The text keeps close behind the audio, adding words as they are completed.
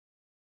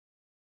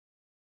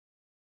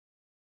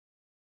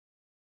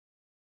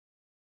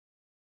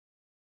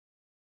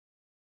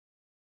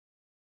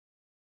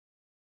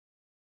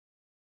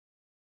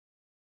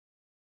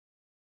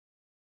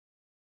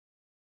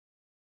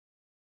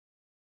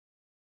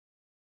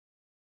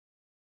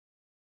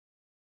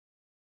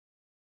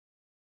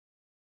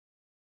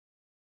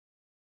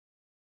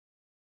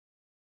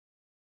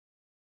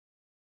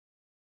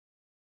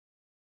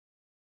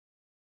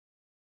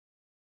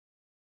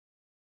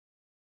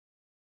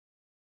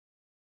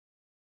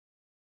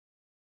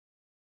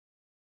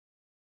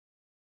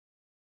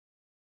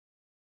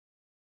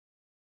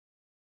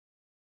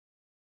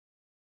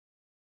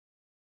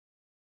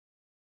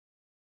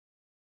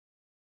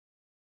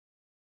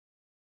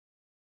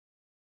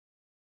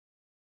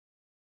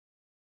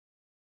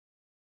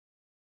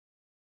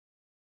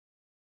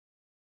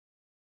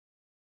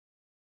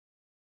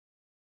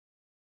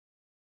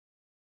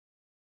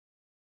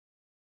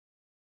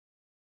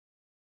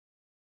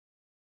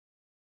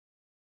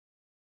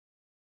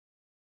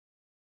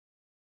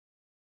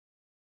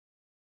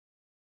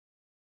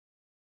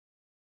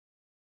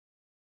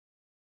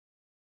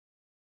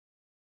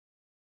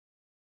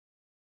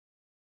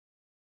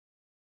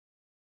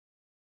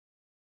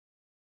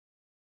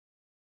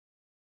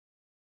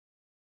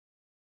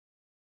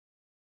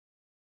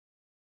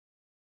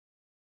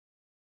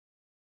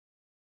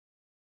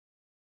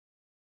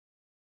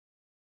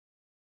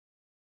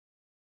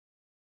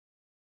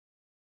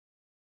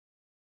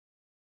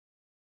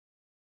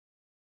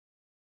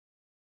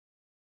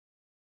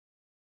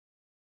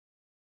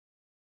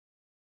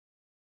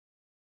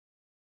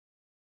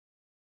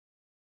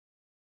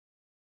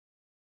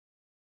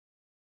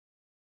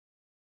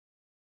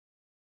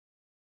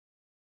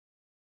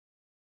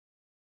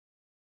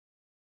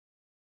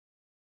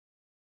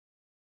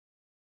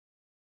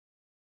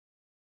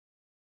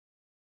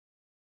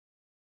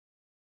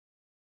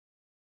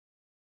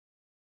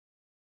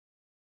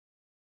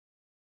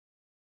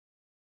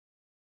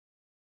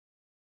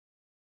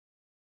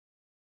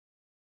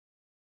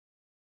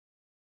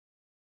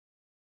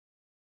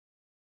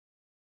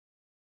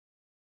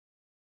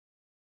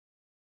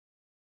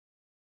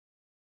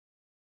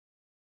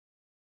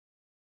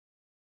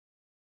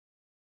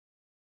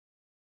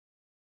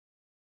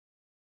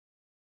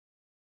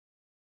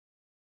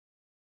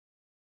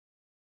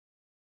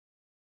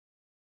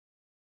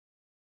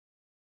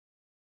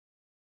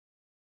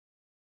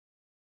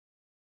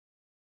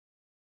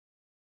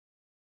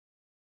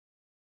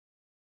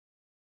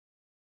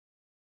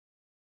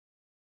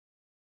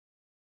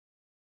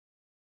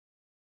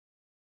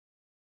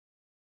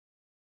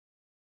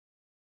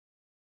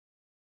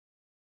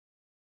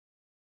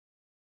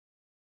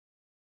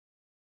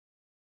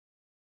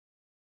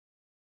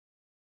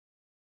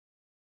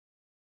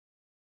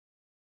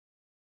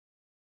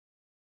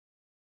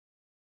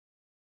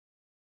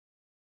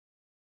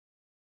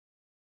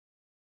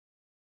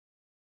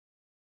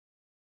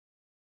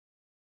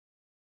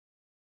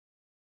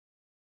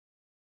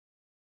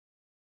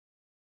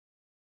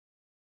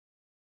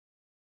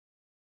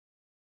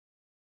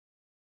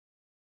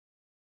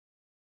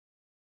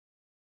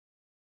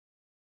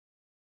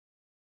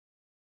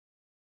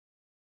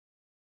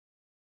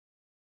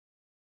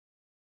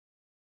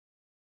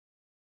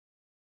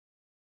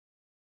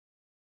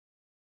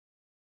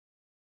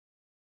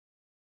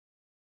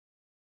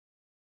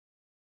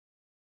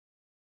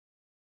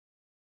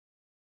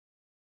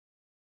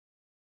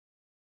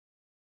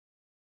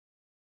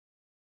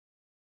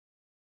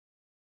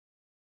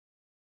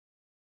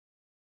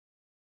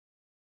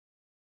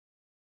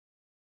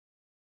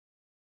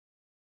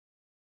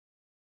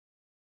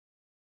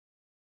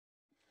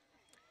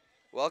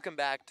Welcome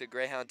back to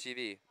Greyhound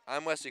TV.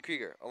 I'm Wesley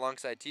Krieger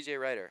alongside TJ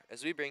Ryder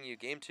as we bring you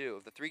Game 2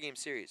 of the three-game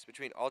series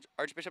between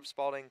Archbishop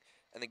Spalding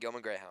and the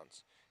Gilman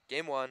Greyhounds.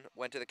 Game 1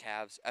 went to the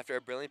Cavs after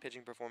a brilliant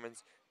pitching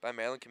performance by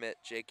Maryland commit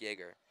Jake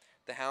Yeager.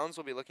 The Hounds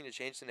will be looking to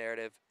change the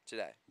narrative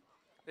today.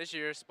 This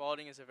year,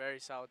 Spalding is a very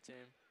solid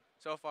team.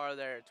 So far,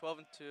 they're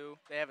 12-2.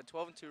 They have a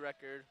 12-2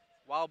 record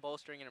while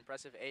bolstering an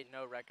impressive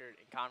 8-0 record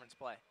in conference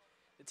play.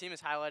 The team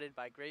is highlighted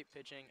by great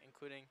pitching,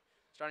 including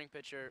starting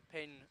pitcher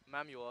Peyton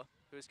Mamula,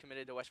 who is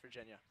committed to West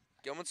Virginia.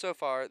 Gilman so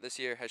far this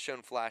year has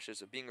shown flashes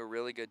of being a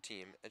really good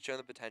team and shown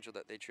the potential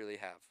that they truly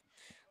have.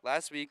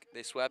 Last week,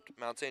 they swept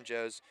Mount St.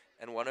 Joe's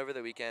and won over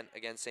the weekend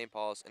against St.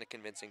 Paul's in a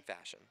convincing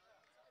fashion.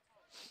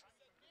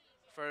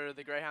 For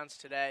the Greyhounds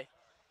today,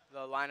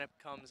 the lineup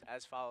comes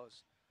as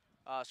follows.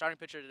 Starting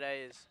pitcher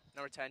today is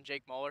number 10,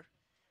 Jake Moeller.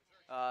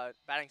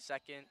 Batting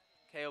second,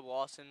 Caleb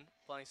Lawson,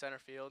 playing center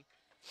field.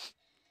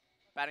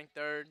 Batting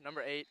third,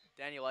 number 8,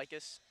 Danny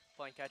Likas,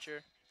 playing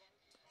catcher.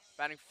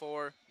 Batting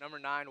 4, number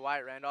 9,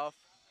 Wyatt Randolph,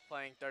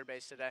 playing third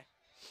base today.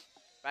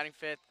 Batting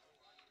fifth,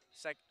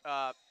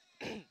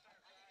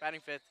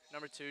 batting fifth,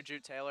 number 2,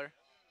 Jute Taylor,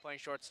 playing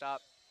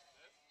shortstop.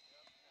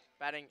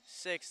 Batting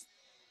sixth,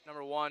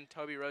 number 1,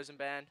 Toby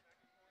Rosenband,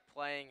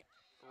 playing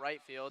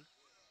right field.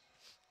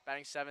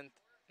 Batting seventh,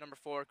 number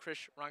 4,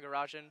 Krish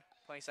Rangarajan,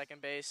 playing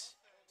second base.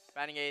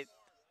 Batting eighth,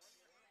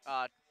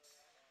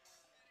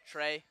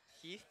 Trey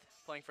Heath,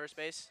 playing first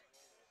base.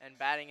 And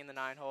batting in the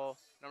 9-hole,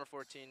 number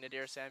 14,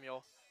 Nadir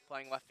Samuel,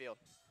 playing left field.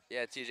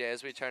 Yeah, TJ,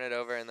 as we turn it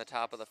over in the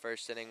top of the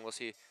first inning, we'll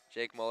see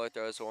Jake Moeller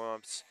throw his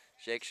warm-ups.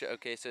 Jake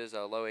showcases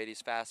a low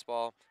 80s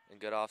fastball and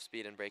good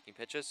off-speed and breaking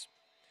pitches.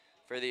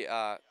 For the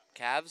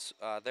Cavs,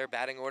 their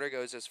batting order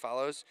goes as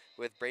follows,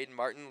 with Braden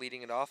Martin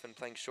leading it off and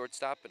playing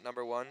shortstop at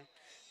number 1.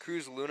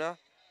 Cruz Luna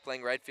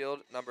playing right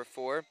field, number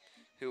 4,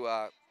 who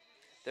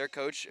their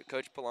coach,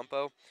 Coach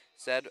Palumbo,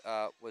 said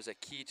was a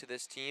key to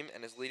this team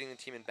and is leading the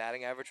team in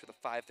batting average with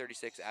a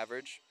 .536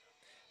 average.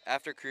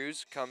 After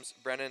Cruz comes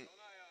Brennan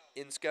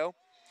Insko,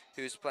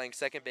 who's playing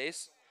second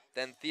base.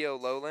 Then Theo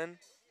Lowland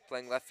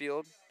playing left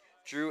field.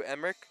 Drew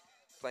Emmerich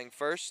playing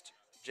first.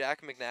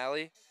 Jack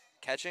McNally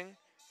catching.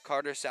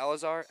 Carter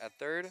Salazar at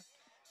third.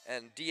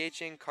 And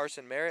DHing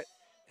Carson Merritt.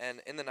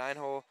 And in the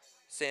 9-hole,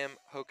 Sam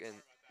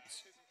Hawkins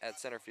at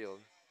center field.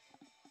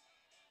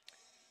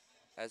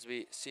 As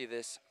we see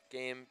this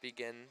game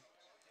begin,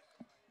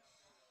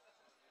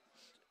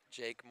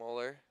 Jake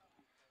Moeller,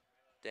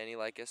 Danny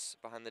Likas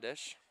behind the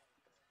dish.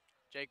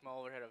 Jake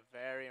Moeller had a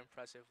very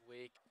impressive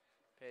week.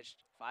 Pitched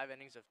 5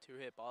 innings of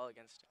 2-hit ball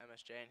against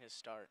MSJ in his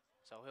start.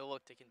 So he'll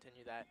look to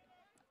continue that.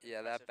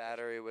 Yeah, that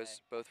battery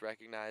was both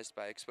recognized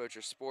by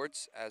Exposure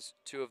Sports as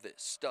 2 of the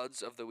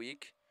studs of the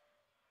week.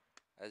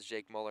 As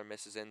Jake Moeller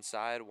misses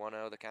inside,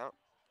 1-0 the count.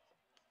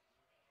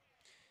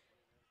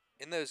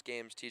 In those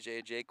games,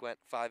 TJ, Jake went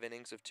 5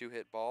 innings of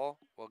 2-hit ball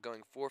while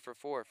going 4 for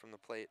 4 from the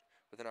plate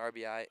with an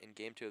RBI in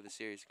Game 2 of the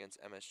series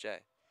against MSJ.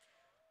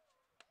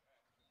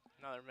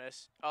 Another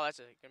miss. Oh, that's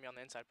going to be on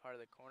the inside part of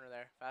the corner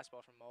there.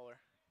 Fastball from Moeller.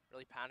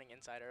 Really pounding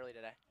inside early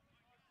today.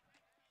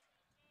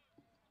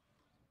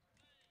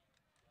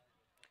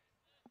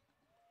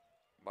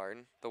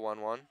 Martin, the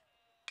 1-1.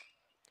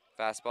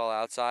 Fastball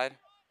outside.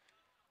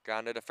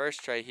 Grounded to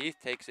first. Trey Heath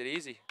takes it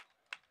easy.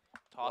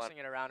 Tossing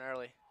it around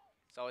early.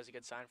 It's always a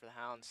good sign for the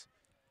Hounds.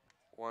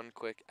 1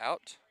 quick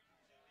out.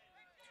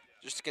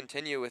 Just to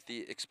continue with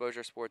the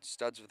Exposure Sports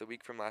studs of the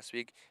week from last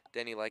week,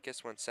 Danny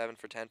Likas went 7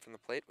 for 10 from the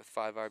plate with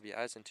 5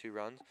 RBIs and 2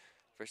 runs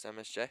versus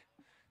MSJ.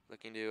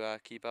 Looking to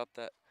keep up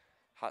that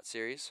hot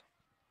series.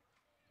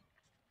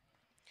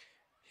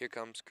 Here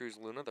comes Cruz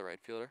Luna, the right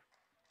fielder.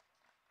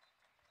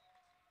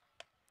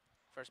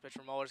 First pitch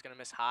from Moeller is going to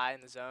miss high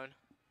in the zone.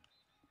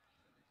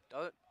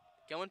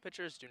 Gilman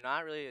pitchers do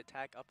not really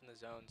attack up in the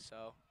zone,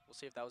 so we'll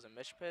see if that was a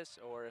miss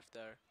or if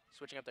they're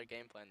switching up their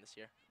game plan this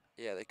year.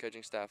 Yeah, the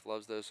coaching staff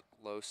loves those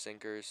low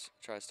sinkers,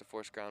 tries to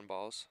force ground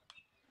balls.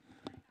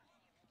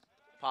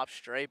 Pop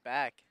straight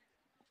back.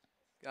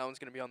 That one's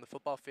going to be on the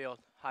football field.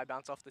 High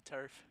bounce off the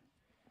turf.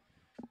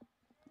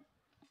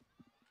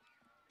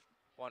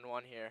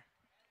 1-1 here.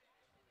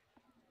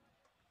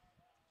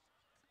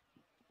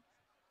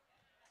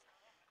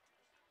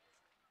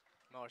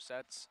 Moeller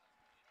sets.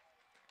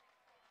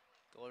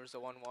 Delivers the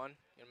 1-1. Gonna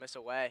miss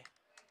away.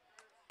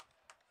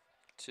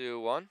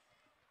 2-1.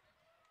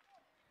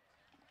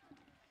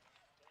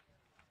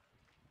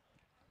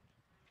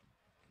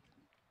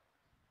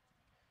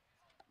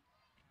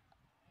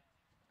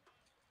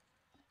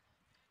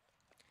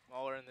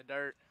 Moeller in the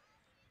dirt.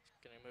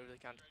 Gonna move the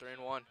count to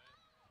 3-1.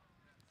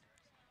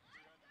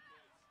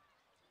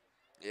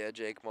 Yeah,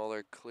 Jake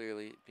Moeller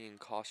clearly being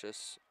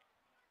cautious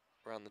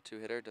around the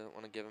 2-hitter. Doesn't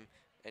want to give him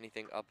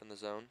anything up in the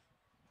zone.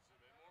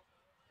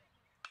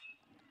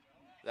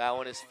 That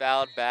one is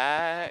fouled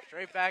back.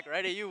 Straight back,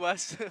 right at you,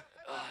 Wes.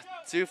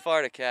 Too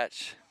far to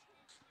catch.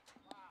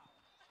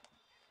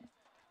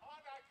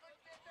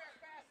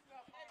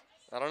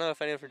 I don't know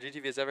if anyone from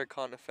GTV has ever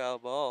caught a foul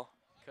ball.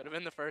 Could have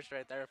been the first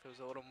right there if it was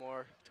a little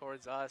more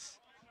towards us.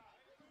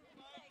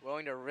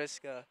 Willing to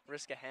risk a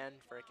hand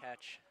for a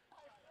catch.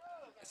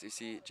 As you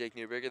see Jake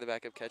Newberger, the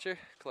backup catcher,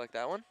 collect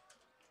that one.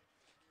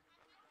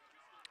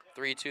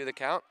 3-2 the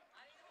count.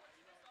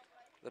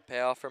 The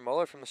payoff for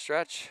Muller from the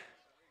stretch.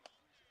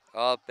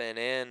 Up and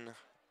in.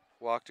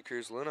 Walk to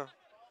Cruz Luna.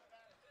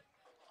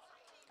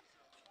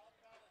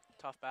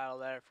 Tough battle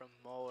there from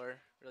Moeller.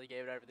 Really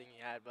gave it everything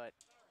he had, but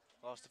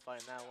lost the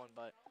fight in that one.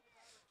 But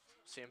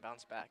see him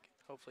bounce back.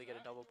 Hopefully get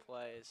a double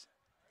play as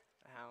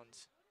the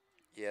Hounds.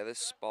 Yeah, this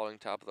Spalding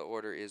top of the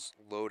order is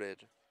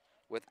loaded,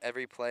 with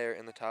every player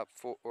in the top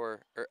four, or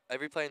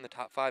every player in the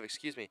top five,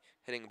 excuse me,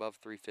 hitting above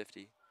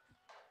 350.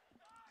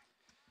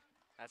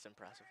 That's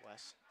impressive,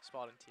 Wes.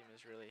 Spalding team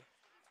is really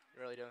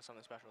doing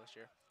something special this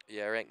year.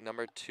 Yeah, ranked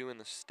number 2 in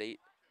the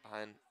state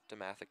behind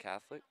DeMatha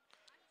Catholic.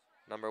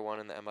 Number 1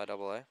 in the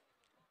MIAA.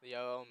 The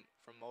yo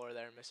from Moeller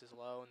there misses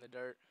low in the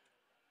dirt.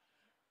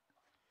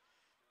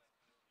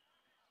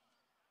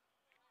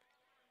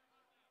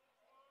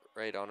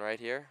 Right on right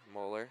here.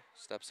 Moeller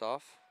steps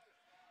off.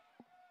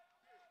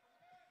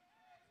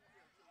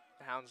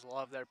 The Hounds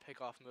love their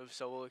pickoff moves,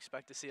 so we'll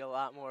expect to see a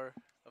lot more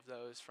of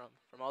those from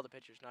all the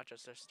pitchers, not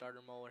just their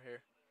starter Moeller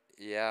here.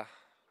 Yeah,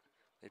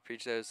 they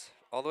preach those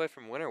all the way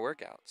from winter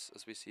workouts,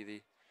 as we see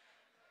the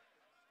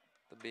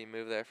beam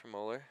move there from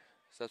Moeller.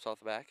 Steps off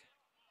the back.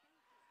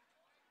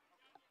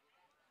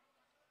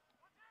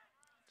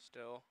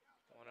 Still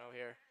 1-0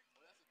 here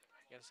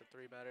against the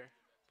 3-batter,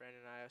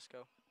 Brandon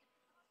Iosco.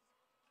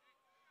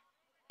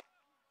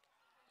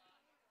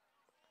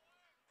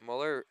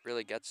 Muller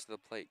really gets to the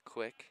plate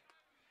quick.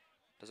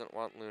 Doesn't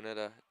want Luna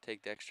to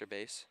take the extra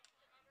base.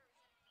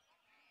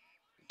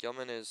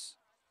 Gilman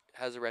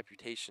has a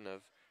reputation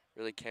of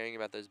really caring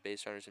about those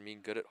base runners and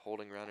being good at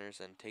holding runners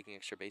and taking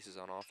extra bases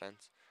on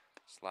offense.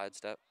 Slide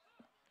step.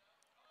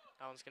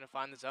 That one's going to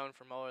find the zone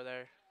for Mueller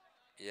there.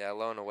 Yeah,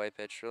 low and away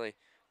pitch. Really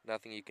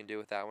nothing you can do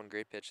with that one.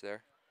 Great pitch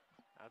there.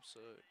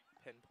 Absolute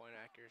pinpoint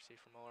accuracy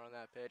from Mueller on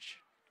that pitch.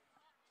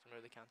 To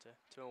move the count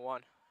to 2-1.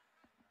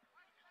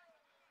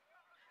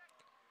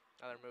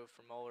 Another move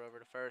from Mueller over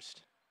to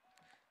first.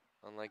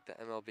 Unlike the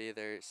MLB,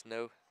 there's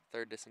no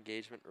third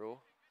disengagement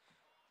rule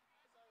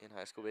in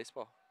high school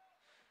baseball.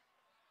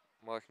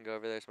 Muller can go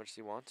over there as much as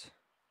he wants.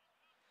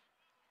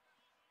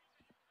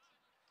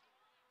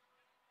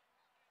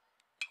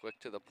 Quick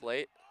to the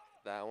plate.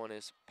 That one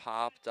is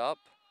popped up.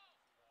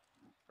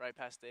 Right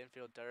past the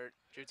infield dirt.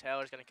 Drew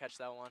Taylor's going to catch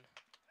that one.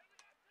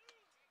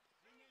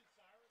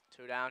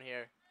 2 down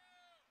here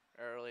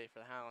early for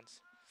the Hounds.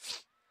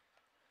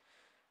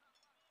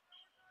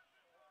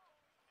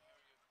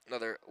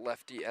 Another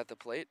lefty at the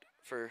plate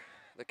for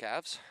the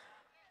Cavs.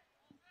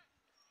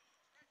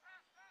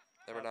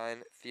 Number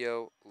 9,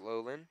 Theo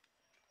Lowland.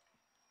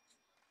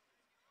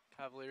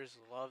 Cavaliers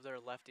love their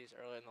lefties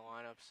early in the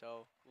lineup,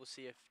 so we'll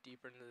see if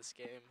deeper into this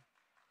game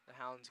the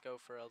Hounds go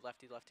for a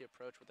lefty-lefty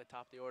approach with the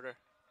top of the order.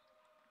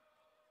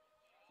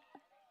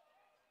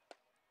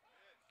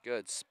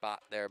 Good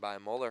spot there by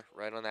Muller,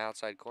 right on the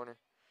outside corner.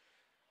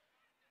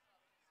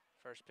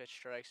 First pitch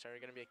strikes are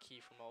going to be a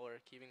key for Muller,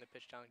 keeping the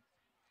pitch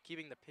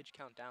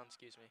count down,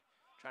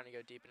 trying to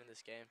go deep into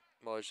this game.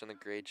 Muller's done a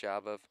great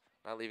job of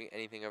not leaving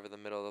anything over the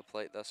middle of the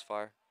plate thus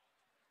far.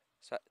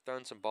 He's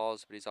thrown some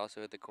balls, but he's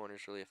also hit the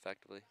corners really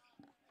effectively.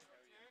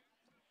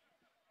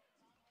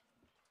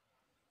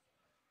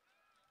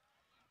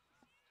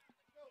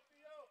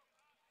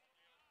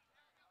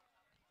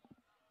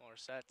 Muller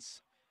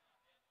sets.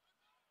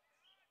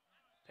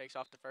 Takes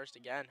off to first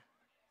again.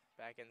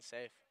 Back in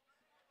safe.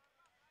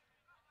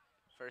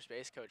 First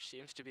base coach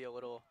seems to be a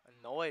little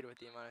annoyed with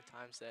the amount of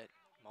times that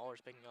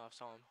Muller's picking off.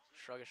 Saw him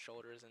shrug his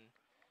shoulders and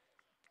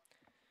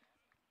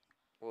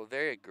Well,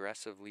 very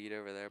aggressive lead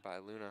over there by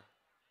Luna.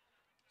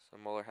 So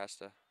Muller has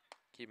to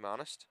keep him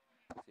honest.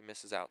 He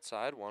misses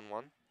outside,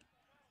 1-1.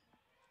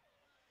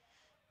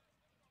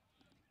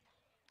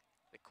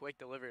 the quick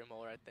delivery of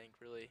Muller, I think,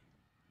 really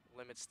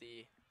limits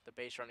the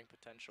base running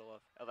potential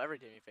of every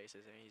team he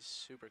faces. I mean, he's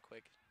super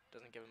quick.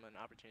 Doesn't give him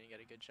an opportunity to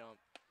get a good jump.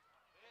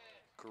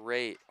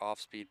 Great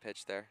off-speed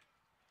pitch there.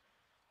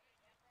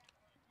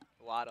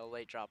 A lot of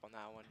late drop on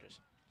that one. Just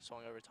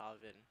swung over top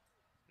of it and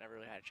never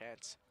really had a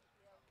chance.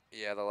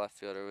 Yeah, the left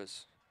fielder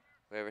was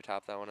way over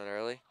top that one in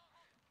early.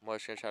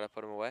 Muller's going to try to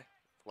put him away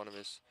with one of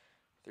his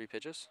 3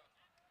 pitches.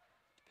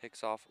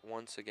 Picks off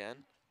once again.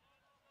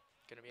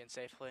 Gonna be in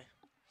safely.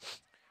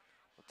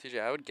 Well,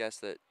 TJ, I would guess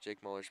that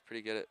Jake Muller's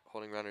pretty good at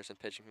holding runners and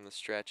pitching from the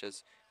stretch,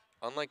 as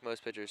unlike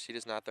most pitchers, he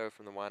does not throw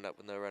from the windup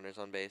with no runners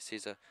on base.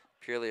 He's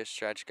purely a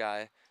stretch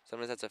guy.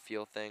 Sometimes that's a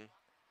feel thing.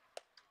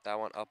 That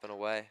one up and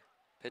away.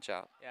 Pitch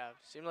out. Yeah,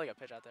 seemed like a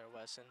pitch out there,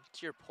 Wes. And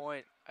to your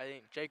point, I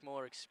think Jake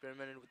Muller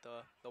experimented with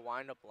the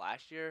windup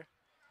last year,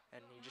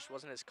 and he just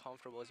wasn't as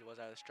comfortable as he was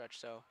out of the stretch,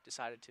 so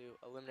decided to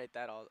eliminate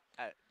that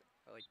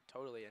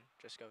totally and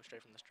just go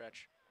straight from the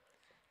stretch.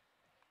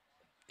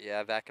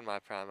 Yeah, back in my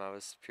prime, I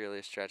was purely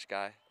a stretch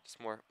guy. Just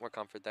more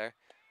comfort there.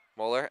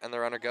 Muller, and the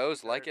runner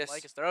goes. Likas.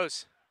 Likas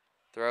throws.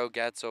 Throw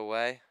gets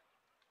away.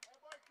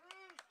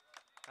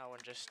 That one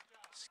just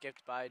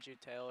skipped by Drew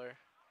Taylor,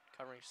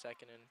 covering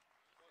second, and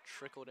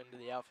trickled into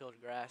the outfield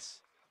grass.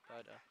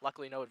 But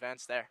luckily, no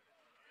advance there.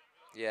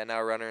 Yeah,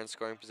 now runner in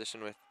scoring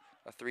position with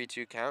a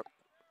 3-2 count.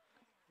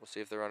 We'll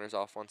see if the runner's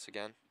off once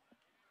again.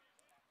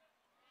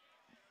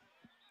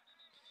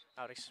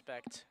 I would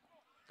expect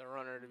the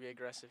runner to be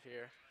aggressive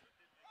here.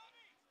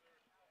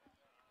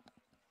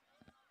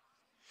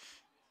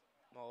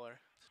 Moeller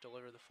to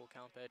deliver the full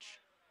count pitch.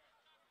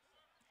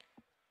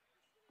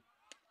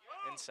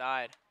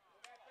 Inside.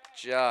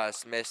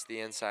 Just missed the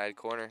inside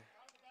corner.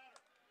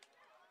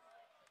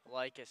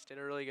 Likis did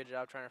a really good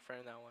job trying to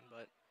frame that one,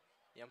 but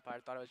the umpire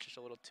thought it was just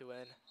a little too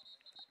in.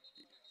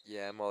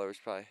 Yeah, Mueller was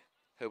probably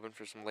hoping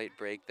for some late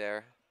break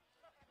there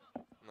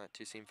on that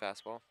two-seam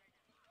fastball.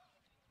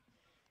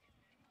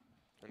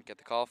 And get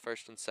the call,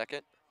 first and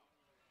second.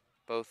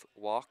 Both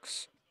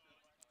walks.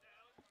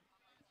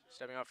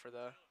 Stepping up for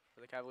the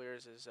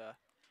Cavaliers is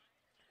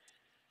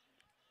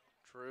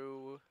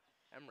Drew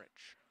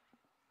Emrich.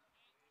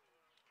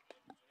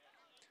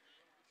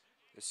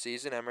 This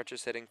season, Emrich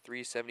is hitting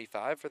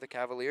 .375 for the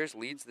Cavaliers,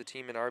 leads the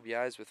team in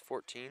RBIs with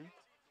 14.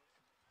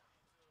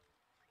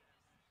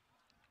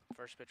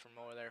 First pitch from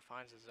Moeller there,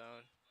 finds the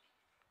zone.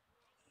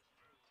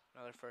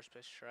 Another first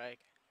pitch strike.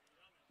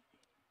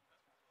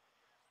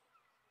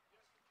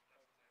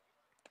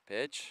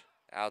 Pitch,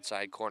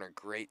 outside corner,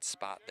 great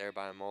spot there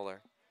by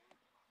Moeller.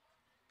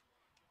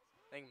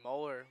 I think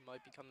Moeller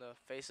might become the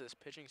face of this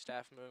pitching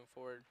staff moving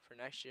forward for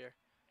next year.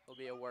 He'll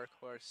be a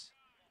workhorse.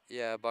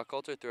 Yeah,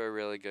 Buckhalter threw a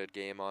really good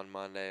game on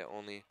Monday,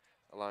 only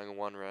allowing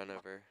one run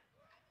over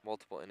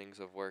multiple innings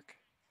of work.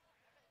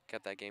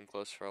 Kept that game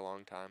close for a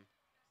long time.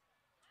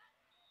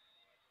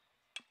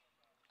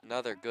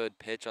 Another good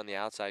pitch on the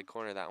outside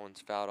corner. That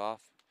one's fouled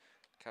off.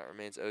 Count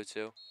remains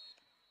 0-2.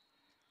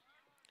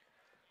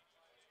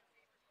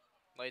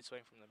 Late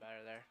swing from the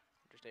batter there.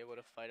 Just able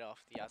to fight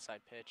off the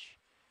outside pitch.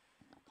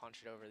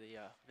 Punch it over the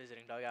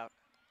visiting dugout.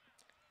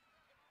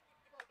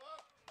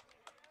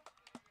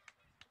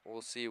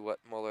 We'll see what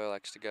Mueller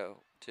elects to go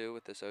to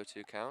with this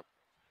 0-2 count.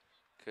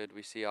 Could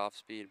we see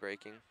off-speed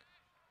breaking?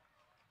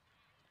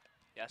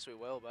 Yes, we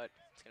will, but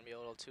it's going to be a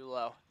little too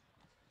low.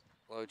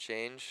 Low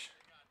change.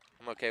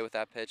 I'm okay with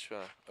that pitch,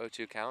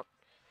 0-2 count.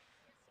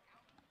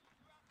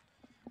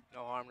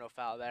 No harm, no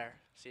foul there.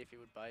 See if he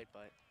would bite,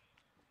 but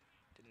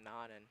did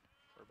not, and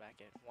we're back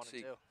at 1 See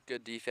and 2.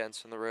 good defense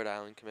from the Rhode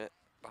Island commit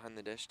behind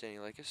the dish, Danny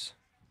Lakis.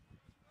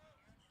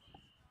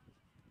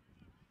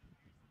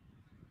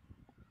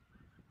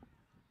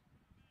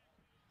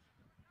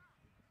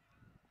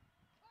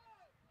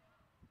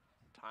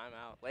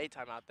 Timeout, late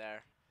timeout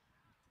there.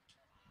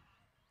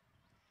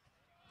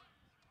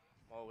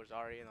 Moeller was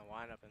already in the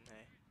lineup, and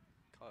they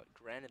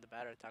granted the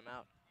batter a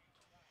timeout.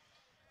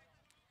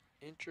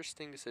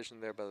 Interesting decision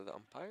there by the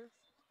umpire.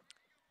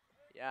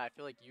 Yeah, I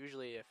feel like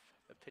usually if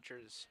the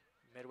pitcher's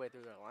midway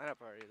through their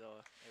lineup already,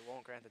 they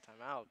won't grant the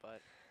timeout,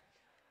 but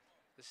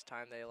this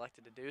time they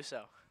elected to do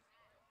so.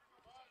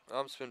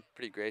 Ump's been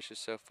pretty gracious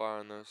so far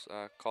on those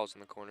calls in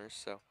the corners,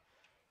 so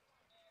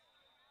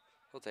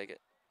we'll take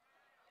it.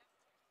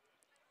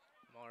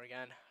 Moeller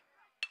again.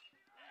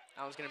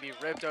 That one's going to be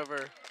ripped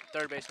over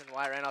third baseman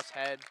Wyatt Randolph's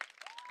head.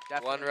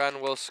 One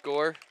run will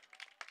score.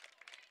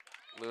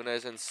 Luna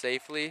is in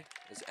safely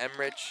as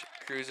Emrich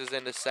cruises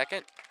into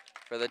second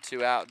for the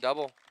 2-out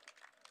double.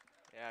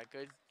 Yeah,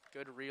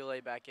 good relay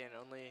back in.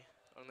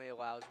 Only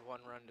allows one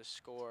run to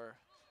score.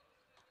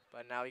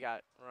 But now we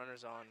got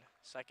runners on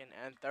second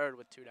and third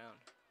with 2 down.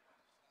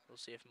 We'll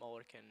see if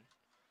Moeller can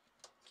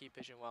keep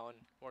pitching well and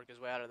work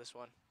his way out of this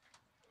one.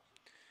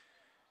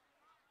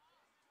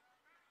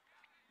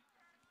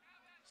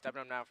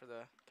 Stepping up now for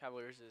the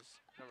Cavaliers is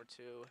number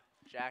 2,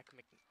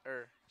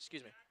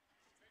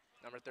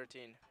 number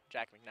 13,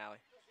 Jack McNally.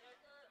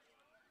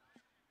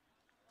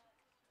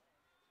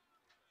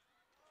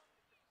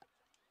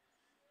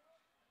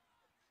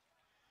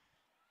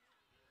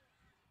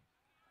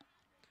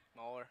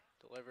 Moeller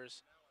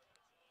delivers.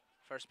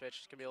 First pitch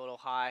is going to be a little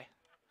high.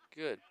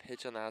 Good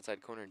pitch on the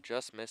outside corner,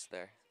 just missed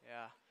there.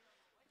 Yeah.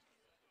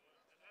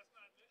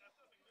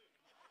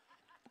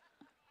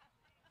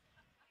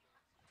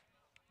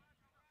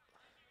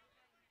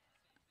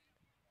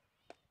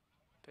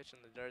 Pitch in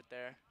the dirt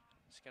there.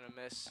 It's going to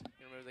miss.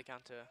 Going to move the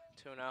count to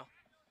 2-0.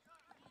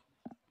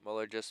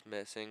 Mueller just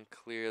missing,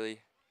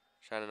 clearly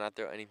trying to not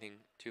throw anything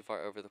too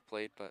far over the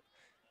plate, but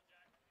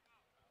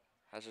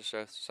has to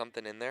show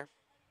something in there.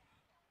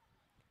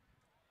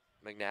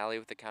 McNally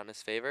with the count in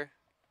his favor.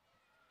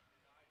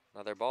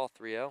 Another ball,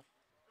 3-0.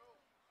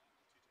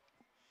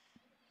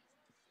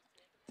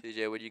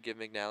 TJ, would you give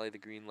McNally the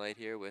green light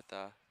here with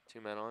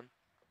 2 men on?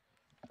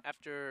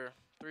 After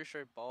 3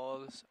 straight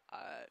balls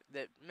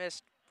that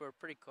missed were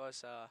pretty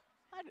close,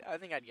 I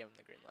think I'd give him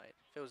the green light.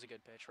 If it was a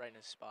good pitch, right in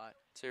his spot.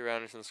 2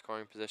 rounders in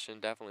scoring position,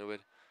 definitely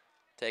would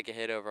take a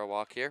hit over a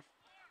walk here.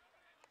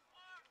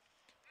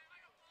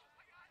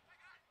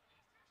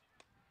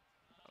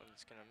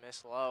 It's going to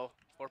miss low.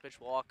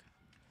 4-pitch walk.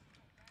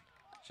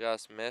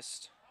 Just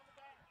missed.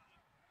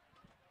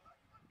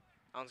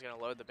 Allen's going to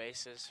load the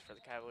bases for the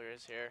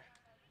Cavaliers here.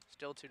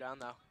 Still 2 down,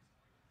 though.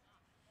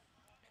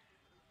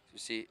 You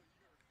see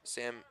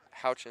Sam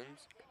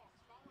Houchins,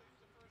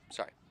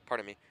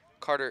 pardon me,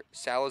 Carter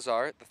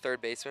Salazar, the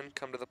third baseman,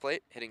 come to the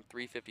plate, hitting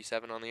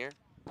 .357 on the year.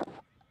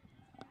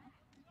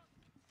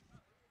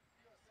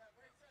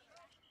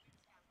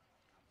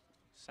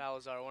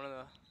 Salazar, one of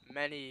the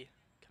many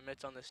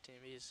commits on this team.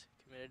 He's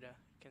committed to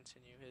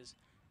continue his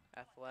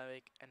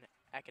athletic and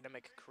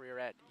academic career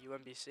at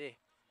UMBC.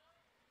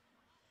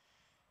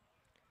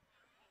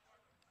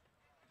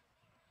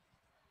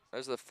 That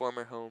was the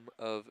former home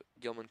of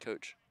Gilman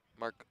coach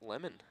Mark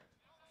Lemon,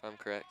 if I'm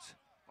correct.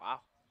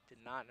 Wow, did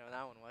not know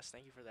that one, Wes.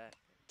 Thank you for that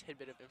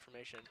tidbit of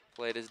information.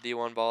 Played his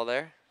D1 ball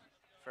there.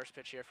 First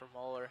pitch here for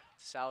Moeller.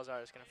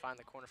 Salazar is going to find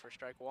the corner for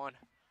strike one.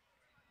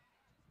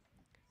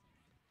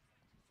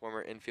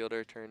 Former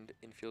infielder turned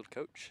infield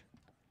coach.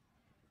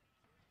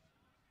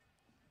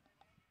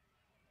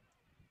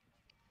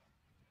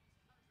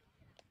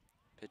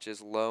 Pitch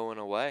is low and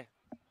away.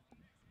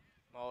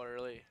 Moeller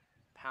really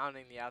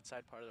pounding the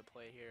outside part of the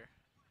plate here.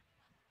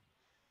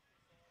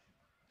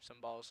 Some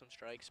balls, some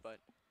strikes, but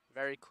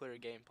very clear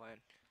game plan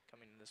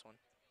coming in this one.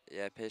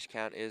 Yeah, pitch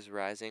count is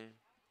rising.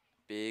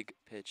 Big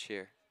pitch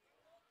here.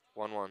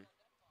 1-1.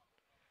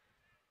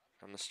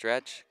 From the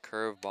stretch,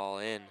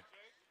 curveball in.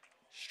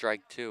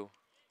 Strike two.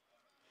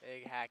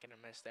 Big hack and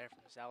a miss there from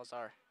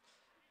Salazar.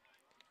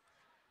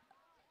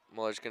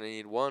 Muller's going to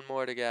need one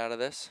more to get out of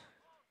this.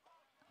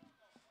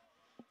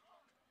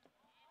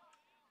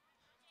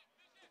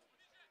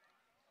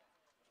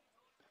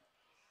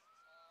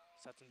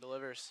 Sets and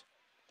delivers.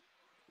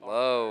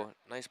 Low.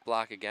 Nice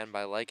block again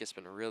by Likas,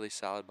 been really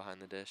solid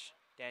behind the dish.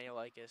 Daniel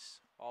Likas,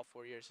 all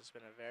 4 years, has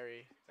been a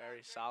very,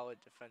 very solid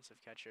defensive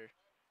catcher.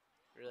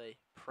 Really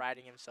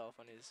priding himself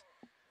on his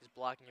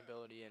blocking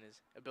ability and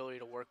his ability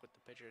to work with the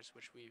pitchers,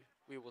 which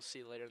we will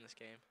see later in this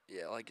game.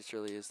 Yeah, Likas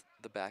really is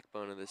the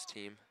backbone of this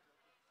team.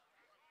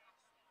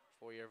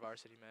 4-year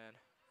varsity man.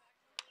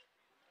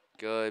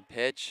 Good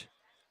pitch.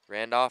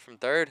 Randolph from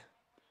third.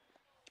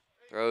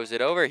 Throws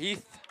it over.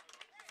 Heath.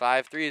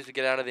 5-3 as we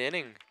get out of the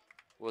inning.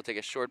 We'll take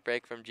a short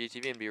break from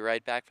GTV and be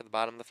right back for the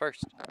bottom of the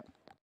first.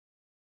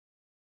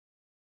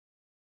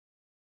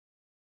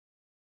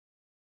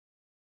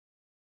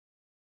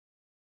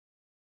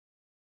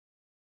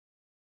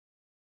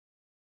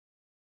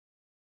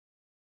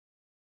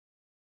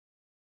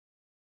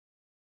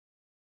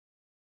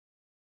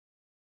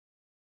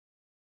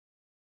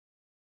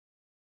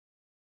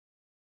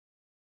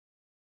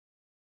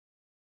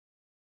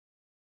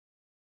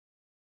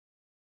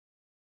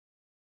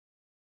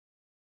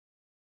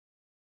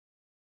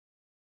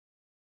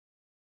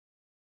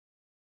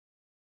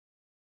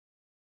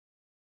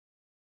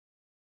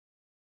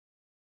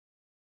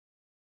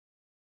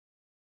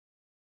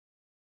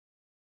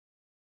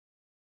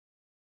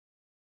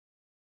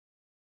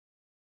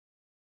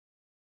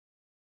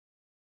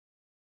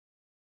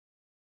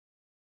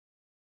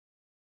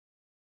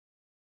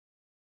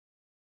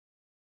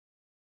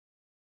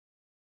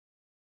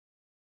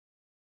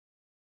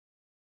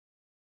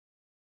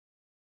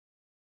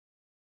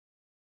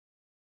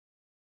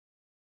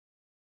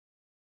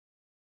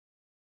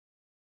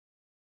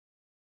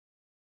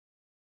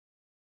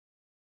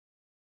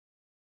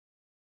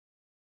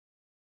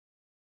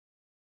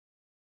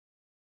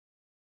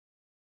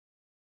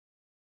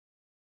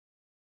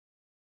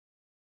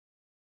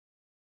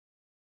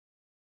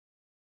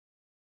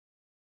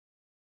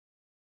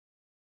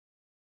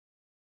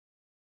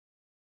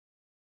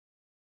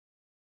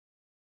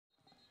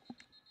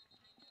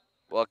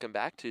 Welcome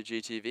back to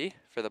GTV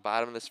for the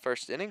bottom of this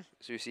first inning.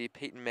 So we see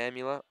Peyton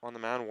Mamula on the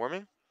mound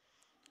warming.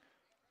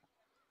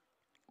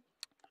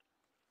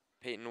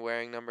 Peyton,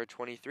 wearing number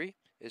 23,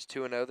 is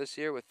 2-0 this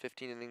year with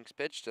 15 innings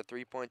pitched, a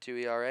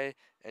 3.2 ERA,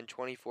 and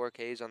 24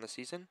 Ks on the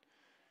season.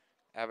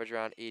 Average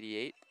around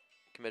 88.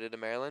 Committed to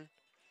Maryland.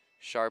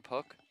 Sharp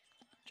hook.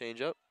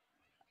 Change up.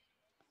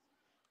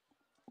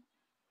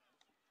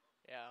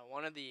 Yeah,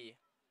 one of the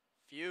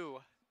few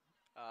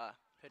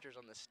pitchers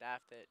on the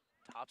staff that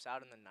tops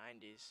out in the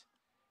 90s.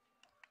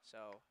 So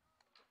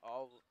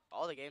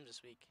all the games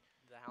this week,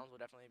 the Hounds will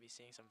definitely be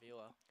seeing some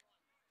velo.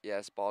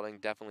 Yeah, Spalding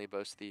definitely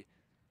boasts the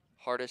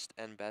hardest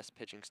and best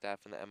pitching staff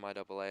in the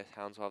MIAA.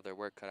 Hounds will have their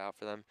work cut out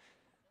for them.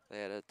 They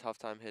had a tough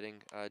time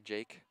hitting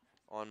Jake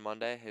on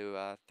Monday, who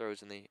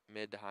throws in the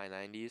mid to high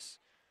 90s.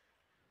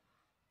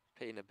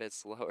 Peyton a bit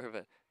slower,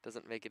 but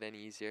doesn't make it any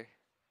easier.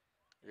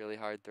 Really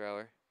hard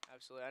thrower.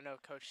 Absolutely. I know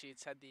Coach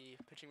Sheets had the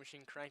pitching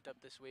machine cranked up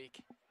this week,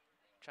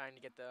 trying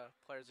to get the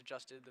players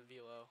adjusted to the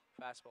velo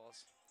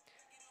fastballs.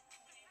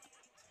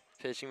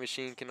 Pitching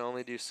machine can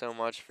only do so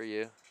much for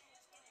you.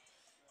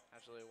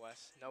 Absolutely,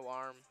 Wes. No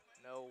arm,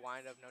 no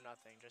windup, no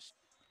nothing. Just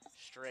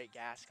straight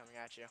gas coming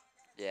at you.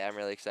 Yeah, I'm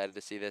really excited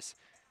to see this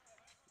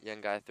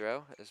young guy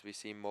throw as we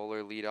see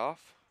Moeller lead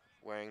off,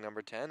 wearing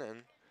number 10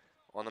 and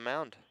on the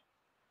mound.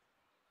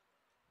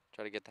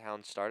 Try to get the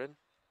Hounds started.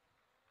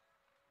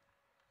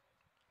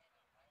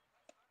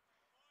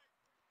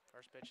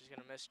 First pitch is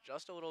going to miss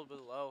just a little bit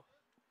low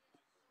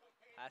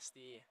past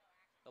the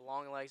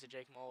long legs of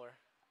Jake Moeller.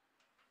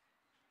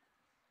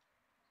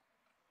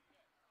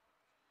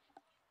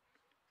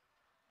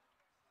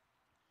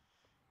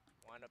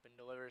 Wind up and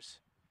delivers.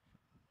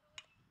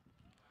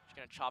 He's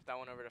going to chop that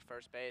one over to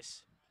first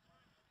base.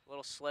 A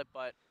little slip,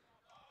 but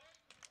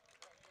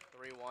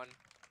 3-1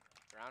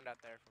 ground out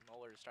there for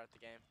Moeller to start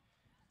the game.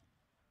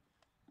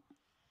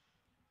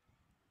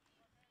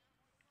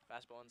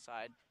 Fastball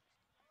inside.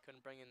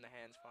 Couldn't bring in the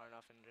hands far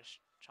enough and just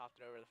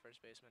chopped it over to the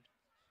first baseman.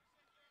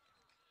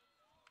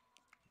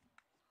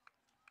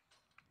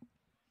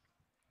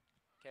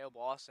 Caleb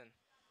Lawson,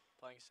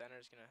 playing center,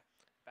 is going to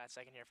bat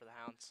second here for the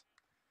Hounds.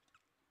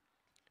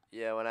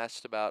 Yeah, when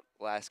asked about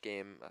last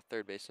game,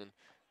 third baseman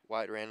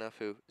Wyatt Randolph,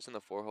 who is in the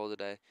 4-hole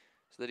today,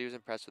 said that he was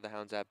impressed with the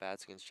Hounds'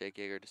 at-bats against Jake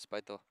Yeager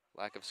despite the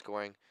lack of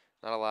scoring.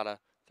 Not a lot of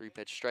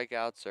three-pitch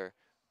strikeouts or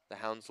the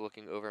Hounds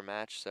looking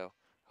overmatched, so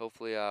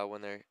hopefully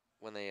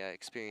when they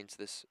experience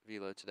this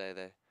velo today,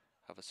 they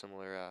have a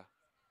similar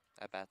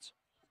at-bats.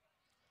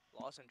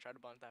 Lawson tried to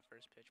bunt that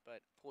first pitch,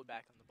 but pulled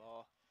back on the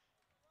ball.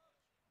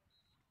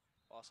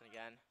 Lawson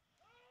again.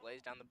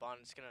 Lays down the bunt.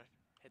 It's going to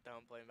hit the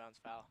home plate and bounce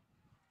foul.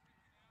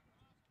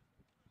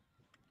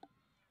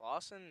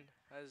 Lawson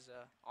has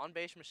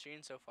on-base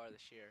machine so far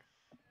this year.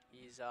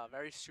 He's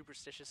very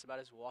superstitious about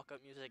his walk-up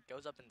music.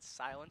 Goes up in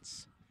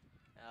silence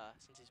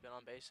since he's been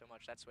on base so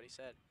much. That's what he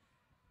said.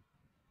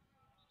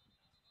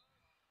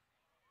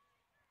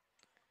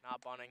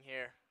 Not bunting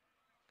here.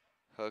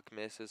 Hook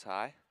misses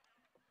high.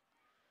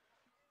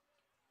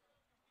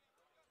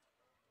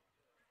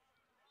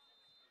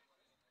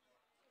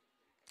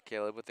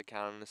 Caleb with the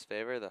count in his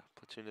favor, the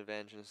platoon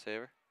advantage in his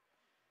favor.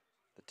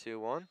 The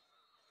 2-1.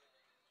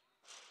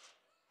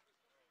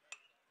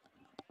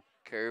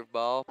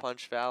 Curveball,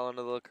 punch foul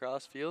onto the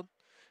lacrosse field.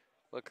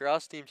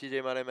 Lacrosse team,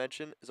 TJ might I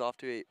mention, is off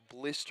to a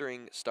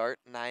blistering start,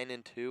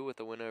 9-2 with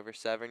a win over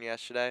Severn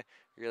yesterday.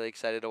 Really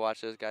excited to watch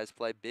those guys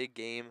play. Big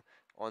game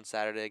on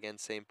Saturday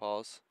against St.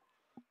 Paul's.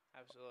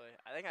 Absolutely.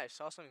 I think I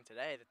saw something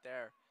today that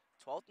they're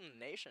 12th in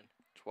the nation.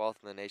 12th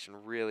in the nation,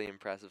 really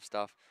impressive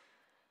stuff.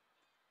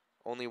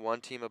 Only one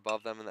team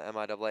above them in the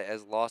MIAA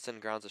as Lawson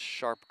grounds a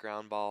sharp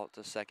ground ball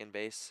to second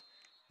base.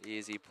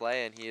 Easy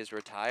play, and he is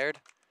retired.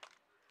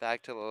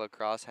 Back to the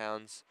Lacrosse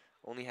Hounds.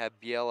 Only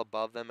have BL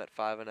above them at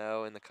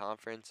 5-0 in the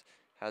conference.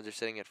 Hounds are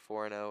sitting at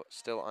 4-0,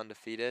 still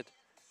undefeated.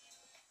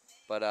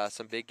 But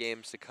some big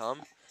games to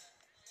come.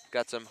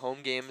 Got some home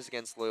games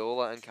against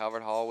Loyola and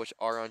Calvert Hall, which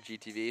are on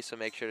GTV, so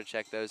make sure to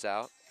check those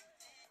out.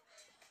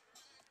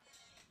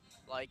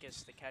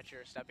 Lycus, the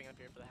catcher, stepping up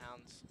here for the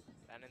Hounds.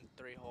 Batting in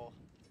the 3-hole.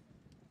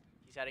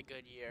 He's had a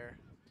good year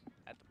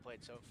at the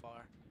plate so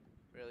far.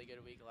 Really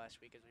good week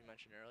last week, as we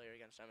mentioned earlier,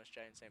 against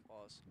MSJ and St.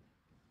 Paul's.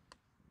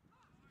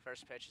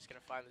 First pitch is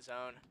going to find the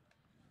zone.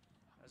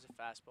 That was a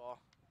fastball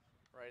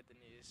right at the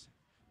knees.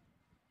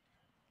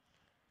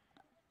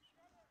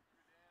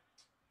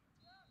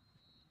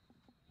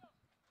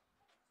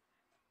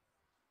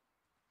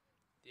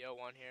 The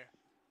 0-1 here.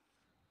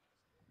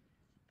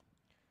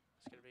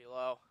 It's going to be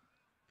low.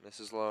 This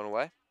is low and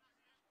away.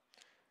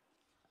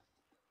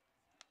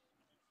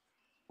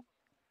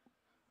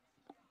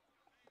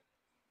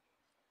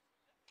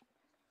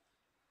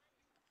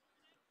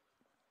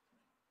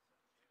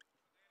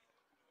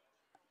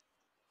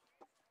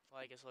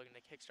 Lycus looking to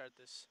kickstart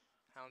this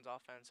Hounds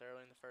offense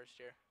early in the first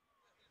year.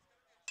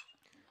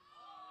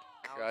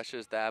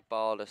 Crushes that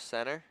ball to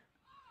center.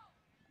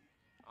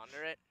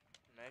 Under it.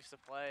 Makes the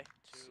play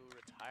to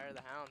retire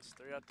the Hounds.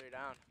 3 up, 3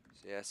 down.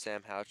 So yeah,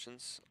 Sam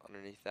Houchins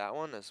underneath that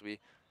one. As we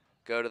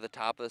go to the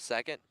top of the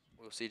second,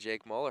 we'll see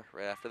Jake Moeller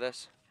right after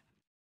this.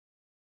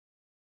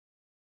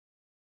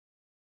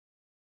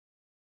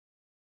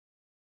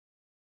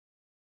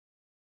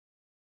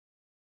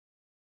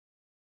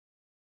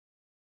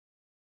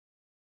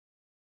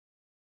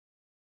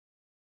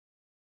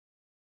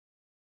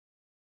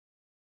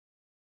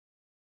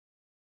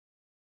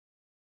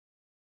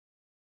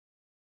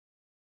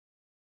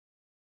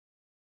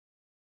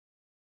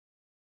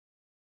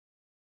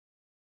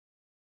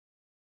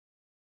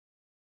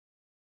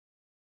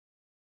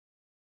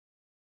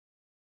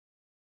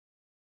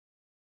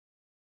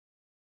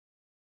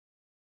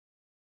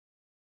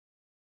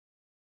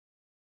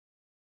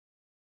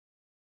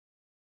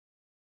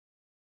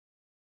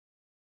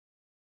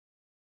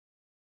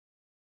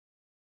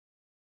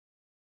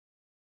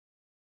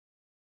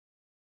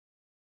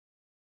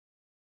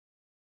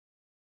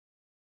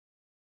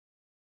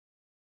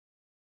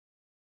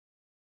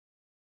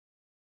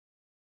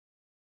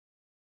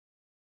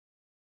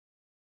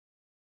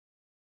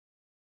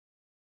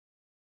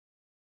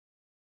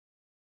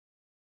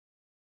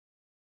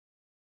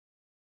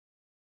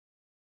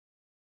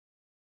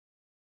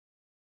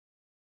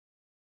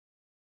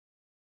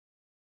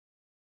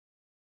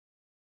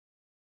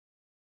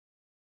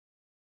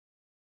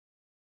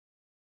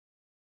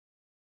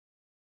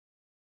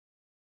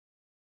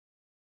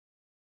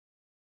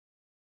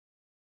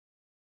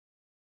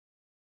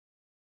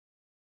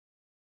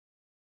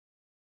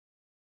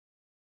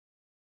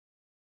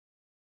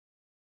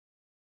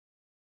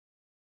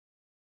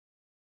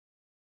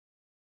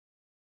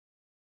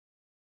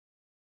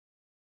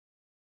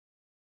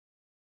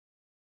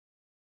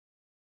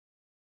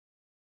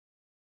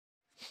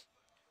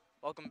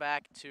 Welcome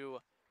back to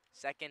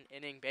second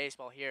inning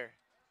baseball here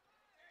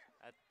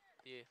at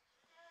the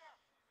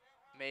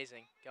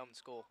amazing Gilman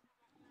School.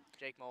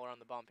 Jake Moeller on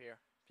the bump here.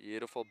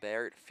 Beautiful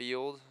Barrett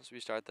field as we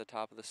start at the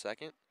top of the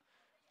second.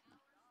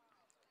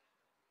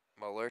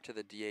 Muller to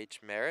the DH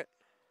Merritt.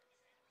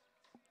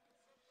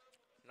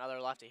 Another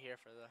lefty here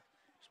for the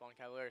Spalding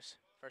Cavaliers.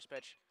 First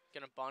pitch,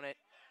 gonna bunt it.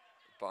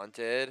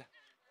 Bunted.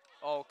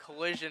 Oh,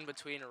 collision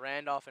between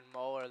Randolph and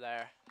Moeller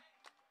there.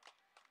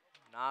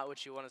 Not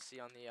what you want to see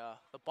on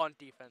the bunt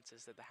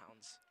defenses that the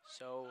Hounds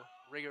so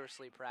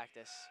rigorously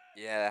practice.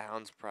 Yeah, the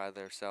Hounds pride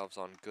themselves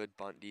on good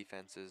bunt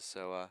defenses,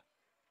 so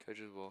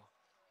coaches will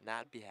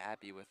not be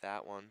happy with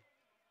that one.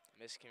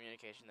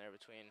 Miscommunication there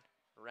between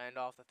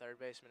Randolph, the third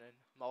baseman, and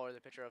Mueller,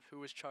 the pitcher, of who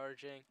was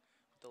charging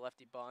with the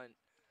lefty bunt.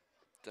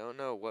 Don't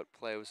know what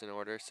play was in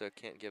order, so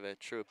can't give a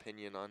true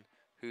opinion on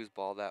whose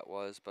ball that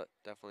was, but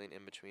definitely an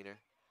in-betweener.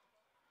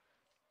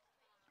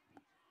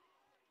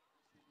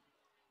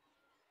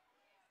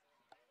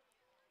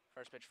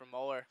 First pitch from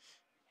Mueller.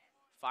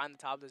 Find the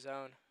top of the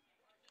zone.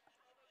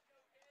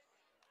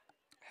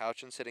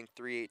 Houchins hitting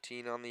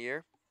 .318 on the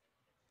year.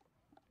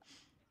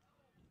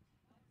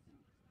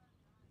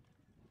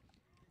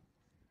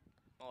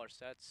 Mueller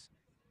sets.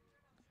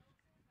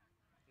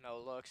 No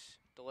looks.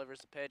 Delivers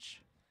the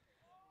pitch.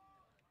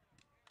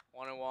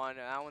 1-1, and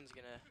that one's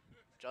gonna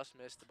just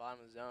miss the bottom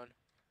of the zone.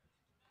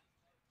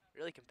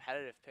 Really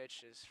competitive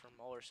pitches from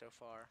Mueller so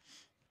far.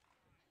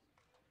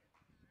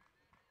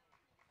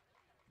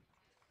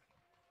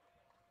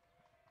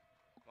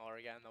 Mueller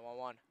again, the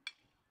 1-1.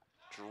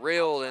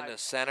 Drilled Outside. into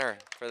center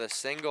for the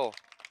single.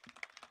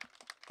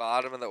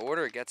 Bottom of the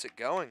order gets it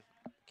going.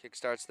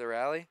 Kickstarts the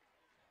rally.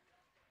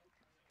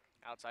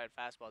 Outside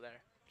fastball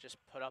there. Just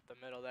put up the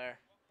middle there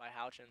by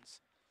Houchins.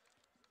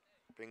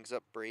 Brings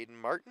up Braden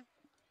Martin,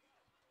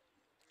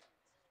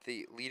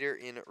 the leader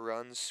in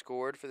runs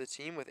scored for the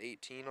team with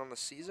 18 on the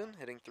season,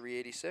 hitting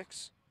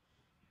 .386.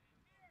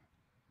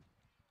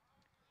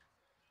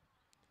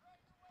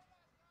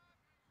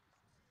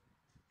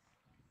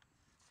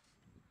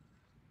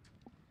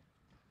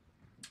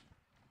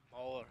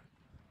 Mueller.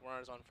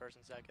 Runners on first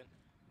and second.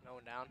 No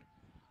one down.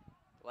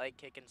 Leg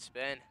kick and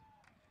spin.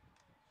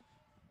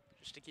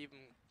 Just to keep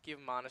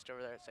him honest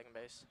over there at second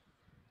base.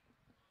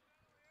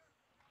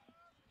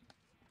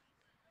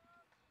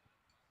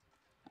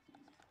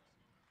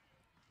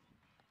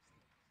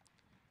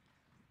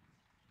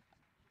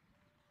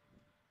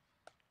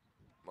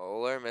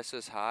 Moeller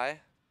misses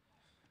high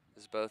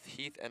as both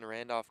Heath and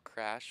Randolph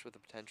crash with the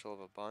potential of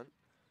a bunt.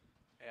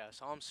 Yeah, I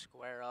saw him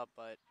square up,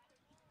 but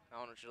that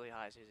one was really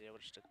high, so he was able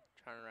just to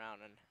turn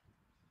around and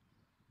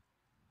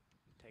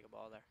take a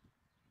ball there.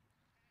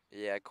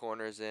 Yeah,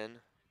 corners in,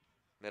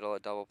 middle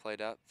at double play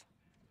depth.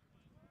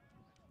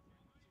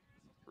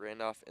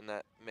 Randolph in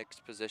that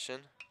mixed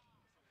position.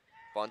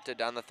 Bunted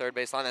down the third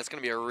base line. That's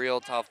going to be a real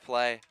tough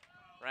play.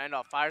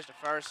 Randolph fires to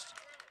first.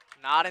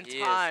 Not in He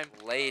time.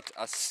 is late.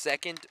 A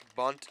second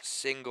bunt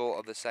single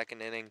of the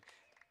second inning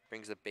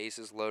brings the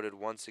bases loaded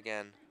once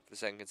again for the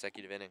second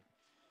consecutive inning.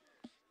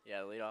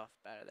 Yeah, leadoff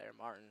batter there,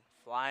 Martin.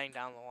 Flying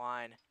down the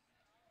line.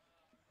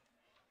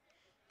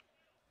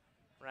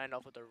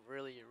 Randolph with a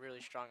really,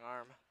 really strong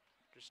arm.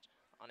 Just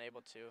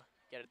unable to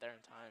get it there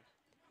in time.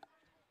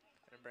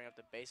 Gonna bring up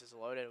the bases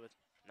loaded with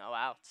no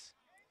outs.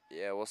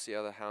 Yeah, we'll see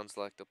how the Hounds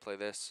like to play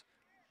this.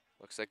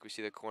 Looks like we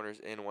see the corners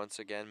in once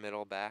again,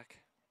 middle back.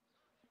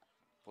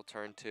 We'll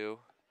turn two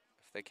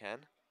if they can.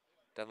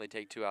 Definitely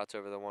take 2 outs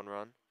over the 1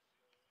 run.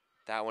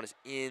 That one is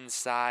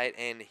inside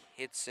and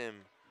hits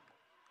him.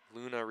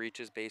 Luna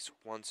reaches base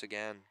once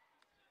again.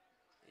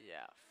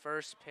 Yeah,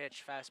 first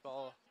pitch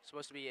fastball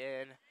supposed to be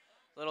in,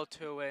 little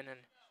 2 in, and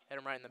hit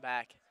him right in the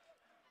back.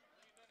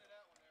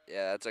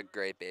 Yeah, that's a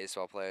great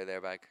baseball player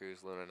there by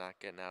Cruz Luna, not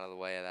getting out of the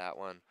way of that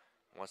one.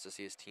 Wants to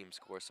see his team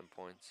score some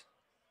points.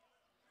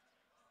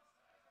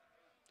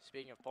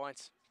 Speaking of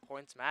points,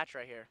 points match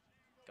right here.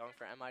 Going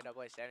for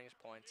MIAA standings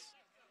points.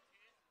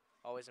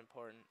 Always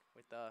important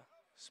with the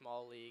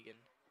small league and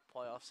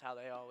playoffs, how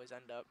they always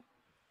end up.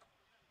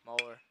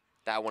 Mueller.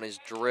 That one is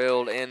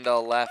drilled into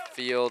left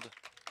field.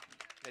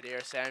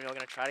 Nadir Samuel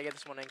going to try to get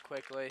this one in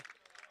quickly.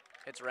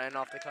 Hits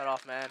Randolph, the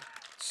cutoff man.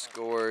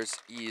 Scores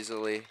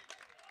easily.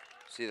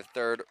 See the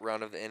third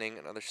run of the inning,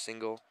 another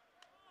single.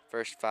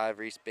 First 5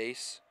 reach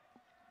base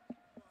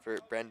for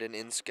Brendan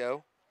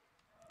Insco,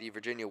 the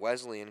Virginia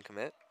Wesleyan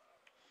commit.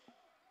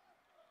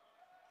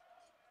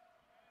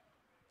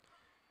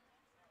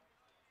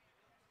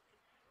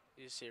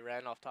 You see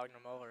Randolph talking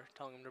to Mueller,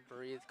 telling him to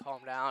breathe,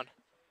 calm down.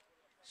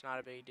 It's not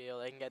a big deal.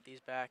 They can get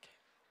these back.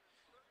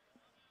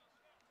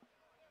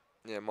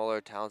 Yeah, Mueller,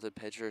 talented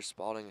pitcher.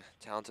 Spalding,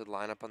 talented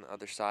lineup on the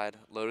other side.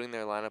 Loading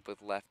their lineup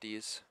with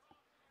lefties.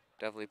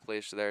 Definitely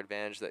plays to their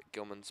advantage that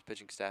Gilman's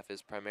pitching staff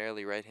is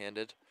primarily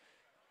right-handed.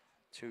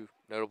 2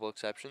 notable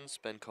exceptions,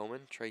 Ben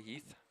Coleman, Trey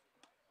Heath.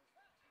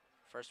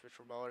 First pitch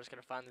for Mueller is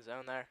going to find the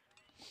zone there.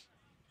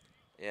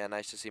 Yeah,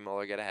 nice to see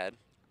Mueller get ahead.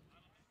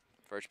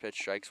 First pitch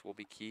strikes will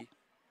be key.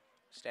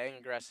 Staying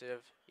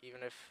aggressive,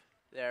 even if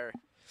they're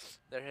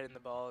hitting the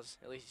balls.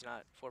 At least he's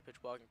not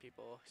 4-pitch walking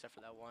people, except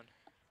for that one.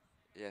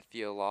 Yeah,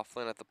 Theo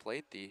Laughlin at the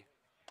plate, the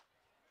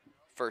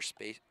first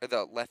base or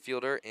the left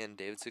fielder and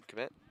Davidson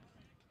commit.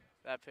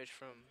 That pitch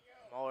from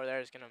Muller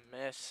there is going to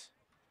miss.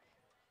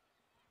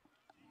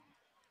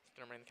 It's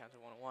going to bring the count to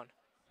 1-1.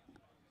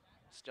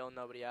 Still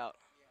nobody out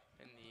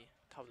in the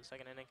top of the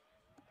second inning.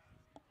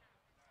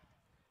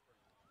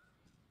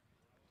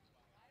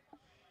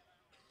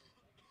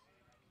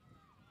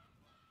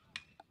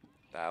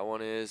 That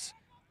one is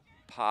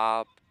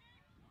popped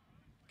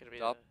Going to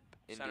be up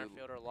the into center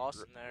fielder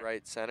Lawson there.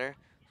 right center.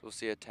 So we'll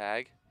see a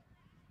tag.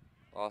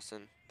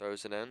 Lawson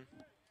throws it in.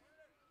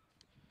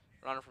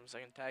 Runner from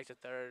second tag to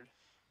third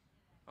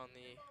on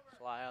the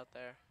fly out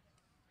there.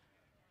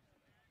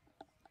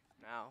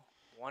 Now,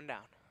 1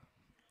 down.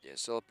 Yeah,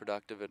 still a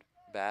productive at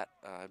bat,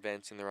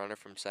 advancing the runner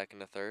from second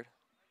to third.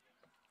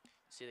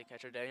 See the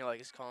catcher Daniel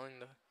like is calling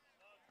the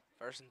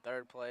first and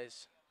third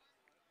plays.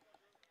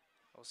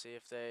 We'll see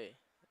if the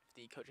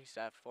coaching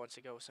staff wants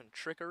to go with some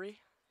trickery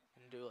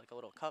and do like a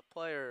little cut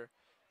play, or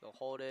they'll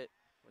hold it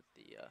with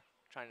the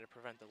trying to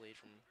prevent the lead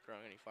from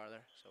growing any farther.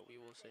 So we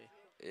will see.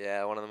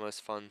 Yeah, one of the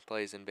most fun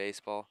plays in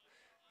baseball.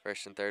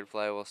 First and third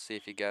play, we'll see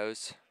if he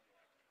goes.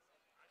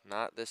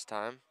 Not this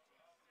time.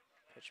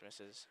 Pitch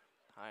misses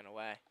high and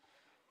away.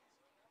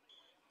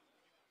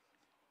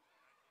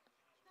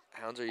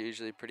 Hounds are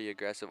usually pretty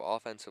aggressive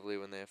offensively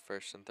when they have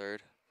first and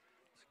third.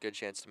 It's a good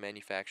chance to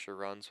manufacture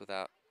runs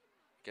without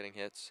getting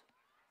hits.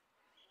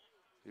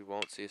 We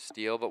won't see a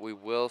steal, but we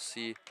will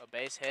see A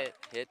base hit.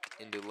 hit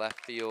into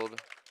left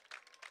field.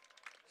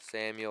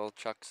 Samuel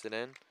chucks it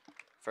in.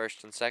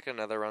 First and second,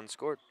 another run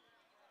scored.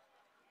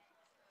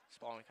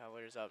 Spalding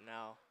Cavaliers up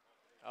now.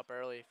 Up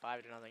early,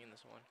 5-0 in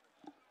this one.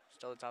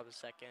 Still the top of the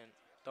second.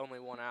 Only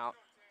 1 out.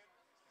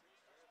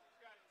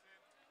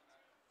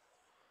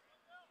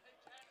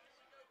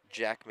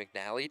 Jack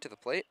McNally to the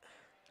plate.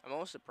 I'm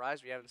almost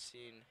surprised we haven't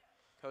seen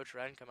Coach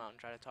Wren come out and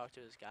try to talk to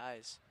his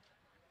guys.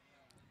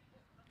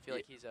 I feel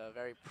like he's a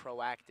very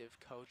proactive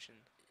coach. And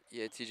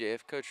Yeah, TJ,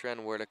 if Coach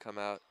Wren were to come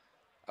out,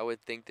 I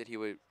would think that he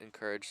would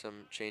encourage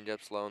some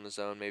change-ups low in the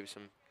zone, maybe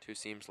some two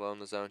seams low in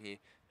the zone. He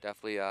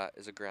definitely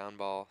is a ground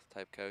ball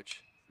type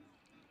coach.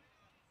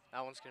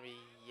 that one's going to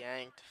be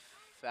yanked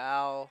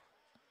foul.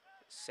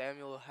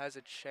 Samuel has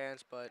a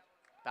chance, but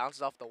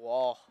bounces off the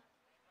wall.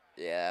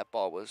 Yeah, that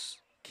ball was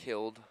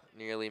killed,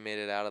 nearly made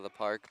it out of the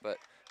park, but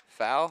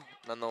foul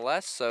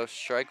nonetheless, so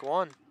strike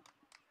one.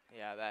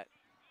 Yeah, that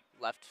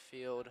left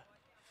field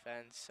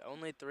fence.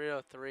 Only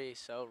 303,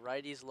 so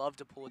righties love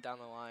to pull it down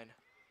the line.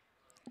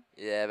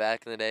 Yeah,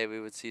 back in the day, we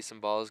would see some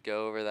balls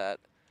go over that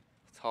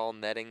tall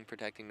netting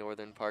protecting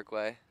Northern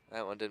Parkway.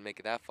 That one didn't make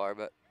it that far,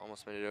 but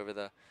almost made it over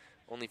the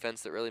only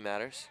fence that really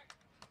matters.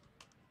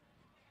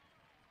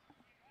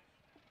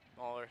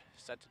 Muller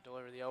set to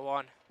deliver the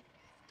 0-1.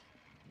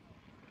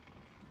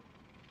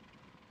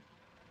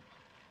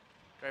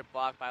 Great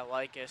block by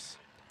Lycus.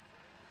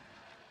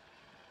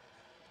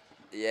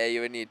 Yeah,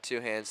 you would need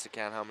two hands to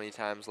count how many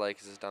times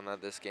Lakes has done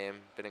that this game.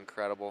 Been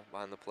incredible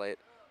behind the plate.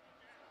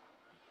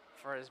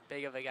 For as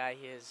big of a guy,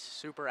 he is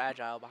super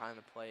agile behind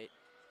the plate.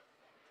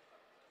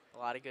 A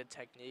lot of good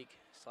technique,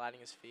 sliding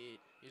his feet,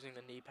 using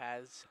the knee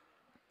pads.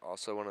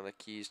 Also one of the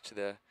keys to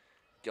the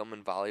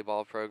Gilman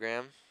volleyball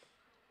program.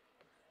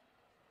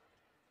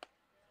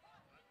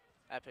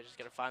 That pitch is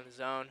going to find the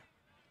zone.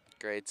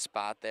 Great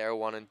spot there,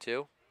 1 and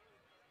 2.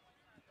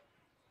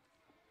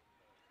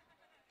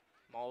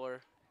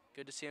 Muller,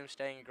 good to see him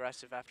staying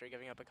aggressive after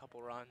giving up a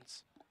couple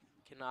runs.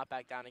 Cannot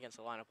back down against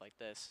a lineup like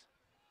this.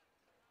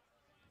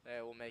 They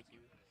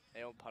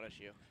will punish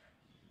you.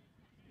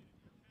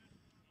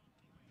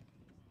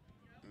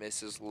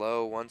 Misses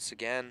low once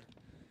again.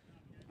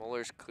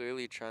 Muller's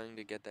clearly trying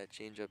to get that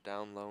changeup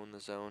down low in the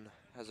zone.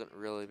 Hasn't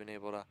really been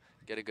able to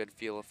get a good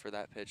feel for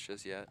that pitch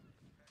just yet.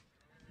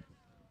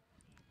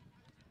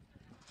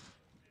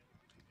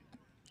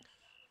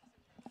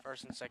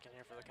 First and second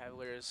here for the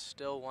Cavaliers.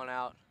 Still 1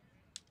 out.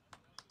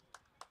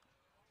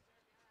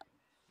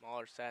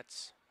 Muller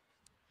sets.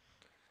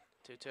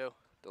 2-2.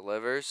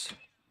 Delivers.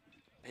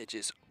 Pitch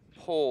is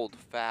pulled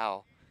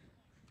foul.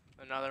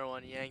 Another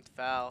one yanked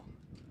foul.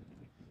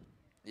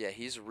 Yeah,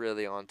 he's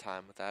really on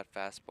time with that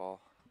fastball.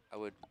 I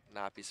would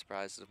not be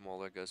surprised if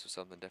Muller goes with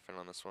something different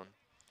on this one.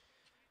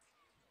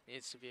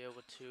 Needs to be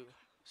able to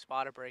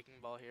spot a breaking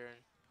ball here and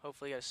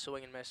hopefully get a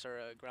swing and miss or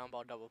a ground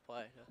ball double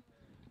play.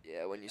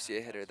 Yeah, when you see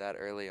a hitter that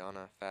early on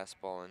a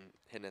fastball and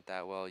hitting it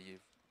that well, you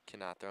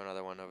cannot throw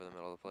another one over the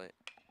middle of the plate.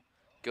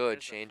 Good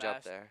There's the change up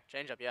fast- there.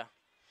 Change up, yeah.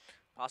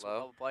 Possible Low.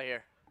 double play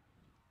here.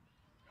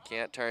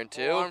 Can't turn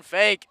two. Arm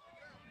fake.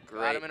 Got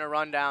Great. him in a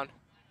rundown.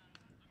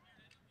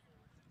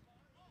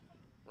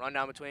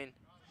 Rundown between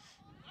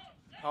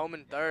home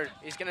and third.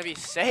 He's going to be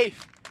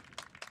safe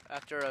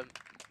after a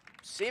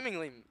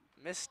seemingly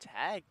missed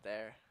tag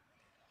there.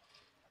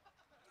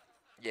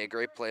 Yeah,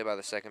 great play by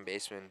the second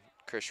baseman,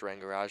 Chris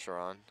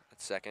Rangarajaran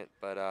at second,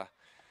 but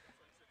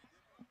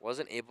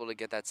wasn't able to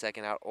get that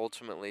second out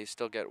ultimately.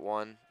 Still get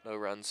one, no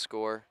run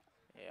score.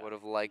 Yeah. Would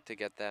have liked to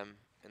get them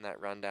in that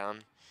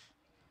rundown.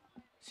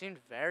 Seemed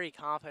very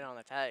confident on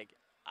the tag.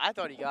 I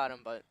thought he got him,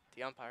 but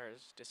the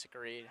umpires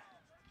disagreed.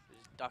 He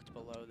was ducked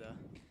below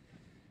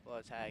Blow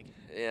a tag.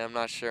 Yeah, I'm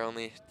not sure.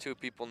 Only 2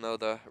 people know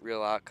the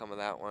real outcome of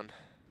that one.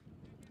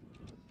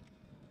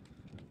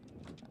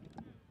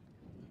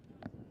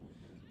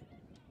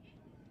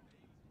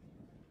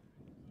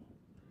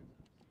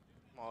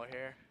 Muller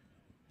here.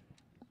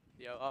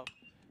 Yo, oh,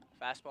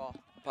 fastball.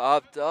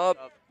 Popped up.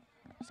 Up.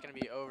 It's gonna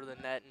be over the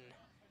net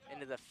and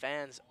into the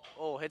fans.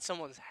 Oh, hit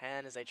someone's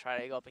hand as they try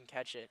to go up and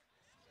catch it.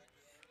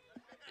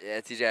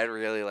 Yeah, TJ, I'd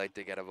really like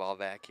to get a ball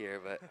back here,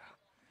 but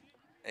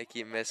they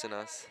keep missing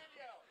us.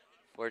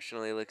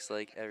 Fortunately, looks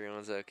like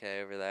everyone's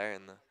okay over there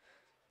in the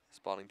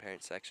Spalding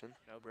parent section.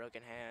 No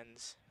broken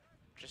hands.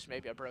 Just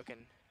maybe a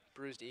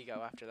bruised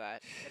ego after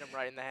that. Hit him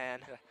right in the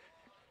hand.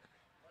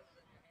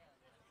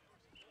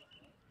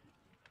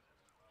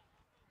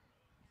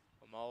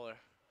 Muller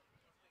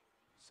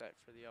set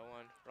for the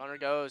 0-1. Runner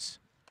goes.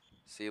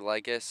 See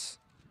Lycus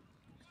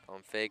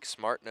on fake,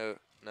 smart no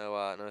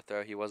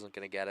throw. He wasn't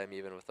gonna get him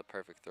even with a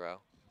perfect throw.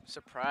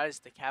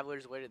 Surprised the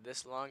Cavaliers waited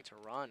this long to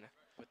run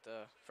with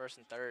the first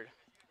and third.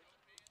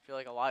 I feel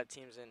like a lot of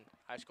teams in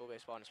high school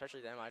baseball, and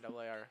especially the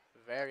MIAA, are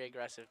very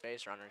aggressive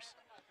base runners.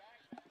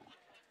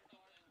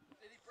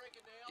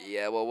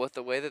 Yeah, well, with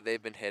the way that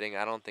they've been hitting,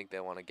 I don't think they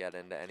want to get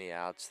into any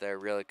outs. They're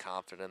really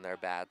confident in their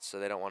bats, so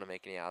they don't want to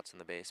make any outs in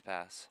the base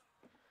pass.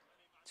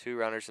 2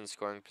 runners in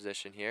scoring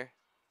position here.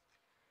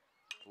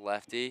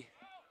 Lefty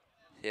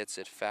hits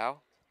it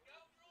foul.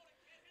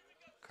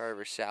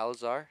 Carver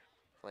Salazar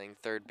playing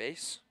third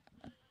base.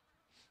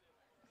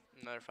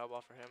 Another foul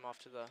ball for him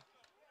off to the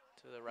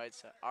right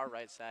side, our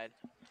right side.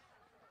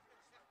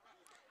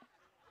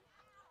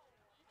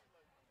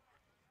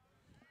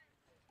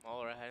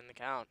 Muller ahead in the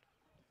count.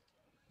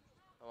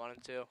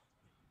 1-2.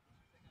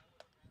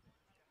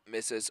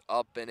 Misses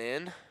up and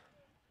in.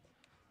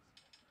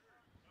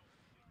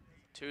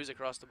 2s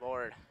across the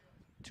board.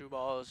 2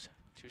 balls,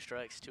 2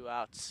 strikes, 2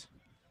 outs.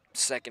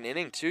 Second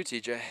inning too,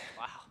 TJ.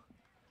 Wow.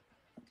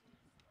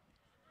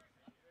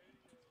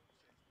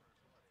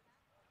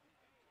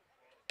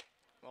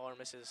 Muller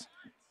misses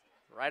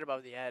right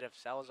above the head of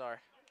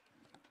Salazar.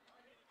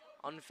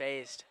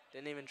 Unfazed.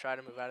 Didn't even try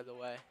to move out of the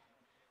way.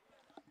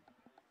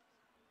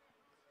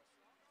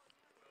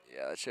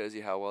 Yeah, that shows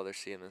you how well they're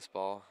seeing this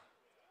ball.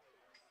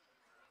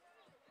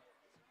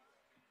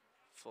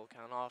 Full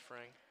count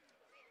offering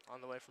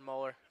on the way from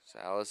Muller.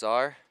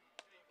 Salazar.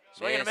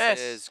 Swing and a miss.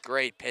 Misses.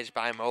 Great pitch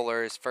by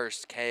Muller. His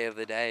first K of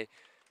the day.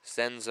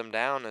 Sends him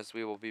down as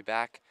we will be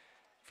back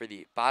for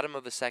the bottom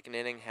of the second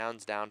inning.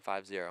 Hounds down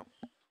 5-0.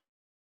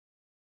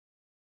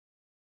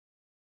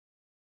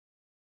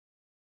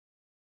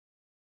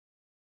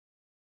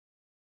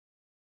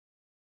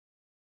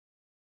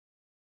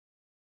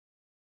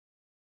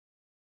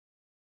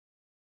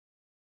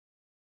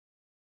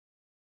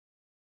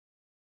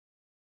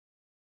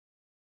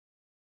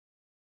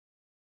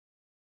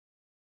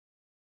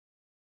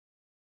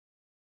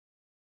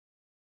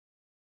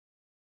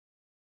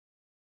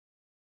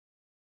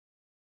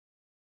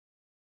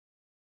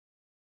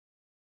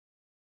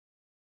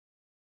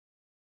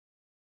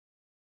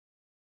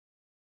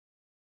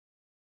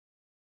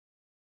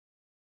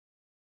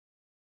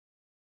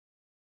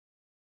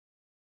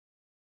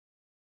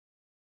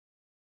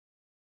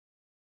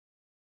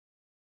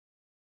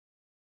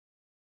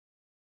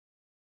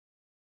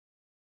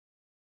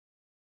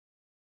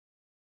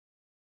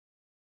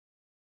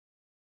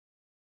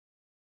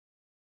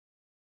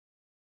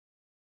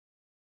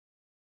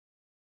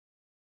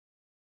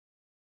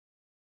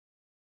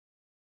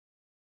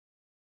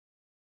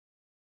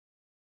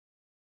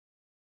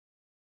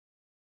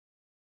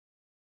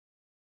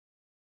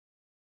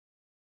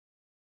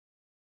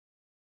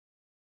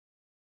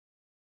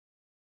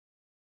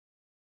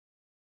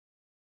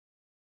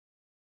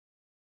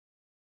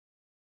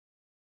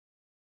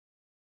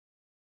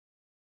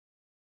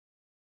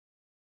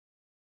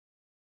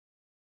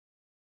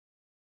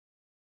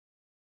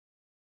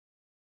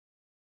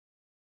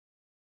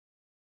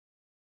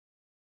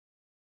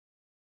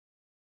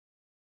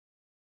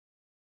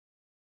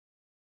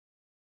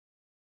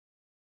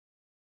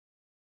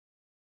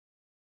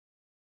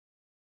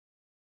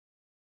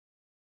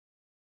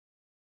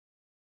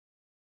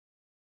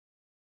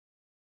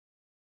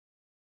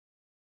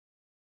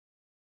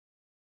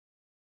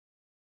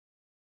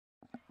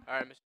 All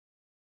right, Mr.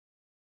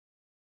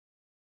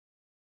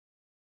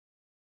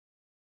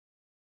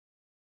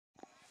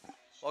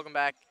 Welcome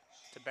back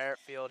to Barrett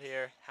Field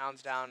here.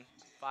 Hounds down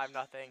 5-0.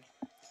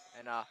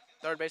 And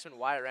third baseman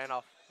Wyatt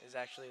Randolph is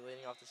actually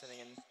leading off this inning.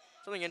 And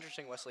something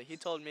interesting, Wesley, he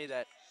told me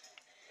that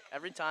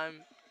every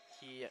time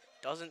he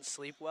doesn't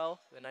sleep well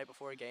the night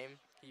before a game,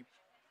 he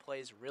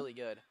plays really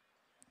good.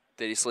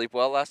 Did he sleep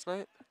well last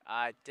night?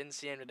 I didn't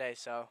see him today,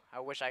 so I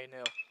wish I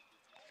knew.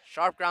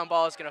 Sharp ground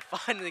ball is going to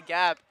find the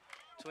gap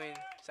between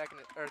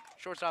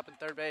shortstop and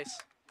third base.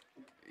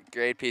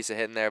 Great piece of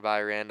hitting there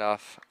by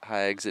Randolph.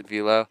 High exit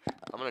velo.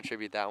 I'm going to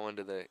attribute that one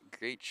to the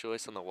great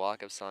choice on the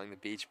walk-up song, the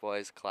Beach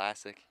Boys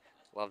classic.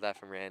 Love that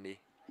from Randy.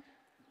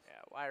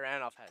 Yeah, Wyatt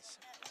Randolph has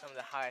some of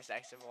the highest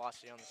exit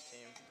velocity on this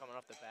team coming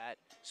off the bat.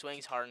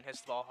 Swings hard and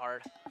hits the ball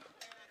hard.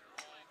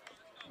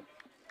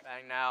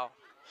 Batting now,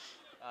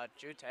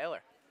 Jude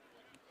Taylor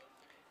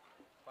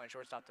playing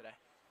shortstop today.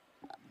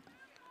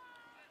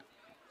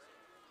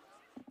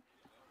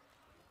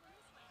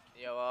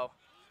 Yo,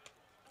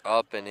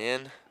 Up and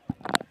in.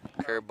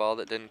 Curve ball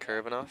that didn't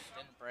curve enough.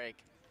 didn't break.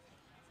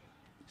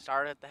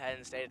 Started at the head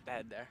and stayed at the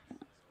head there.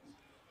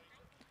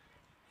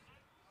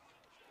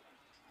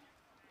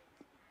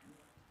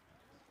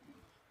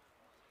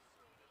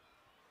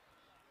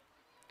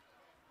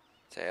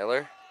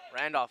 Taylor.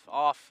 Randolph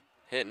off.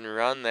 Hit and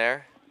run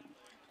there.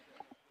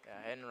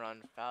 Yeah, hit and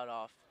run, fouled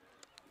off.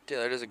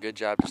 Taylor does a good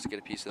job just to get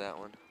a piece of that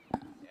one.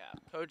 Yeah,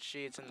 Coach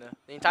Sheets and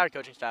the entire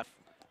coaching staff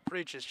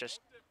preaches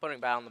just putting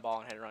bat on the ball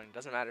and hit and run. It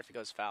doesn't matter if it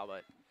goes foul,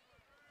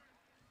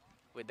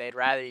 but they'd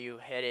rather you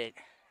hit it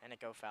and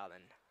it go foul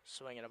than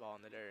swinging a ball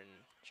in the dirt and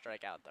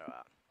strike out, throw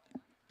out.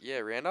 Yeah,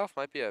 Randolph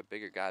might be a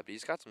bigger guy, but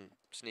he's got some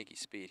sneaky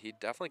speed. He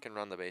definitely can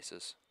run the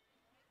bases.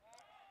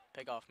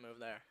 Pick-off move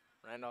there.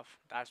 Randolph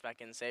dives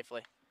back in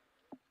safely.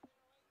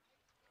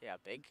 Yeah,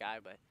 big guy,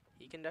 but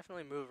he can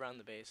definitely move around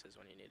the bases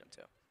when you need him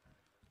to.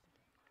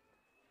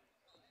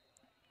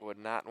 Would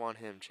not want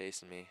him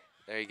chasing me.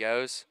 There he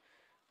goes.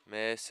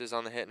 Misses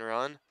on the hit and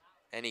run.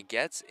 And he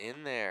gets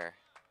in there.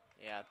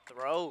 Yeah,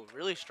 throw,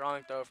 really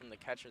strong throw from the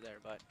catcher there,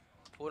 but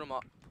pulled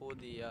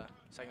the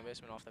second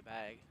baseman off the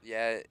bag.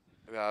 Yeah,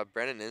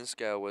 Brennan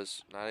Insko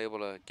was not able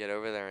to get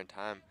over there in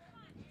time.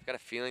 I've got a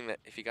feeling that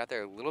if he got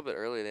there a little bit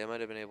early, they might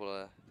have been able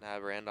to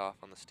nab Randolph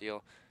on the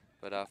steal.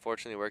 But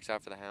fortunately, works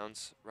out for the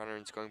Hounds. Runner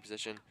in scoring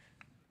position.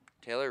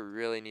 Taylor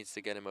really needs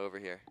to get him over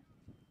here.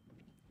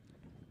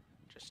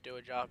 Just do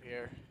a job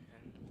here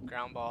and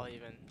ground ball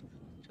even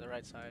to the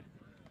right side.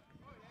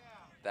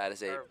 That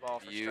is a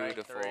Curveball for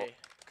beautiful strike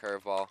 3.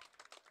 curveball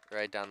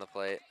right down the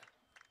plate.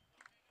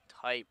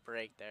 Tight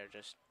break there,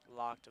 just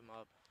locked him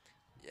up.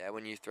 Yeah,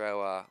 when you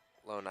throw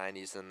low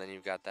 90s and then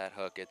you've got that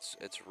hook, it's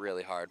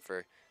really hard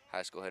for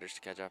high school hitters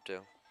to catch up to.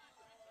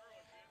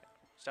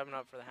 Stepping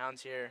up for the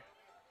Hounds here,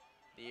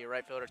 the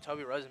right fielder,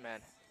 Toby Rosenman.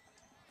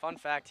 Fun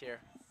fact here,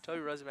 Toby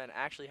Rosenman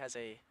actually has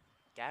a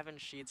Gavin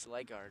Sheets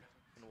leg guard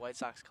in White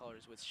Sox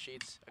colors with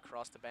Sheets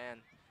across the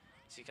band.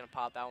 So he's going to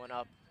pop that one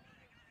up.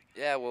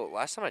 Yeah, well,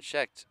 last time I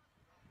checked,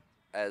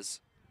 as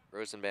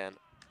Rosenband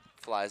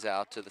flies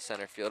out to the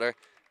center fielder,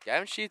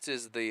 Gavin Sheets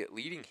is the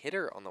leading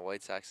hitter on the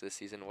White Sox this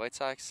season. White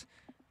Sox,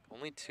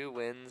 only 2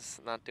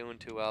 wins, not doing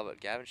too well, but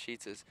Gavin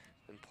Sheets has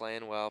been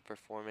playing well,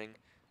 performing.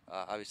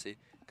 Obviously,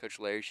 Coach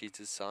Larry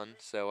Sheets' son,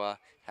 so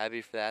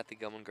happy for that, the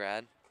Gilman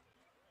grad.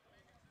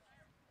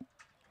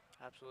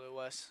 Absolutely,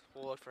 Wes.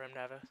 We'll look for him to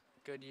have a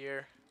good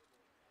year,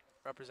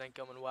 represent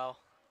Gilman well.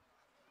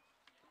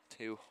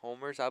 2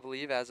 homers, I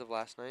believe, as of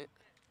last night.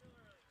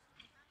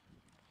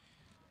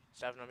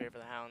 Stepping up here for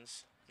the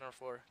Hounds, number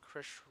 4,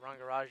 Krish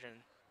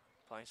Rangarajan,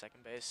 playing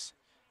second base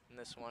in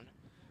this one.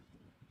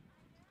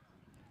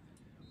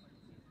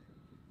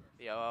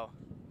 The 0-0.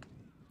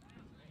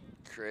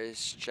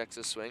 Chris checks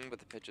a swing, but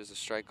the pitch is a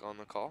strike on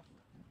the call.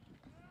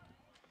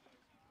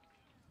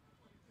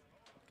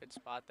 Good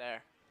spot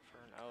there for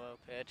an 0-0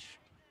 pitch.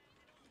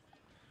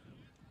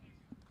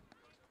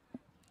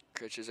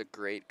 Chris is a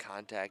great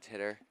contact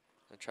hitter.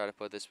 I'll try to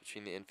put this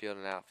between the infield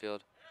and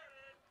outfield.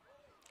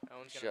 That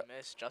one's going to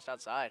miss just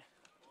outside.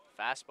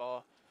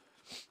 Fastball.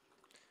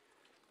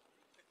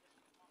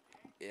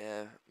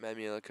 Yeah,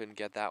 Memula couldn't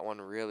get that one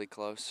really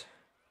close.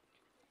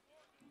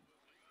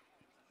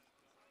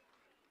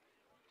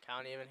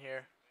 Count even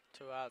here.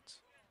 2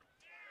 outs.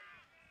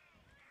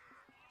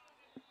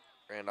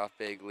 Randolph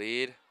big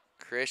lead.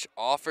 Krish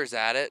offers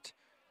at it.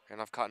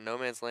 Randolph caught in no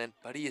man's land,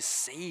 but he is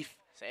safe.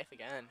 Safe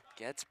again.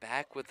 Gets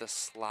back with a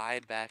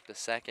slide back to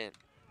second.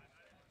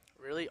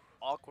 Really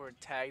awkward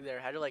tag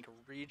there. Had to like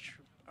reach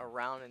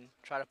around and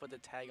try to put the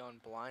tag on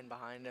blind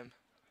behind him.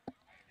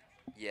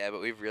 Yeah,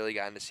 but we've really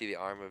gotten to see the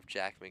arm of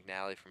Jack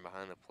McNally from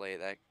behind the plate.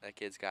 That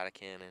kid's got a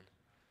cannon.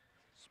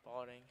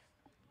 Spalding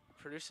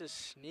produces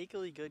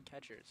sneakily good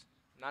catchers.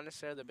 Not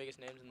necessarily the biggest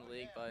names in the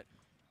league, but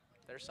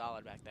they're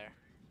solid back there.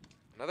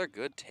 Another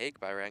good take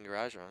by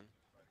Rangarajan.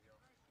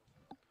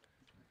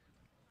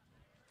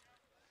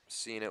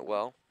 Seeing it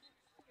well.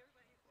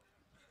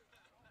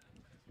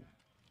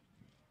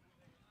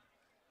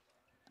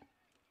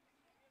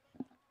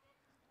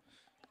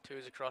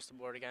 Twos across the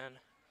board again.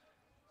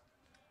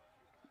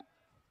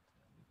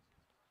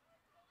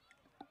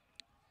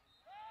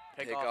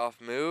 Pick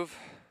off move.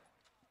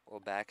 Little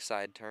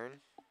backside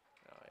turn.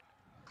 Oh, wait.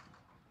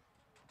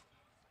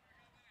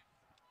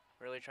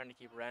 Really trying to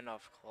keep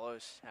Randolph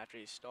close after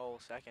he stole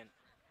second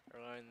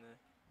earlier in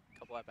the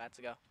couple at bats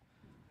ago.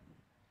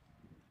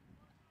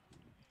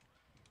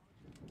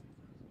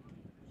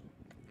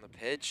 The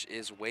pitch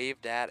is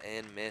waved at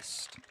and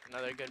missed.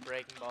 Another good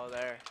breaking ball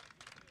there.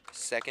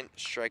 Second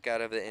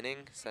strikeout of the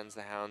inning sends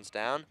the Hounds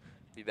down.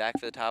 Be back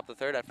for the top of the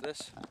third after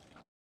this.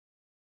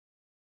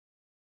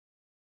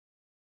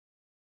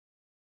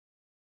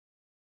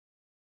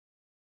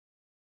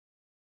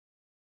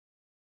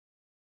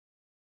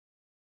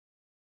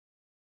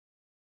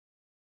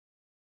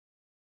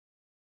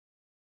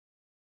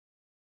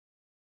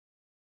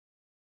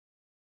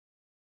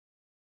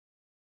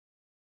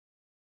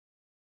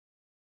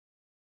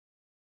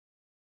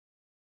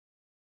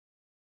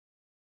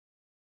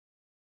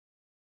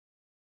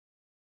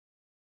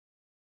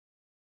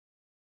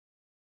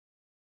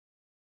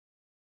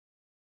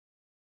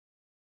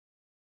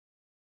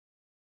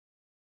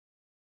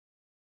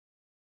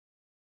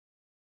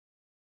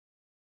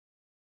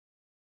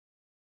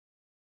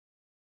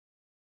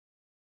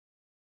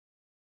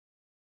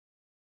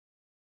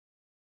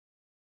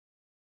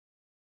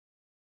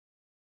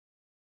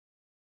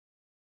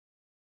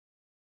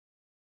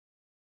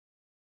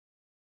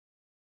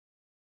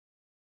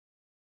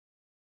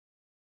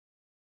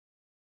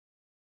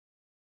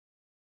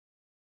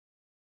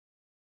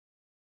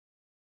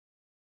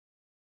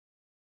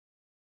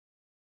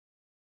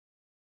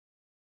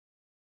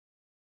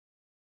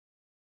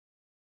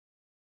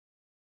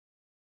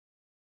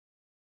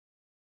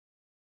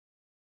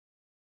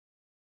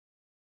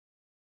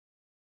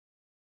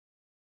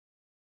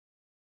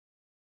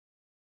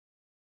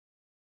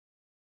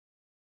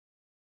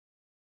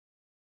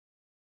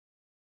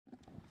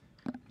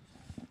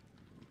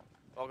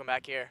 Welcome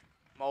back here.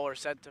 Moeller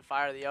set to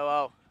fire the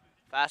 0-0.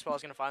 Fastball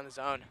is going to find the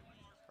zone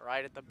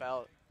right at the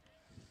belt.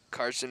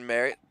 Carson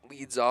Merritt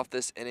leads off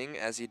this inning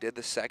as he did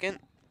the second.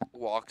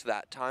 Walked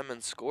that time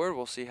and scored.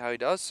 We'll see how he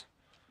does.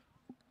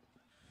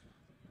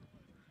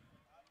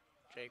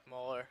 Jake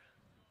Moeller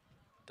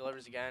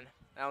delivers again.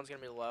 That one's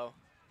going to be low.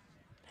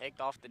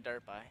 Picked off the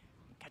dirt by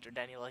catcher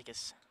Danny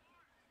Lakis.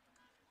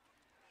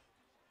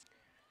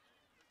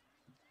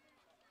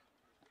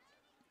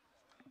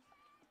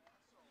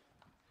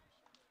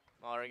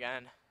 Moeller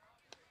again.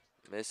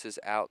 Misses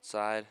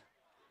outside.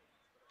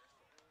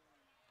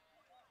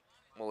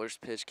 Muller's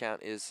pitch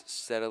count is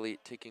steadily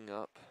ticking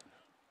up.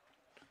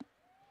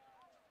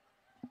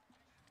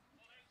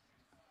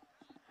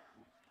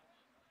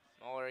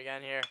 Moeller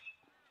again here.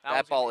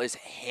 That ball is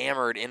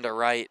hammered into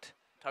right.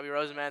 Tubby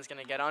Rosenman's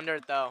going to get under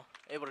it, though.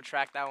 Able to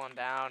track that one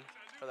down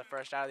for the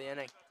first out of the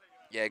inning.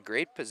 Yeah,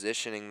 great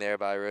positioning there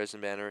by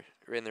Rosenbanner.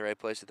 In the right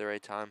place at the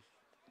right time.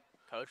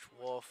 Coach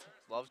Wolf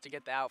loves to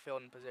get the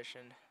outfield in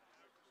position.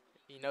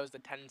 He knows the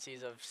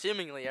tendencies of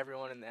seemingly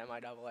everyone in the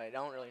MIAA. I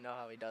don't really know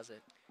how he does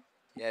it.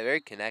 Yeah, very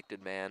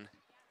connected man.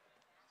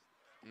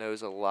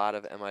 Knows a lot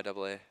of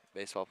MIAA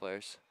baseball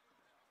players.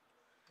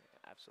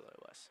 Yeah, absolutely,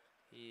 Wes.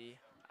 He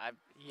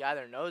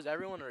either knows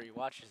everyone or he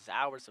watches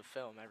hours of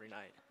film every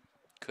night.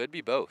 Could be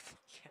both.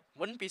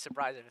 Wouldn't be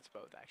surprised if it's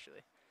both,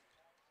 actually.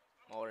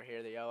 Moeller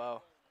here, the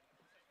 0-0.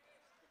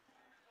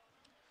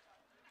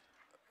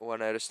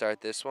 1-0 to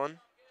start this one.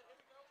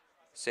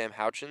 Sam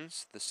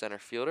Houchins, the center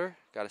fielder,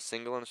 got a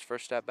single in his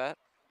first at bat.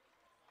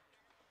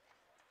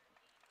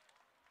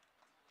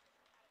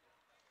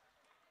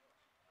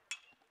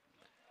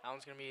 That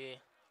one's going to be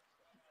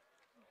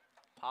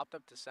popped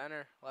up to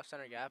center, left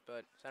center gap,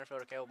 but center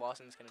fielder Caleb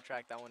Lawson's going to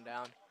track that one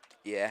down.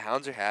 Yeah,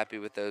 Hounds are happy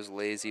with those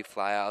lazy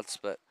flyouts,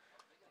 but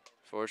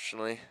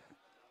fortunately,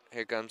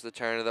 here comes the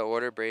turn of the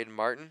order. Braden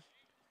Martin,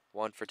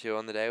 1 for 2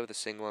 on the day with a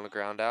single and a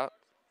ground out.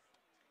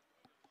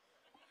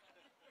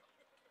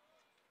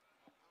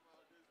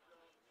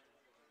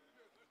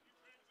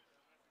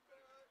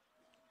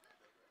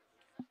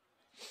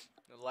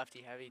 The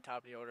lefty heavy top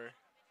of the order.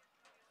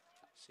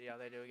 See how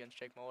they do against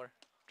Jake Moeller.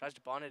 Tries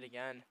to bunt it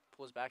again,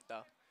 pulls back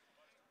though.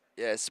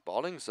 Yeah,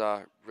 Spalding's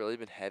really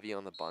been heavy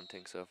on the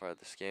bunting so far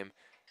this game.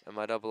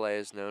 MIAA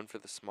is known for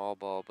the small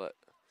ball, but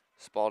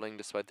Spalding,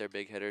 despite their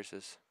big hitters,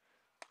 has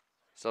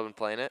still been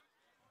playing it.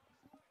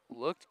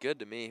 Looked good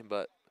to me,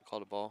 but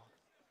called a ball.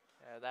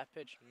 Yeah, that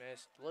pitch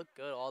missed. Looked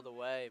good all the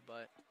way,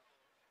 but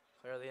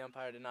clearly the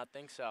umpire did not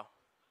think so.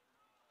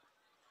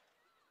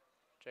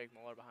 Jake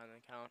Moeller behind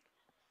the count.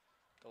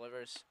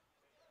 Delivers.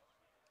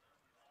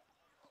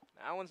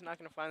 That one's not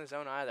going to find the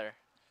zone either.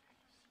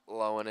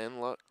 Low and in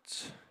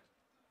looked.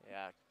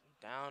 Yeah,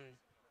 down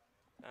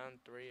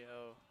 3-0.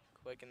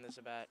 Quick in this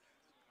at bat.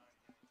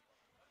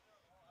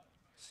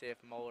 See if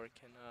Moeller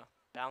can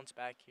bounce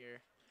back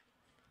here.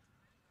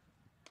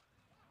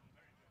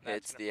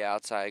 Hits the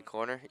outside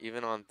corner,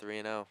 even on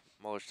 3-0.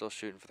 Muller's still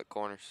shooting for the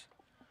corners.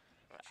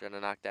 Trying to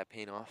knock that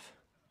paint off.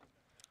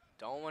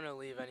 Don't want to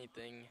leave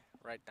anything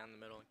right down the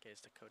middle in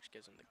case the coach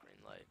gives him the green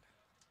light.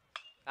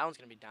 That one's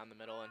going to be down the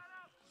middle. And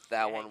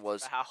that one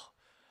was foul.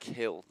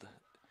 Killed.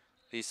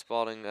 These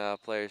Spalding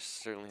players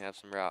certainly have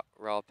some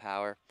raw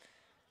power.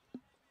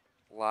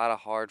 A lot of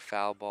hard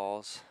foul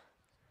balls.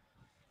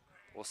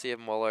 We'll see if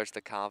Muller has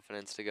the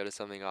confidence to go to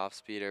something off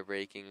speed or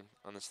breaking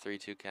on this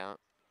 3-2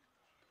 count.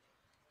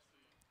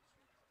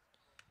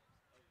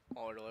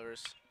 Muller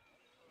delivers.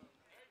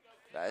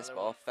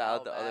 Fastball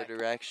fouled the other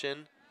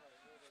direction.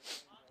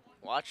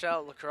 Watch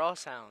out,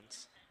 lacrosse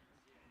hounds.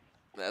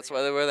 That's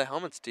why they wear the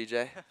helmets,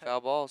 TJ.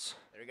 Foul balls.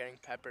 They're getting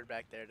peppered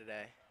back there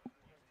today.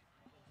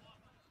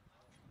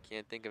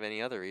 Can't think of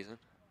any other reason.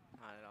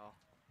 Not at all.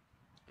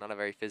 Not a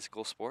very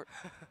physical sport.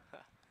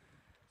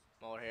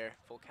 Muller here,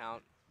 full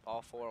count,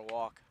 ball 4,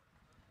 walk.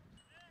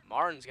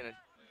 Martin's going to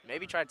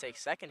maybe try to take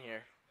second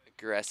here.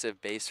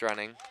 Aggressive base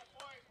running.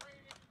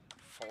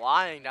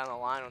 Flying down the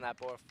line on that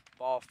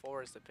ball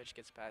 4 as the pitch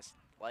gets past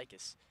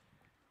Lycus.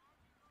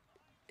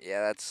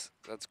 Yeah, that's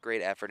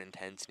great effort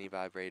intensity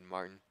by Braden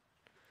Martin.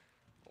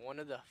 One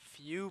of the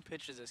few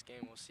pitches this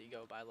game we'll see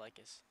go by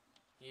Lycus.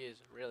 He is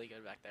really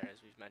good back there,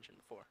 as we've mentioned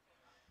before.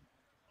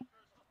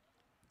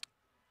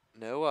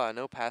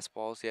 No pass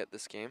balls yet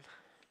this game.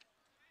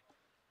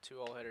 2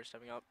 old hitters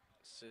stepping up.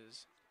 This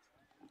is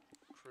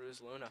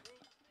Cruz Luna.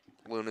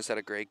 Luna's had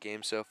a great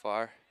game so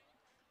far.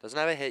 Doesn't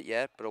have a hit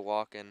yet, but a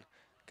walk and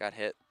got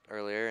hit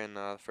earlier in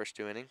the first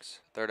 2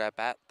 innings. Third at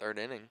bat, third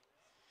inning.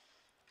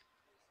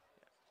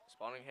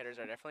 Spalding hitters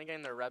are definitely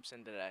getting their reps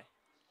in today.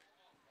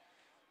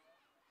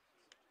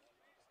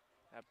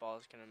 That ball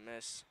is going to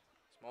miss.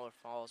 Smaller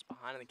falls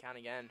behind in the count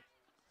again.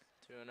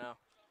 2-0.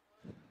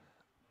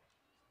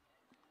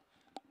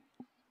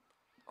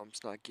 I'm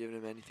just not giving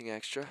him anything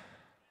extra.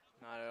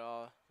 Not at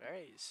all.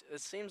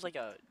 It seems like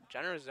a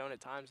generous zone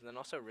at times, and then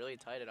also really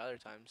tight at other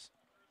times.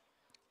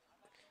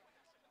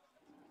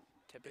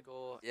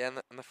 Typical. Yeah,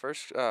 in the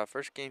first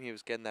game he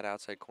was getting that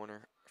outside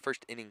corner.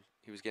 First inning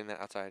he was getting that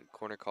outside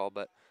corner call,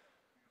 but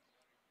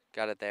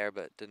got it there,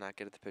 but did not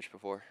get it the pitch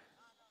before.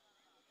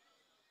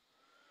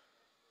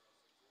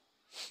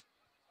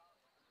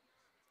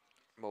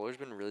 Muller's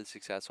been really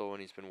successful when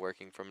he's been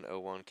working from an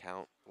 0-1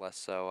 count, less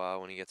so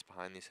when he gets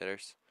behind these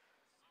hitters.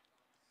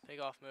 Big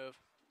off move.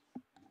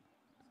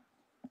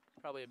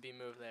 Probably a B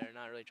move there,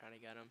 not really trying to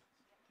get him.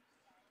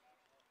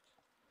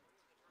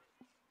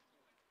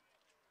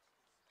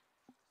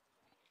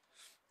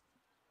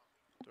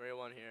 Three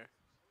one here.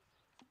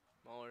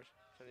 Muller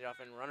sends it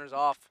off and runners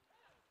off.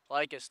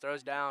 Lycus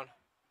throws down.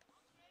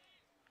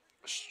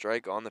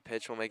 Strike on the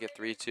pitch will make it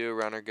 3-2.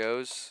 Runner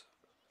goes,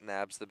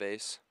 nabs the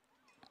base.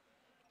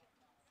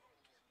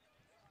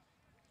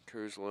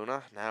 Cruz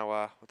Luna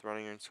now with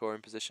running in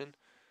scoring position.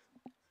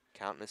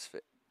 Count in his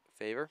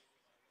favor.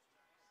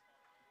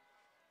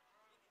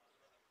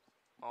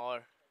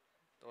 Muller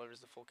delivers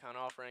the full count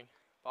offering.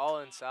 Ball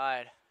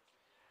inside.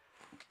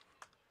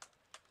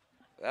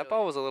 That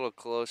ball was a little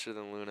closer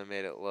than Luna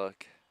made it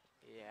look.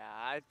 Yeah,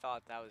 I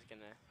thought that was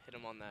gonna hit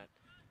him on the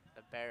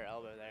bare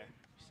elbow there.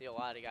 You see a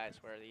lot of guys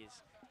wear these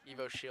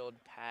Evo Shield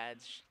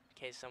pads in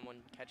case someone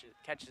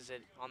catches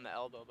it on the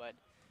elbow, but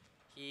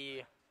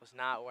he was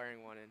not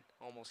wearing one and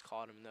almost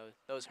caught him.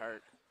 Those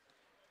hurt.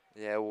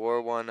 Yeah,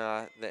 wore one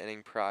the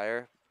inning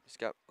prior. He's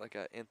got like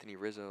a Anthony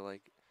Rizzo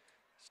like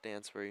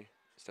stance where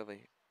he's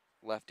definitely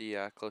lefty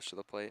close to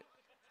the plate.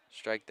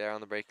 Strike there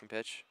on the breaking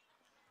pitch.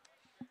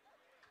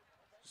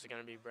 This is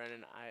gonna be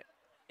Brennan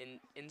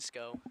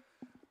Insco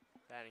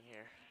batting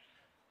here.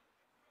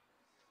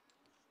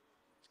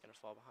 He's gonna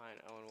fall behind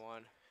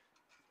 0-1.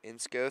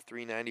 Insco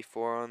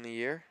 394 on the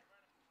year.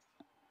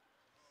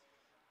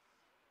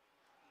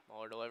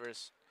 Muller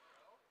delivers.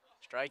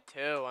 Strike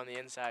two on the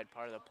inside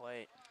part of the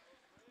plate.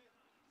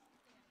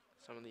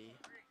 Some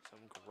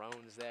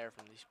groans there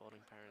from the Spalding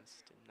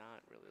parents. Did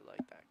not really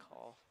like that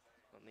call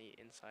on the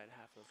inside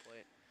half of the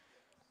plate.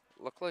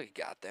 Looked like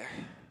he got there.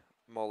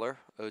 Muller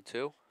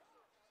 0-2.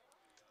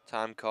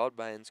 Time called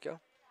by Insco.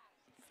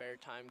 Fair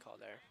time call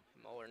there.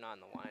 Muller not in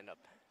the windup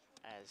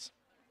as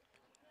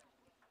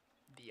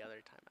the other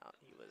timeout.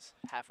 He was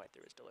halfway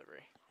through his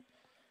delivery.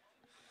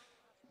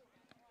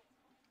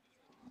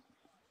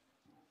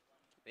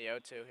 The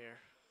 0-2 here.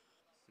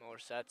 Muller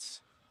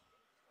sets.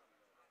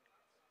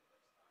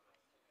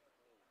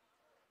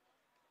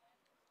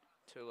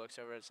 Two looks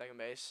over at second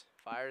base.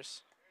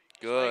 Fires.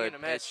 Good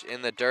pitch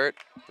in the dirt.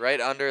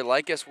 Right under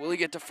Lycus. Will he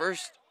get to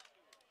first?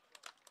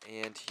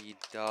 And he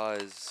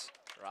does.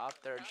 Drop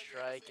third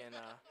strike, and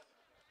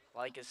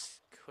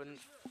Lycus couldn't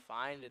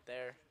find it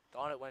there.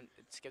 Thought it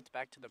skipped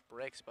back to the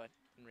bricks, but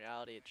in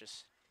reality it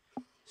just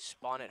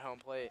spun at home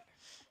plate.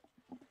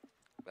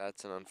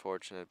 That's an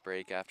unfortunate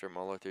break after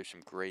Muller threw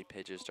some great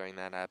pitches during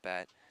that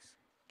at-bat.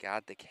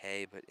 Got the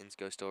K, but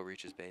Insco still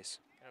reaches base.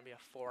 Gonna be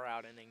a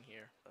 4-out inning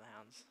here for the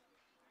Hounds.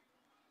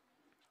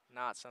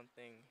 Not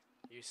something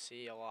you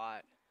see a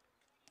lot.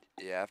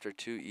 Yeah, after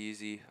two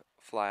easy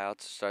flyouts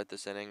to start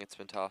this inning, it's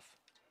been tough.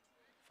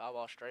 Foul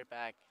ball straight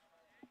back.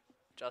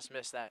 Just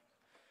missed that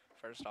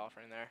first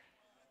offering there.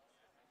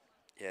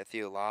 Yeah,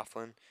 Theo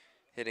Laughlin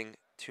hitting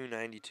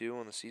 .292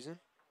 on the season.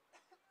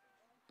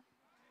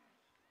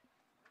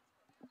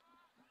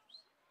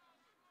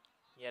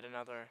 Yet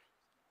another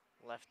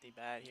lefty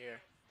bat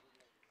here.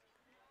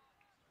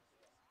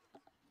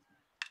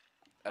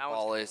 That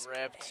ball is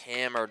ripped.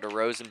 Hammered to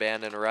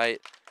Rosenband and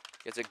right.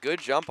 Gets a good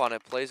jump on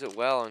it, plays it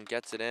well, and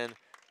gets it in.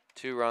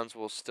 2 runs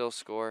will still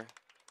score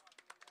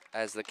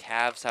as the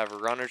Cavs have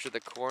runners at the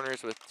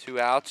corners with 2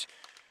 outs.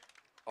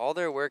 All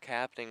their work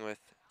happening with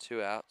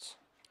 2 outs.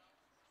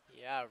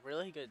 Yeah,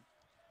 really good,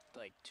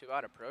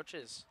 2-out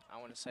approaches, I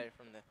want to say,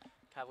 from the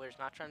Cavaliers.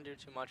 Not trying to do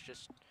too much,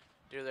 just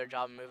do their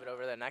job and move it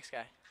over to the next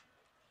guy.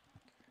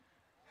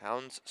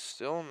 Hounds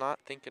still not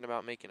thinking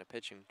about making a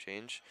pitching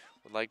change.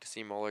 Would like to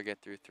see Muller get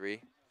through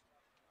 3.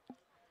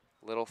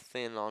 Little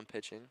thin on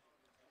pitching.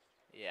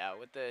 Yeah,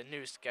 with the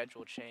new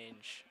schedule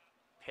change,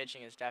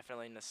 pitching is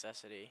definitely a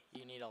necessity.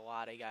 You need a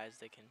lot of guys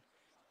that can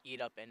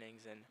eat up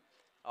innings, and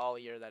all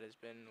year that has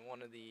been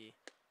one of the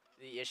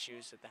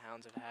issues that the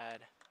Hounds have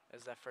had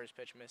as that first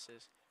pitch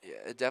misses.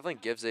 Yeah, it definitely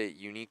gives a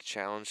unique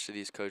challenge to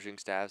these coaching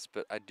staffs,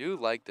 but I do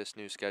like this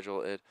new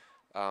schedule. It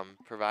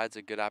provides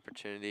a good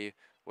opportunity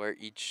where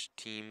each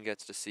team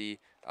gets to see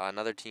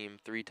another team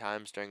 3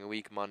 times during a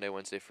week, Monday,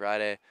 Wednesday,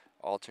 Friday,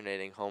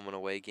 alternating home and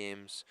away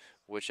games,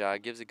 which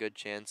gives a good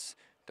chance.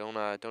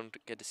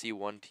 Don't get to see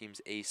one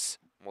team's ace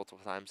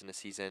multiple times in a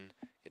season.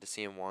 Get to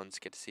see him once.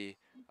 Get to see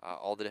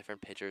all the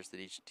different pitchers that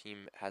each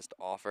team has to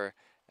offer,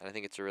 and I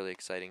think it's a really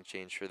exciting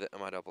change for the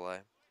MIAA.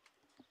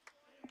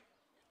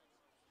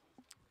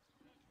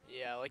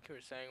 Yeah, like you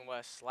were saying,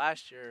 Wes,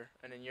 last year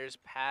and in years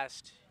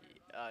past,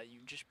 you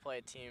just play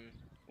a team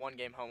 1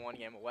 game home, 1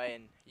 game away,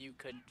 and you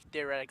could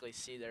theoretically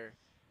see their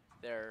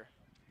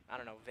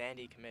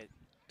Vandy commit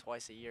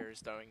twice a year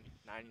is throwing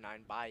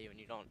 99 by you, and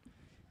you don't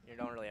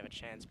really have a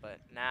chance. But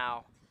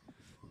now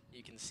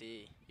you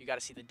got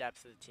to see the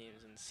depth of the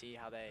teams and see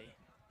how they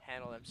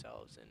handle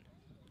themselves in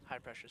high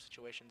pressure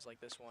situations like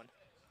this one.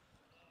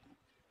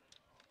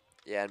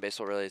 Yeah, and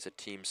baseball really is a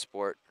team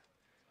sport.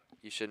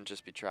 You shouldn't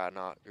just be trotting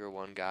out your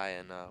one guy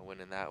and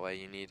winning that way.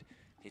 You need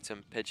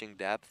some pitching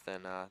depth,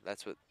 and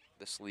that's what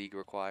this league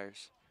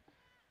requires.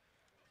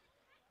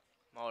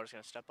 Muller's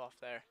going to step off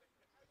there.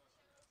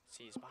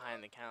 See, he's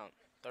behind the count.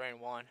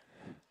 3-1.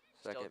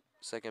 Still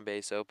Second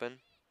base open.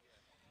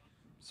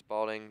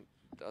 Spalding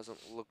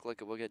doesn't look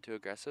like it will get too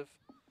aggressive.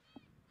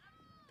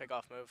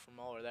 pick-off move from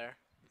Muller there.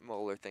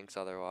 Moeller thinks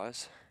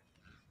otherwise.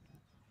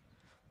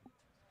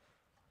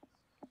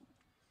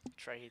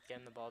 Trey Heath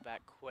getting the ball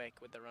back quick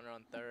with the runner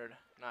on third.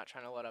 Not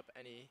trying to let up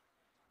any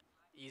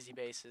easy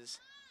bases.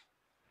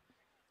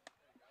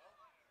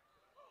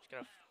 Just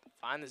going to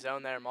find the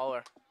zone there,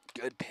 Muller.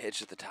 Good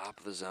pitch at the top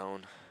of the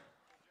zone.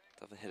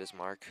 Doesn't hit his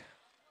mark.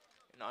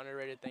 An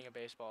underrated thing of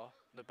baseball.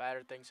 The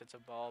batter thinks it's a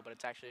ball, but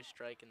it's actually a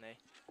strike, and they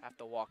have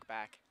to walk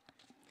back.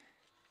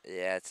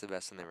 Yeah, it's the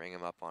best when they ring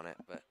him up on it,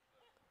 but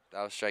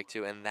that was strike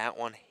two, and that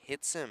one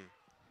hits him.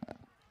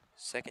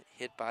 Second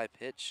hit by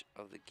pitch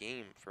of the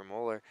game for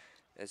Moeller,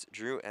 as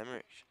Drew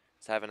Emmerich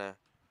is having a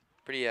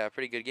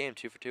pretty good game,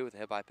 2 for 2 with a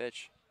hit by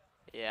pitch.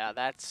 Yeah,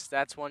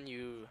 that's one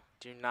you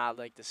do not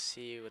like to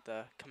see with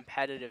a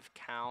competitive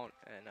count,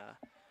 and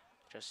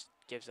just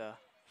gives a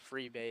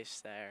free base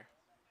there.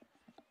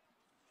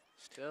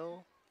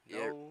 Still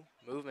no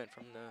movement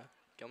from the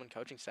Gilman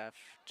coaching staff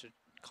to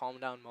calm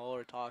down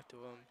Muller, talk to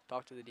him,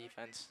 talk to the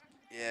defense.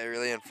 Yeah,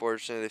 really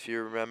unfortunate. If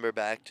you remember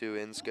back to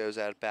Insco's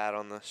at bat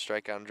on the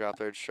strikeout and drop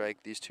third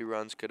strike, these 2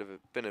 runs could have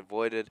been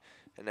avoided,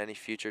 and any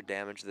future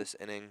damage this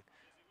inning.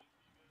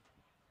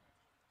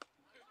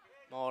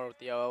 Muller with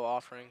the 0-0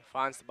 offering,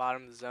 finds the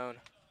bottom of the zone.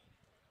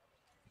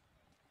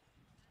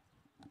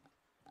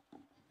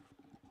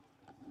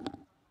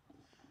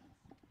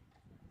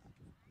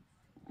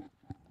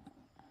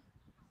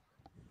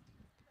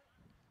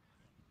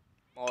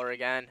 Muller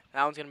again.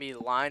 That one's going to be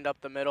lined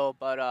up the middle,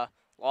 but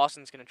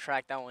Lawson's going to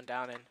track that one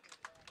down and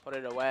put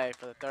it away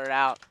for the third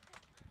out.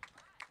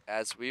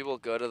 As we will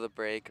go to the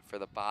break for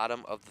the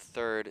bottom of the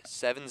third,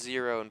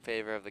 7-0 in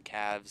favor of the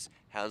Cavs.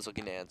 Hounds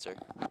looking to answer.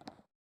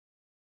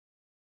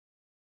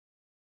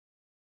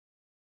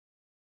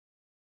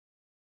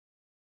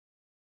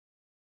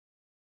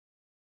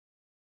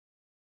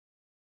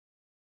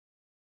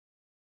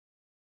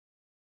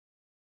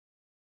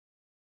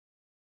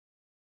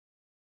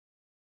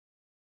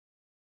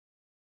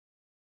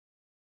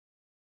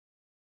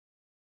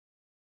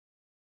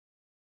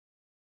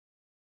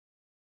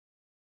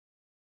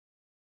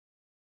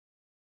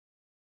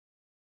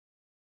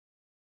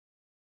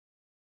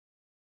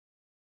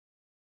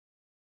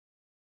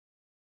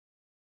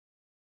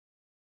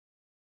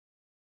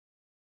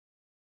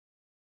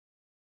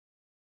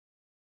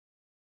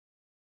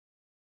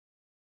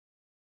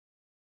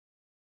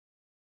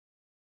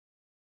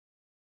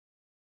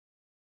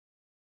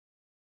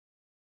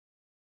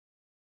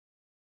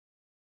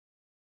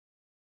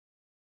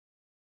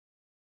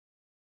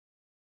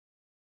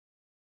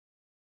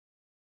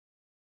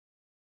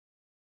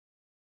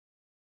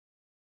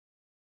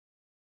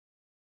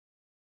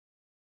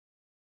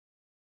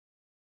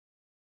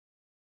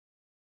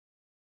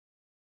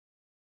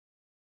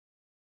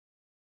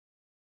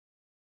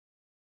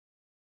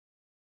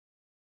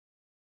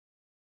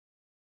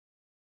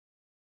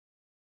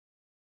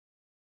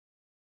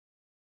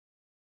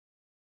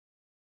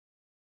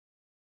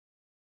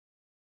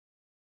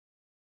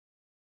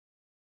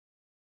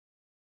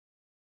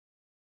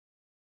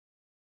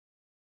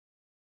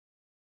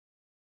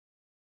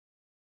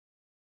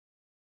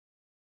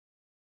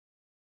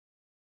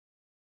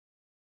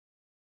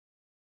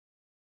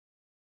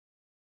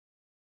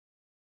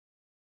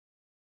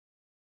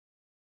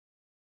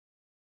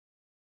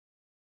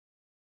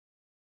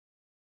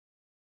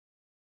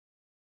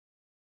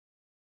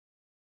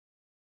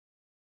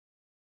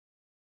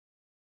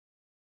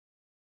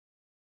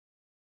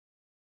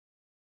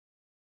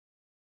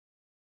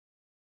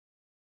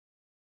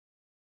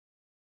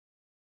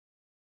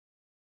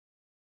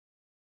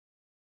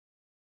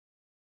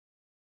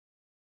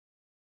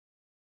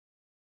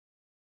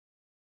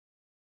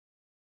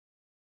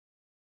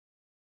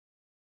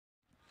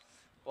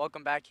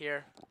 Welcome back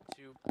here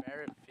to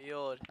Barrett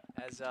Field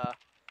as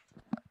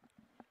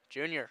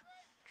junior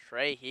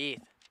Trey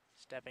Heath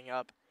stepping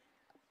up.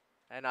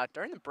 And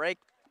during the break,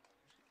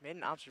 made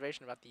an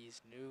observation about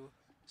these new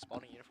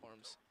Spalding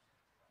uniforms.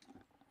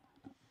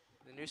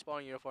 The new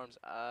Spalding uniforms,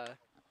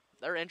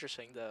 they're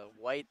interesting. The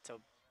white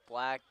to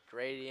black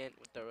gradient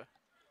with the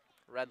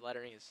red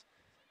lettering is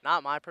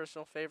not my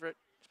personal favorite,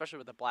 especially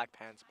with the black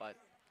pants, but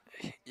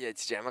Yeah,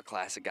 I'm a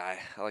classic guy.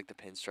 I like the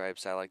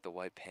pinstripes. I like the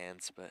white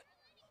pants, but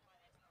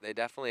they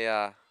definitely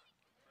the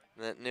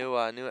new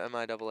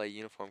MIAA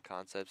uniform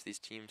concepts. These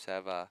teams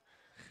have 4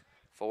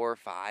 or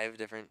 5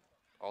 different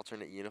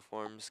alternate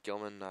uniforms.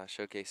 Gilman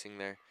showcasing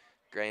their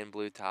gray and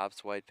blue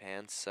tops, white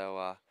pants.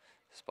 So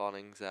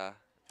Spalding's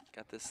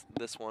got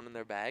this one in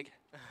their bag.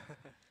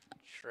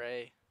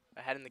 Trey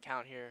ahead in the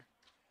count here,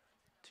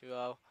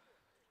 2-0.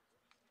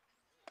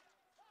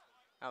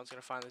 That one's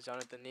going to find the zone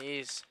at the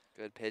knees.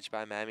 Good pitch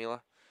by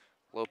Mamula.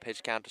 Low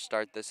pitch count to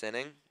start this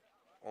inning.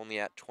 Only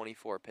at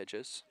 24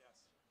 pitches.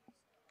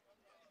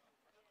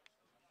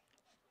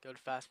 Good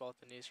fastball at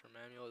the knees from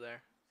Manuel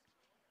there.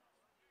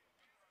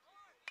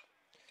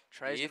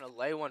 Trey's Heath. going to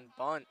lay one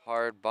bunt.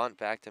 Hard bunt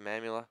back to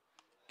Mamula.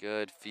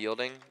 Good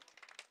fielding.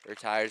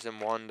 Retires him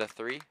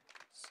 1-3.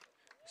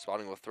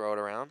 Spalding will throw it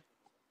around.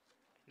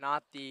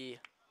 Not the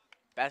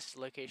best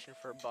location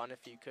for a bunt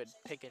if you could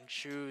pick and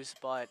choose,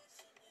 but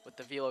with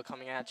the velo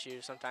coming at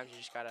you, sometimes you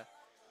just gotta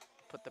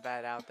put the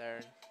bat out there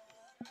and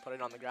put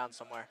it on the ground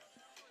somewhere.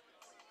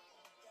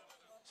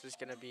 This is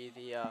gonna be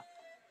the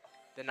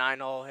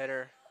 9-hole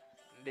hitter,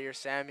 Dear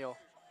Samuel.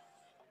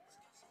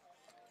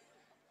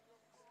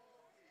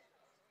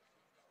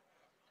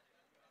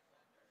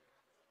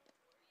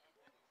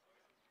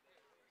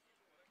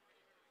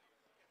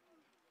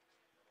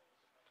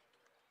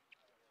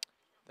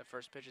 The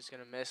first pitch is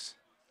gonna miss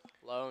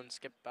low and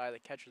skip by the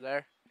catcher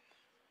there.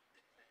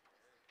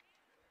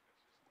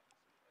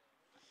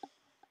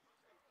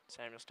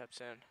 Samuel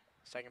steps in.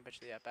 Second pitch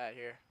of the at-bat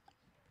here.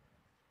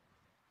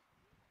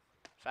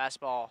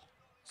 Fastball.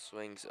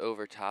 Swings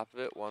over top of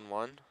it,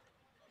 1-1.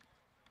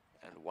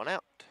 And 1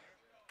 out.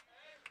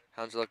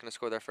 Hounds are looking to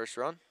score their first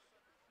run.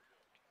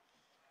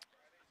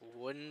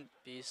 Wouldn't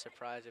be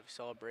surprised if we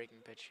saw a breaking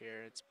pitch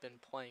here. It's been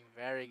playing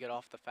very good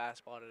off the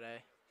fastball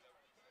today.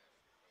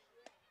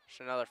 Just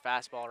another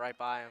fastball right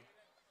by him.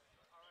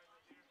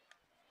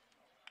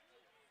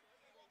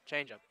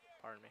 Changeup,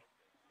 pardon me.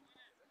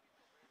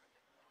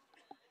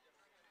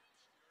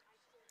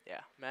 Yeah,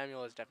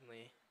 Manuel is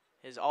definitely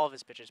all of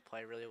his pitches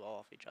play really well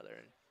off each other.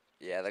 And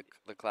Yeah,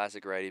 the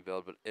classic righty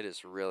build, but it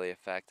is really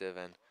effective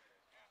and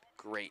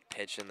great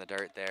pitch in the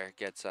dirt there.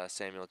 Gets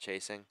Samuel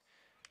chasing.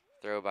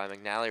 Throw by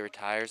McNally,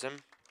 retires him.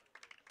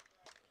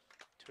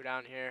 2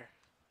 down here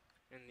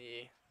in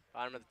the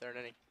bottom of the 3rd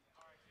inning.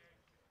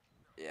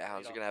 Yeah,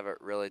 Hounds are Leadoff. going to have a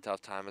really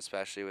tough time,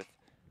 especially with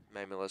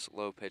Mamula's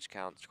low pitch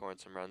count scoring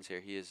some runs here.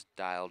 He is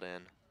dialed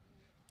in.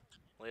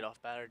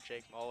 Leadoff batter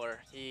Jake Moeller.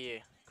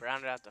 He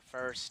grounded out to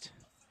first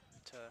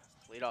to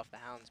lead off the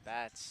Hounds'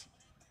 bats.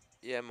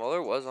 Yeah,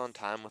 Mueller was on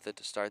time with it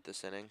to start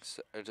this innings,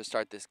 or to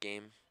start this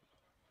game.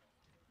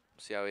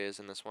 See how he is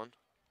in this one.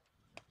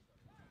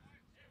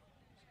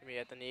 Gonna be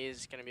at the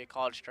knees. Gonna be a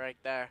called strike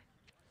there.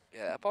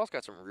 Yeah, that ball's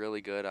got some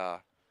really good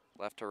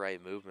left to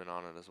right movement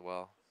on it as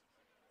well.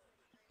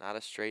 Not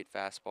a straight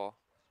fastball.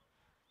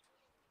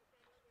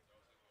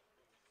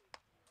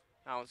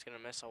 That one's gonna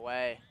miss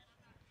away.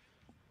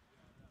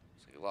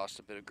 So he lost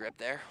a bit of grip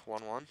there,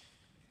 1-1.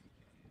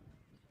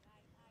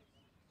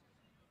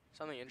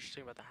 Something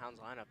interesting about the Hounds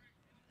lineup.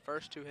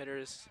 First 2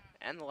 hitters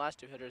and the last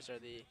 2 hitters are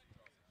the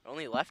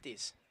only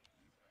lefties.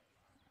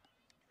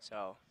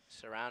 So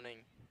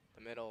surrounding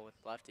the middle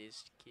with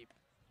lefties, keep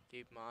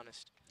them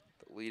honest.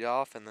 The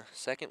leadoff and the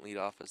second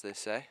leadoff, as they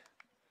say.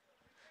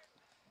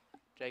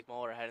 Jake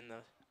Moeller ahead in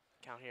the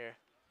count here,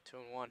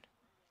 2-1.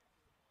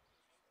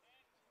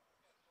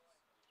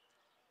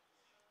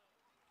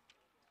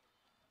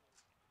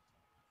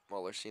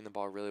 Mueller's seen the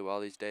ball really well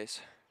these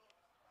days.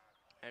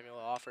 Samuel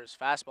offers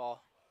fastball.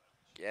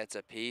 Gets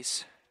a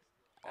piece.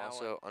 That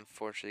Also,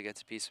 unfortunately,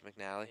 gets a piece of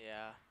McNally.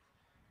 Yeah,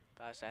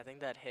 but I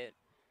think that hit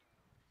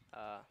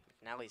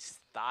McNally's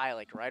thigh,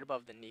 like right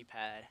above the knee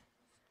pad.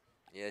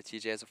 Yeah,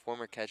 TJ, as a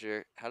former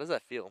catcher, how does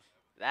that feel?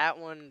 That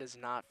one does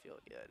not feel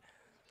good.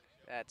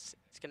 It's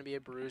gonna be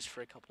a bruise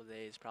for a couple of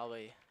days.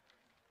 Probably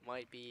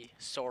might be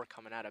sore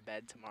coming out of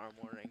bed tomorrow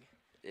morning.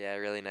 Yeah,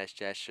 really nice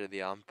gesture.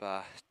 The ump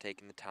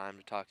taking the time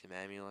to talk to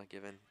Mamula,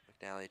 giving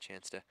McNally a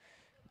chance to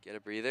get a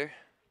breather.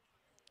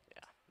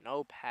 Yeah,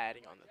 no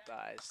padding on the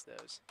thighs.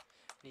 Those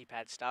knee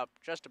pads stop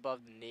just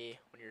above the knee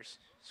when you're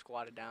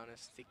squatted down,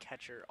 as the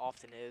catcher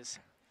often is.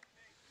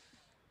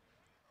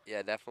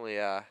 Yeah, definitely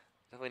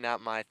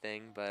not my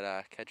thing,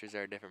 but catchers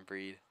are a different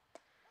breed.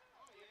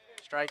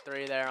 Strike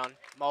 3 there on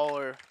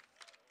Moeller.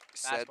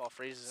 Fastball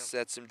freezes him.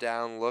 Sets him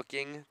down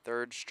looking.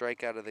 Third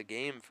strikeout of the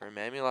game for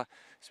Mamula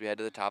as we head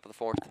to the top of the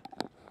 4th.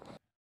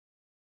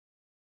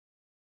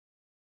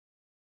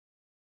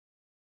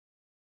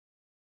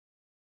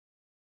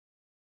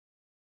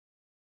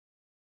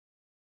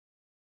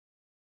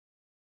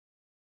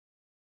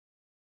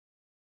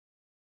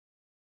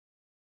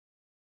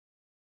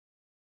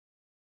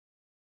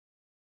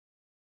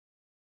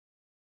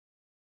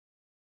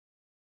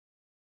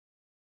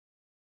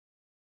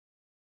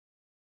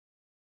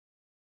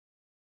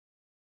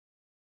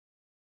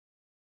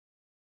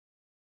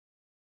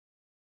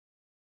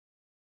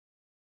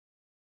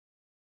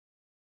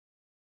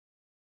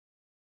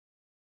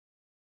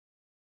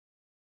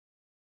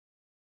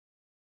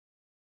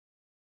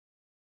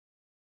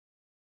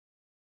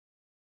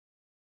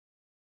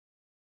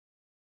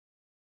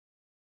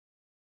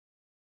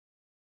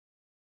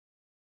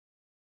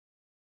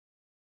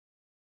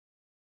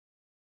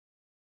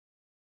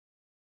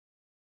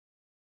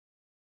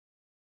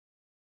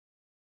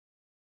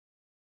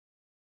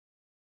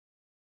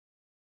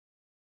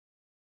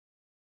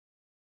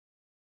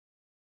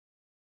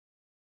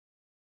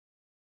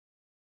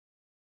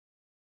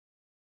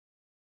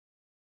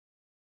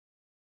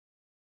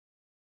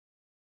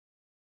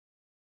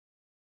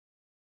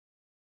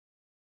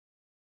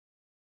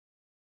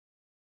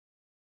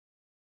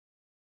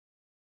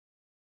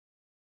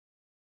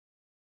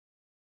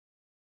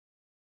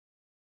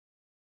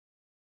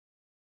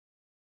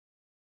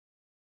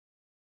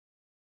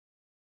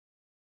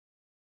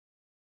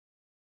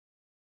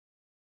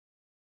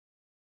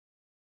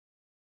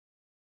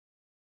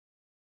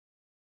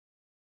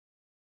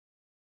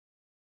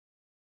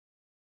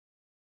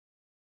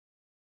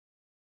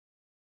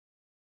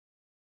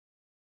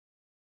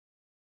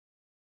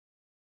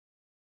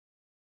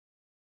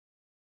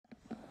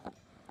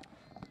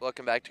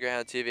 Welcome back to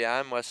Greyhound TV.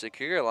 I'm Wesley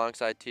Krieger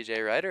alongside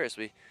TJ Ryder as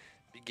we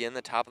begin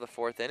the top of the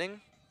 4th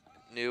inning.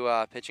 New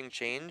pitching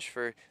change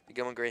for the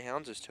Gilman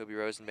Greyhounds as Toby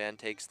Rosenband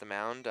takes the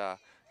mound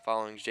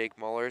following Jake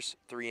Muller's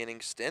 3-inning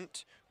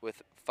stint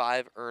with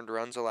 5 earned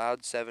runs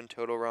allowed, 7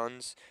 total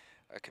runs.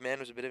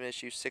 Command was a bit of an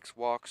issue, 6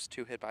 walks,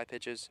 2 hit by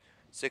pitches,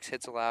 6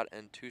 hits allowed,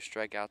 and 2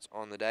 strikeouts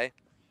on the day.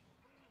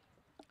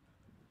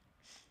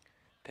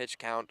 Pitch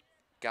count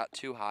got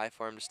too high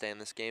for him to stay in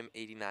this game,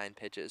 89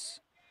 pitches.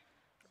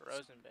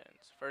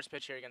 Rosenband's first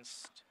pitch here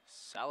against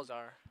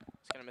Salazar.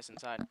 It's going to miss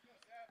inside.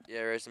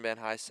 Yeah, Rosenband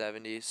high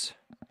 70s.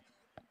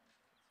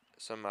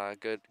 Some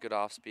good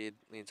off speed,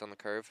 leads on the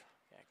curve.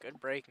 Yeah,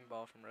 good breaking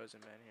ball from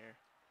Rosenband here.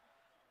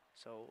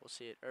 So we'll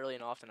see it early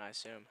and often, I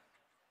assume.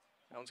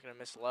 That one's going to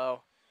miss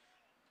low.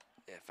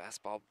 Yeah,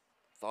 fastball.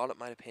 Thought it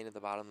might have painted the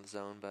bottom of the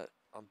zone, but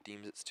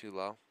deems it's too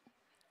low.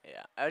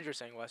 Yeah, as you're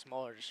saying, Wes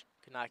Muller just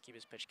could not keep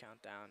his pitch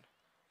count down.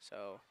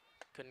 So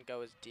couldn't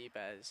go as deep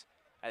as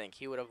I think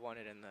he would have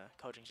wanted and the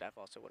coaching staff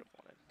also would have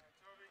wanted.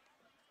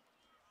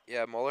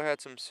 Yeah, Muller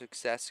had some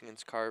success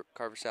against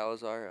Carver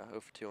Salazar, 0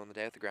 for 2 on the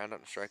day with the ground out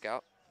and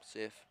strikeout. See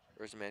if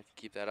Rosenband can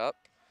keep that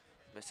up.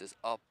 Misses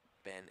up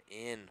and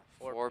in.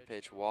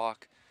 4-pitch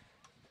walk.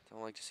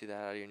 Don't like to see that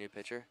out of your new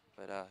pitcher,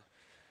 but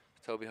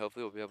Toby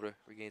hopefully will be able to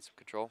regain some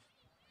control.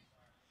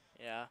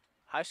 Yeah,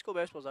 high school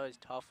baseball is always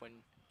tough when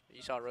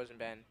you saw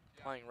Rosenband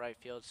playing right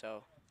field,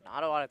 so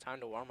not a lot of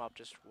time to warm up,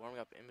 just warming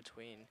up in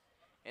between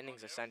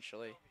innings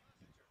essentially.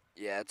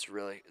 Yeah, it's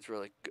really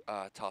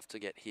tough to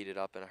get heated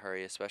up in a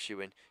hurry, especially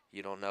when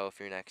you don't know if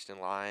you're next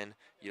in line.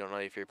 You don't know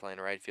if you're playing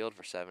right field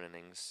for 7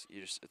 innings.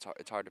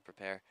 It's hard to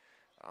prepare,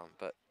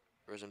 but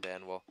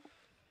Rosenband will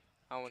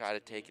try to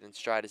take it in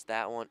stride as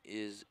that one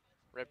is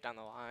ripped down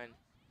the line,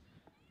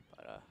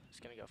 but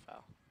it's gonna go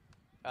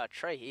foul.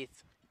 Trey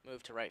Heath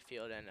moved to right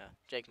field and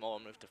Jake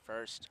Muller moved to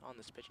first on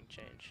this pitching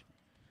change.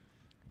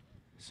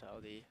 So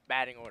the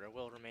batting order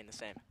will remain the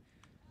same.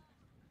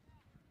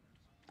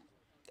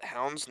 the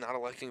Hounds not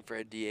electing for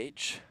a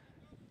DH.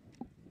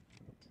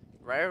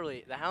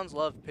 Rarely, the Hounds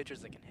love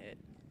pitchers that can hit.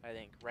 I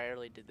think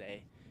rarely did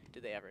they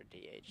ever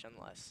DH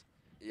unless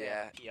they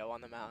have PO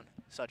on the mound,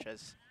 such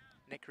as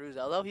Nick Cruz,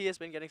 although he has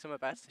been getting some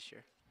at bats this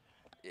year.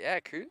 Yeah,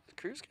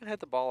 Cruz can hit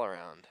the ball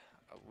around.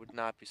 I would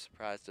not be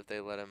surprised if they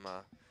let him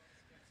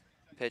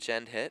pitch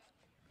and hit.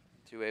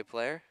 2-way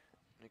player.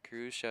 Nick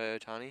Cruz, Shohei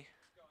Ohtani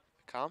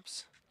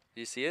comps.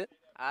 Do you see it?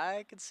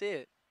 I could see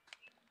it.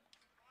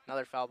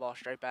 Another foul ball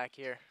straight back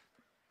here.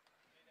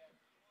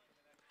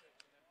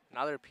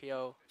 Another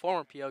PO,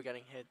 former PO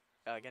getting hit,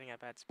 getting at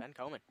bats, Ben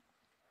Coleman.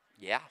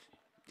 Yeah.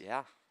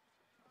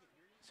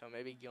 So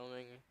maybe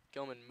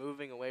Gilman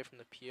moving away from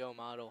the PO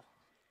model.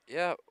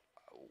 Yeah,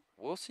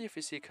 we'll see if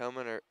we see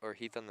Coleman or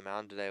Heath on the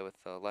mound today with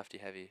a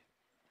lefty-heavy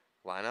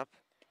lineup.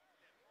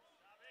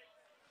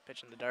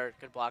 Pitch in the dirt,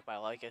 good block by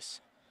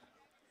Lycus.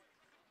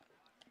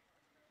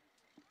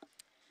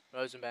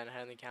 Rosenband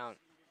ahead in the count,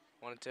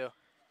 1-2.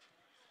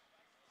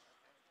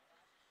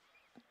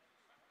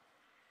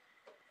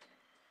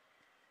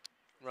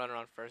 Runner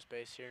on first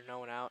base here, no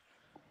one out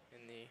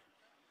in the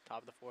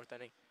top of the 4th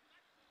inning.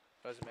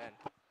 Rosenband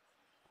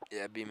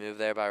Yeah, B move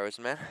there by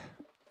Rosenband.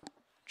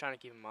 trying to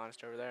keep him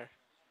honest over there.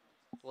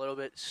 A little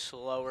bit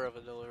slower of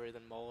a delivery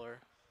than Muller,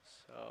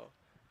 so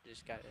you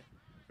just got to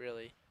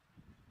really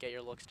get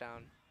your looks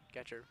down,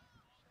 get your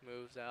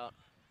moves out,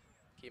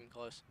 keep him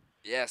close.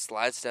 Yeah,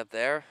 slide step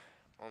there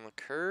on the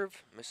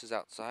curve, misses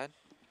outside.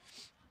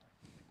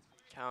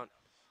 Count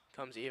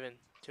comes even,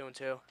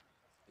 2-2.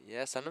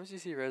 Yeah, sometimes you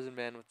see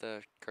Rosenband with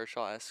the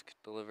Kershaw-esque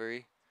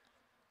delivery.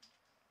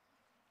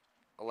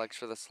 Elects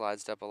for the slide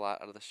step a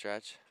lot out of the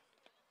stretch.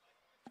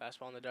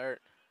 Fastball in the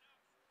dirt.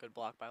 Good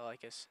block by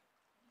Lycus.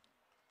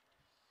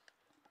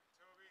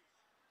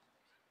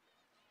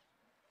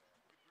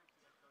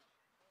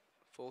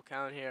 Full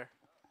count here.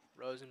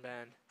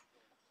 Rosenband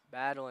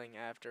battling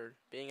after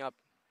being up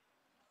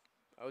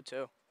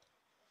 0-2.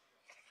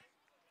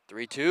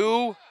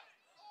 3-2.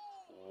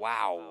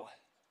 Wow.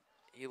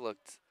 He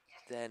looked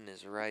dead in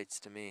his rights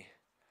to me.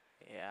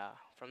 Yeah,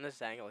 from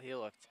this angle, he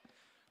looked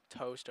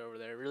toast over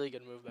there. Really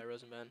good move by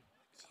Rosenband.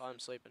 Caught him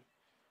sleeping.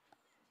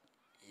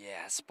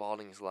 Yeah,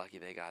 Spalding's lucky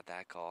they got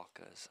that call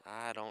because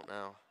I don't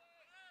know.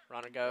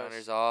 Runner goes.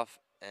 Runner's off,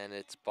 and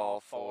it's ball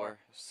 4. Ball 4.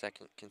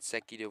 Second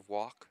consecutive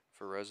walk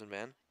for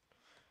Rosenband.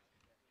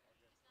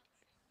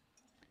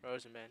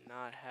 Rosenband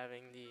not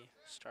having the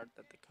start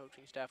that the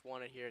coaching staff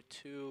wanted here.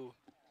 2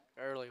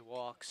 early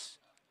walks.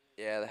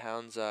 Yeah, the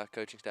Hounds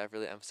coaching staff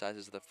really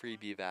emphasizes the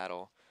freebie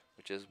battle,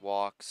 which is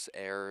walks,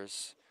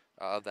 errors,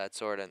 of that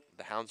sort, and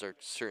the Hounds are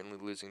certainly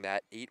losing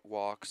that. 8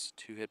 walks,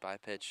 2 hit by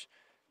pitch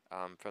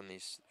from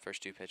these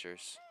first 2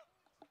 pitchers.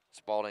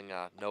 Spalding,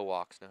 no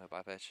walks, no hit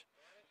by pitch.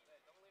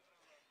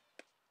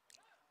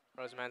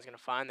 Rosenband's going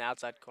to find the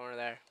outside corner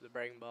there for the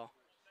breaking ball.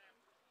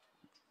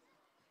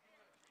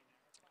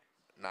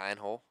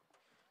 9-hole.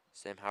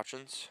 Sam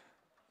Houchins,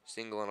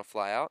 single and a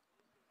fly out.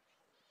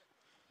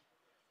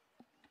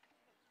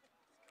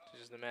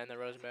 This is the man that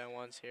Rosenband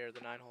wants here, the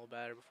 9-hole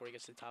batter before he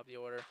gets to the top of the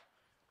order.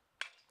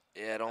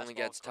 Yeah, it only Fastball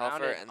gets tougher.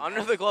 grounded And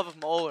under the glove of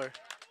Moeller.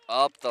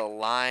 up the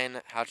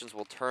line, Houchins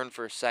will turn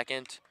for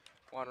second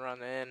 1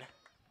 run in.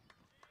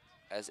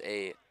 as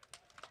a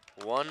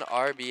 1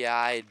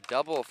 RBI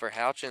double for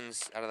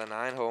Houchins out of the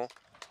 9-hole.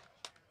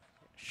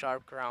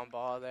 Sharp ground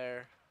ball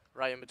there,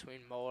 right in between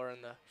Moeller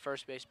and the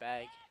first base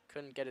bag.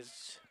 Couldn't get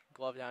his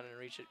glove down and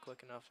reach it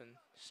quick enough, and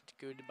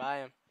good to buy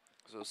him.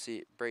 So we'll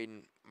see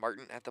Braden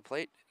Martin at the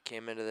plate.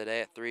 Came into the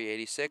day at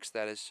 386.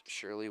 That is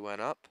surely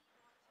went up.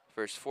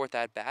 First fourth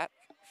at bat,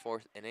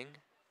 4th inning.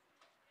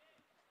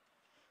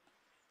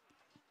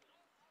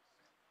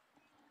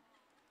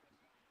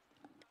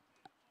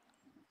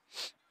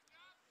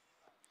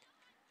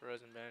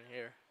 Rosenband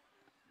here,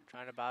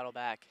 trying to battle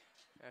back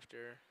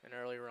after an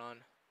early run.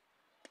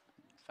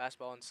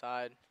 Fastball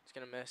inside, he's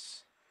gonna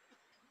miss.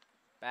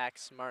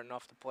 Backs Martin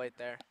off the plate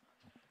there.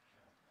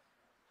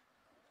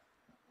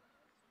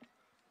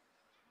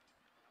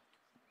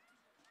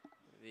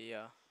 The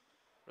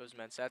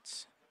Rosenband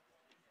sets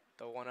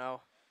the 1-0.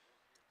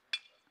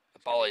 The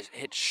ball is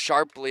hit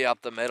sharply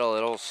up the middle.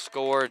 It'll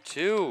score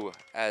 2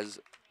 as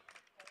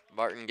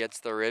Martin gets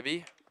the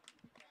ribby.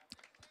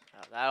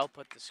 That'll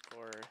put the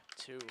score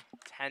to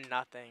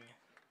 10-0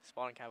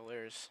 Spalding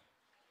Cavaliers.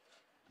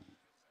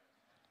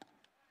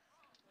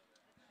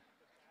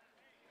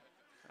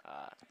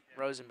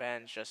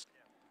 Rosenband's just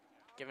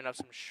giving up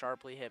some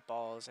sharply hit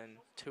balls and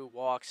 2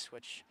 walks,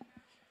 which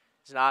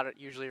is not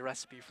usually a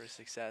recipe for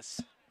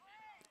success.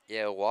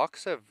 Yeah,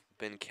 walks have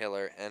been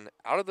killer, and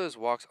out of those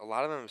walks, a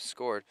lot of them have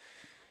scored.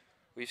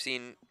 We've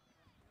seen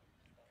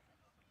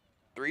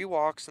 3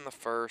 walks in the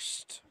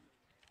first,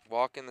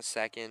 walk in the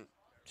second,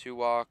 2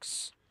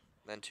 walks,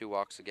 then 2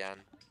 walks again.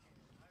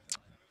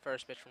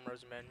 First pitch from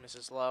Rosenband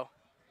misses low.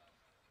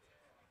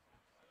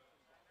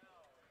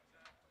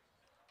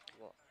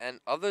 And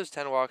of those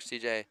 10 walks,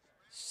 TJ,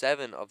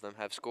 7 of them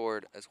have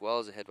scored as well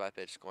as a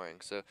hit-by-pitch scoring.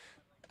 So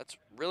that's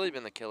really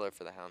been the killer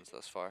for the Hounds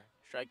thus far.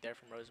 Strike there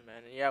from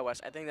Rosenband. And yeah,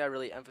 Wes, I think that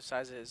really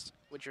emphasizes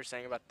what you're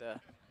saying about the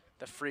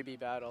freebie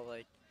battle.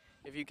 Like,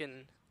 if you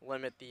can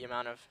limit the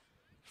amount of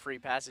free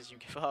passes you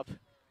give up,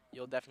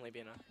 you'll definitely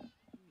be in a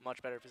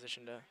much better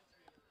position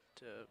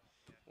to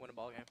win a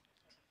ball game.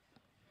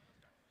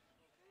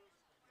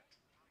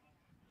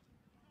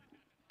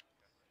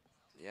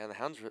 Yeah, the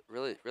Hounds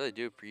really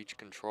do breach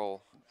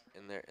control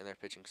in their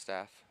pitching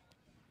staff.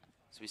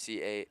 So we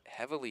see a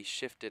heavily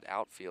shifted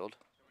outfield.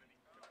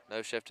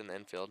 No shift in the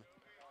infield.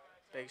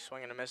 Big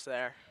swing and a miss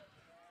there.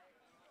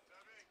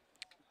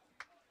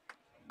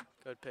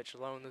 Good pitch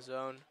low in the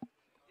zone.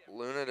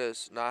 Luna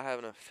does not have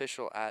an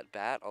official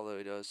at-bat, although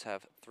he does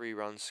have 3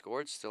 runs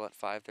scored, still at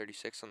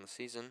 536 on the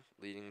season,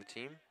 leading the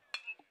team.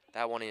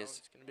 That one is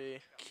It's gonna be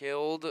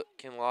killed.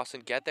 Can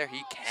Lawson get there?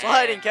 He can.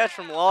 sliding catch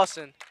from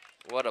Lawson.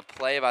 What a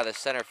play by the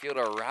center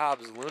fielder.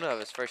 Robs Luna of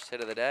his first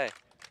hit of the day.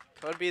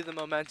 Could be the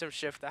momentum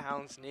shift the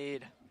Hounds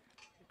need.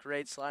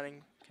 Great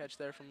sliding catch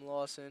there from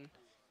Lawson.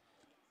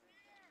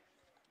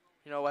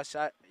 You know, Wes,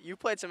 you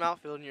played some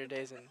outfield in your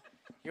days, and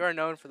you are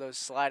known for those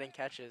sliding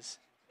catches.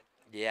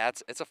 Yeah,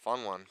 it's a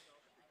fun one.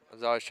 I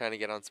was always trying to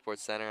get on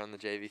Sports Center on the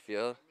JV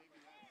field.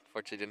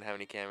 Fortunately, didn't have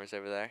any cameras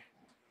over there.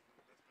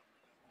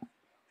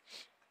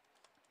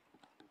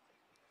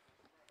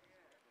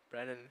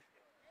 Brennan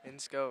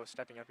Insco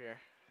stepping up here.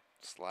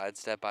 Slide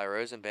step by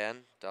Rosenband,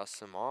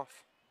 dusts him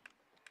off.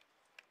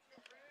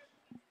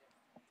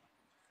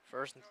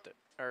 First and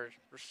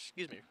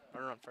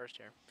runner on first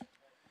here.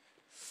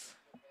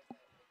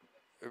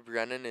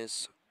 Brennan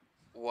is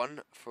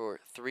 1 for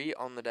 3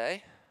 on the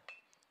day.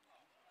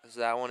 As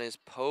that one is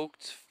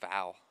poked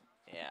foul.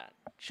 Yeah,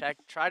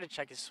 try to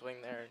check his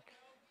swing there.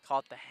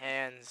 Caught the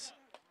hands,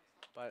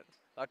 but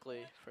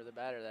luckily for the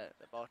batter, that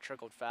ball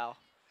trickled foul.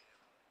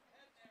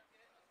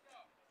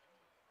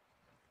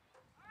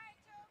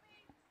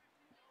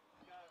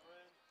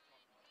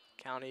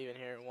 Count even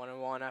here,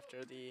 1-1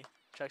 after the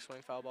check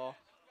swing foul ball.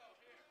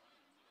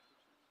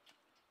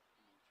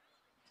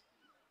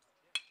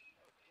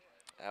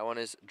 That one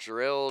is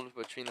drilled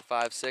between the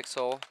 5-6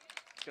 hole.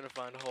 It's gonna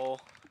find a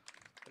hole.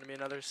 Gonna be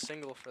another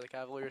single for the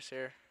Cavaliers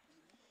here.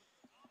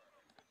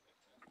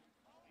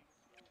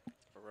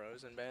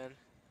 Rosenband,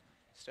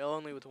 still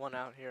only with 1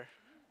 out here.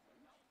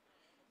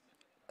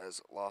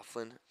 As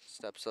Laughlin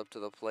steps up to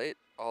the plate,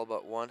 all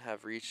but 1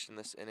 have reached in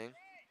this inning.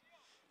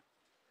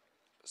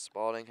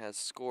 Spalding has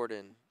scored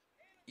in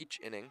each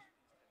inning.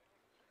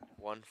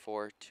 1,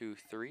 4, 2,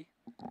 3.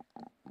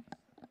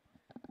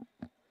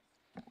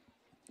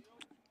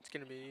 It's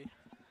gonna be,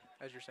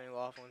 as you're saying,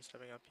 Laughlin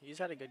stepping up. He's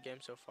had a good game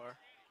so far.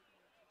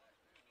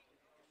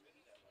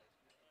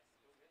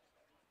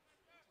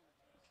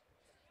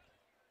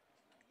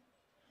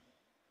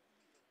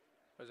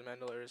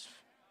 Rosenbandler is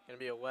gonna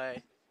be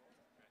away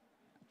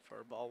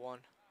for ball 1.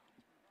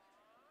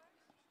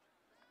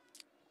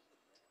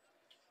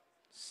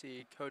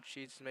 See, Coach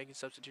Sheets making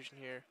substitution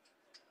here.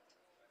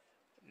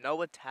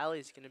 Noah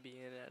Talley's gonna be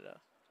in at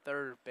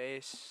third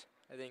base.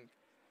 I think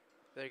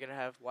they're gonna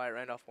have Wyatt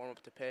Randolph warm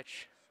up to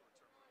pitch.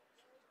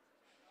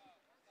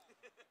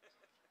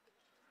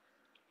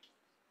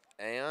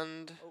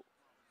 And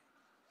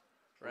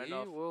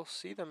Randolph. We will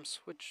see them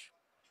switch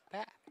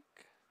back.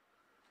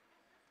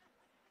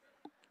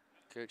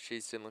 Coach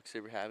Sheets didn't look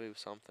super happy with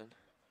something.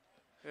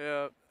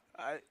 Yeah,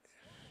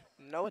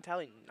 Noah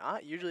Talley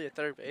not usually a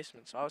third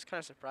baseman, so I was kind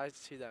of surprised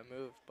to see that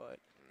move. But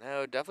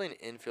No, definitely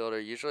an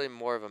infielder. Usually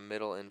more of a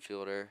middle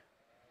infielder,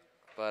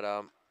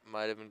 but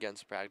might have been getting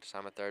some practice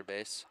time at third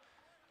base.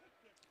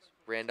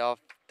 Randolph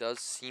does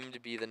seem to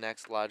be the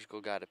next logical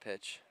guy to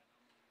pitch.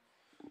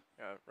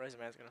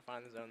 Rosenman's gonna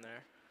find the zone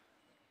there.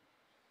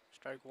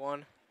 Strike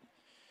one.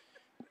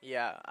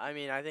 Yeah, I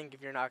mean, I think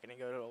if you're not gonna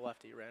go to a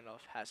lefty,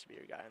 Randolph has to be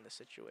your guy in this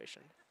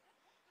situation.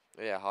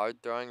 Yeah,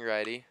 hard throwing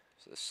righty.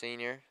 So the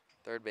senior,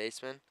 third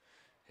baseman,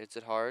 hits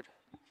it hard.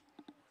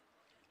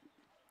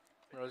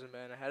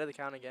 Rosenman ahead of the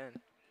count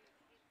again.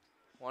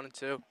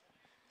 1-2.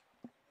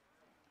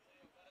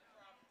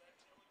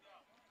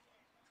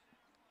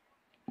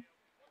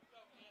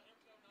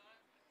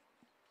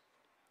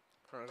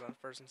 Runners on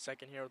first and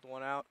second here with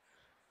one out.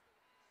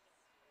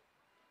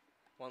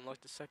 One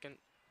look to second.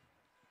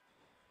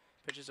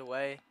 Pitches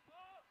away.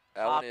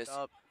 That one Popped is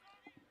up.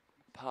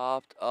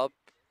 popped up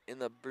in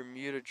the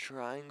Bermuda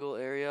Triangle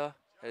area.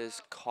 It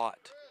is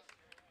caught.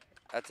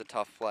 That's a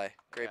tough play.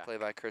 Great Yeah. play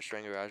by Chris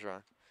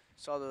Rangarajaran.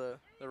 Saw the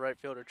right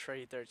fielder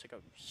Trey there took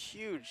a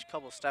huge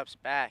couple steps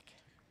back,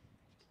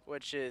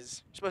 which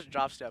is you're supposed to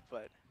drop step,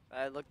 but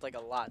that looked like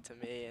a lot to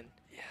me. And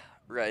Yeah,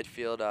 right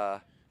field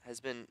has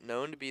been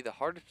known to be the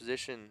hardest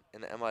position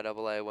in the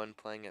MIAA when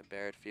playing at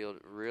Barrett Field.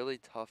 Really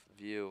tough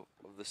view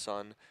of the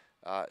sun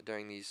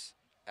during these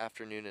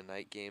afternoon and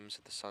night games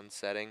with the sun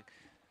setting.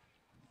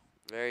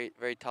 Very,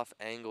 very tough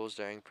angles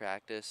during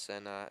practice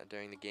and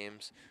during the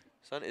games.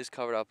 Sun is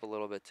covered up a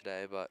little bit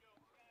today, but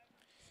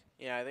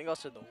yeah, I think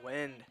also the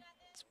wind.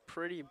 It's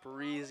pretty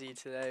breezy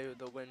today with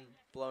the wind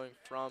blowing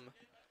from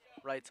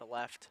right to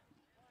left.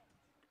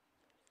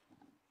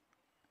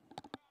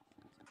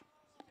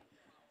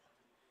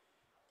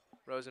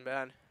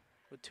 Rosenbad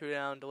with 2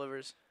 down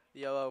delivers the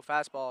yellow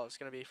fastball. It's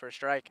going to be for a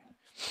strike.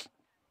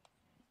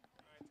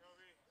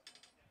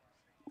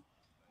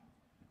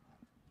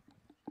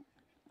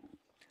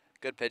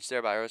 good pitch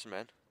there by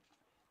Rosenman.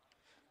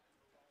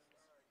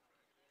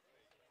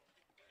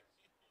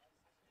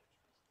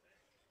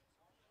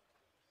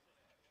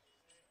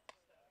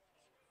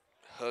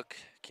 Hook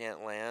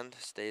can't land,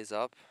 stays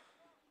up.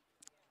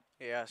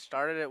 Yeah,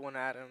 started it one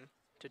at him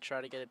to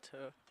try to get it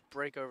to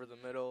break over the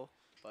middle,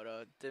 but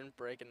didn't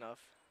break enough.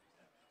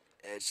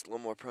 It's a little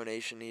more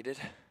pronation needed.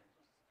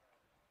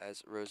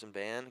 As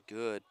Rosenban,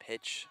 good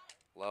pitch,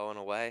 low and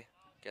away,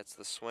 gets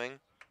the swing.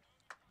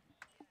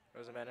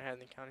 Rosenbad ahead in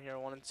the count here,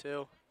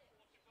 1-2.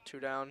 2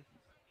 down.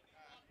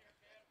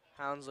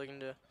 Hounds looking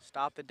to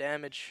stop the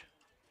damage.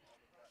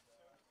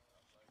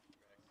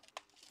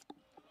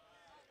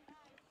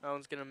 That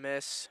one's going to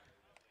miss.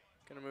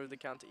 Going to move the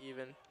count to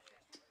even.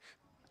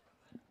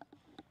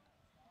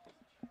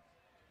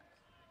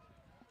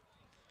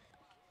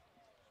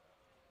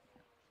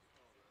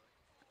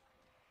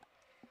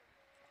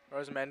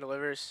 Rosenbad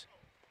delivers.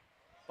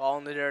 Ball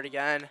in the dirt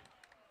again.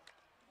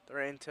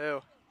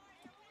 3-2.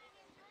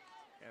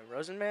 Yeah,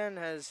 Rosenman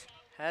has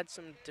had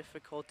some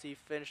difficulty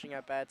finishing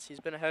at bats. He's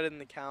been ahead in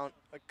the count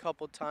a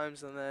couple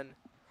times and then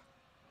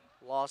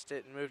lost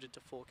it and moved it to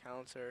full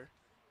counts or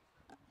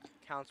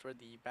counts where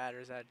the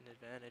batters had an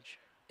advantage.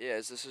 Yeah,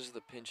 as this is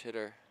the pinch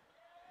hitter,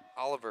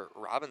 Oliver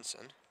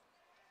Robinson,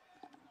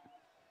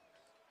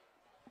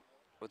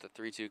 with a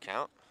 3-2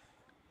 count.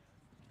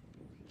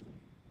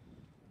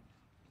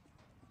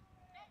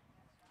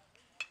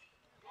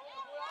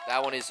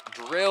 That one is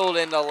drilled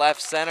into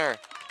left center.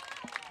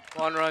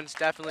 One run's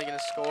definitely going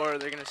to score.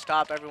 They're going to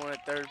stop everyone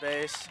at third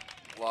base.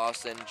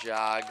 Lawson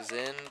jogs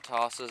in,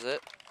 tosses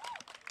it.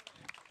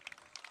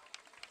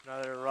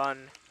 Another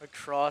run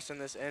across in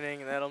this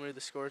inning, and that'll move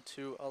the score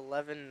to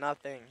 11-0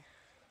 in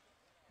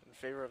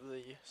favor of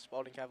the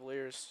Spalding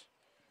Cavaliers.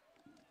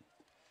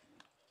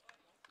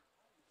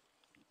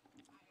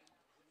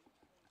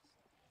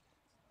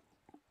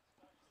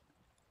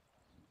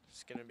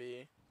 It's going to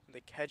be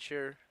the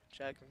catcher,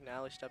 Jack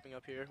McNally, stepping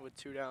up here with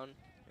 2 down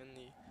in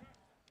the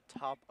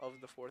top of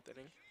the 4th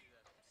inning.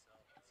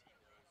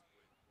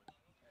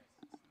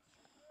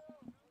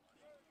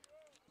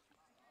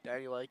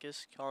 Danny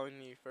Likas calling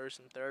the first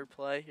and third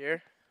play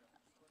here.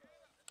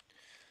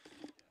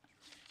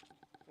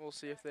 We'll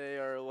see if they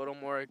are a little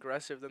more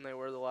aggressive than they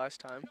were the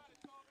last time.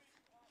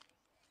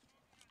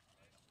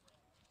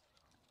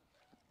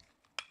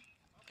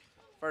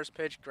 First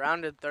pitch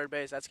grounded third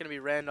base. That's going to be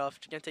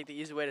Randolph. Just going to take the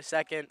easy way to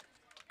second,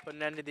 put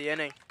an end to the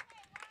inning.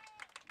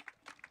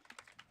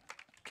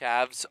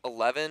 Cavs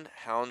 11,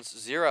 Hounds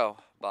 0.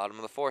 Bottom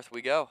of the 4th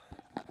we go.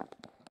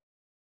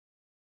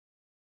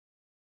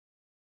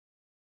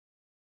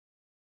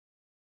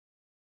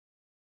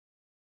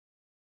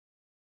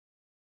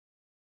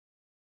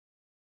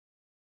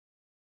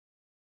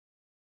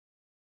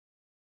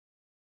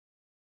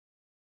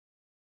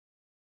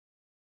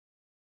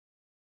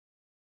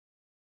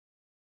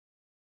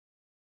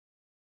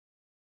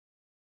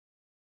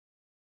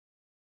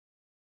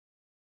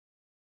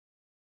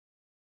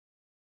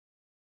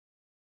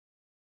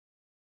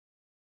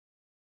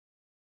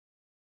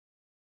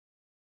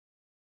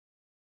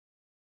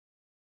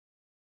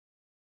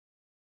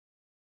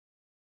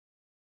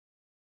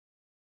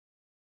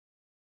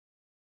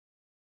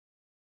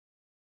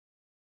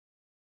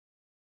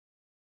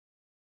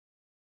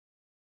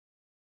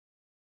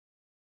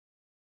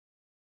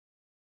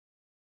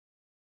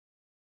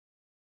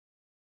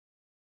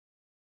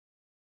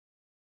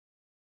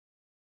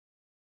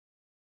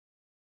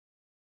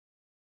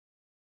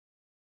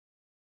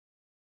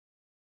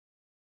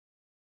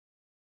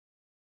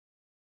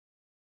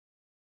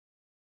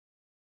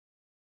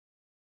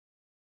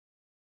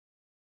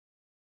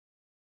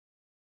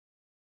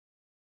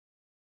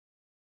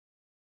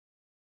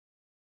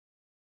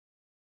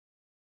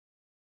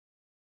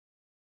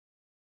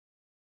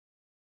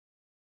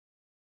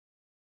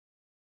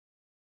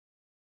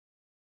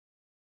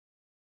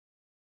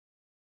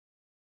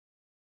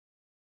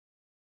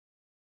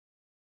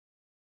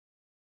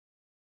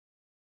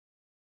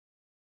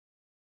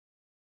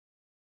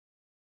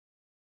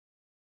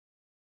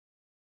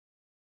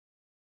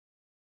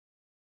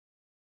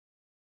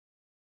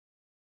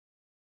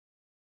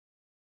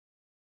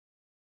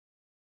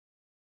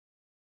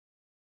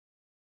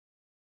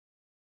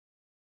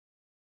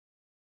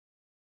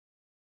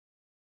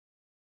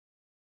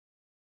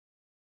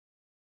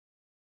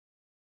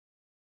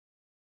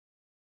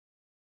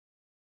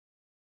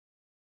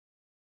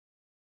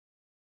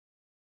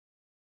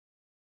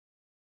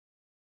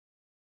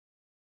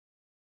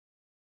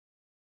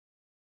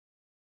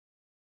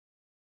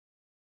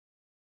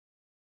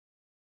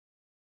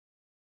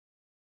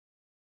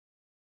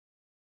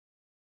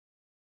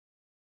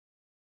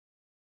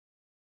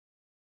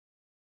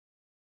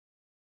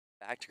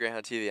 Back to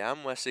Greyhound TV.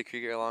 I'm Wesley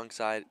Krieger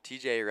alongside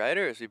TJ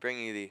Ryder as we bring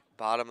you the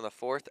bottom of the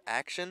fourth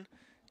action.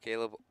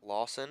 Caleb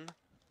Lawson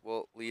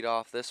will lead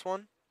off this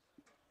one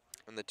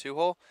in the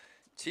 2-hole.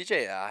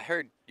 TJ, I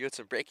heard you had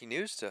some breaking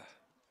news to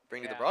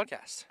bring to the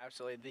broadcast.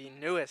 Absolutely. The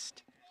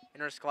newest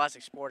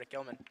interscholastic sport at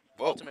Gilman,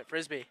 Whoa. Ultimate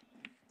Frisbee,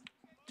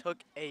 took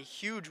a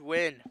huge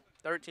win,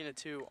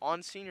 13-2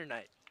 on senior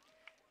night.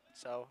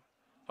 So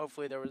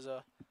hopefully there was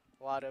a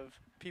lot of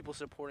people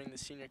supporting the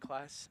senior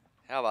class.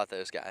 How about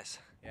those guys?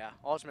 Yeah,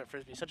 Ultimate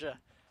Frisbee, such a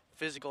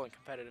physical and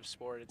competitive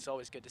sport. It's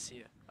always good to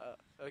see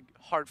a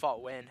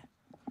hard-fought win.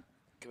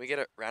 Can we get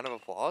a round of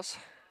applause?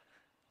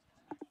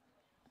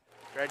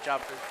 Great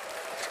job,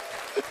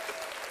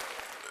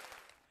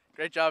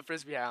 great job,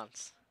 Frisbee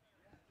Hounds.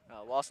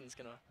 Lawson's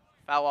gonna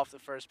foul off the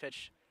first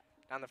pitch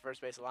down the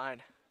first base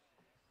line.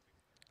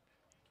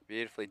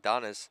 Beautifully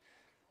done as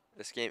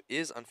this game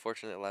is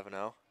unfortunately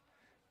 11-0.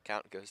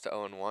 Count goes to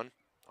 0-1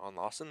 on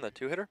Lawson, the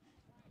 2-hitter.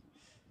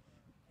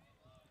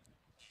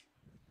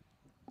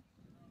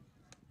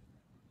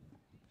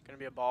 Gonna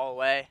be a ball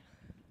away.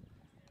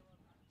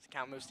 This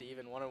count moves to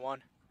even, 1-1.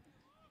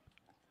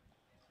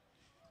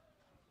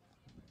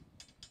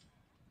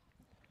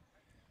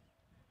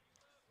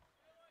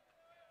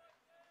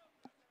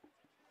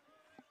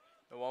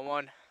 The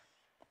 1-1.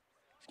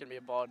 It's gonna be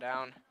a ball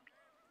down.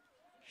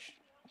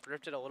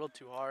 Drifted a little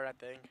too hard, I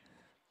think.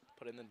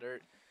 Put it in the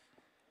dirt.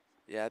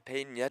 Yeah,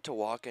 Peyton yet to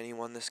walk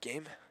anyone this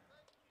game.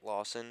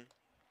 Lawson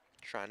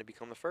trying to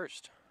become the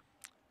first.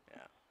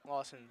 Yeah,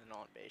 Lawson's an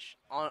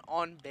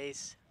on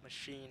base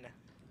machine.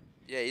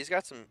 Yeah, he's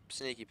got some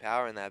sneaky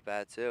power in that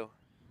bat too.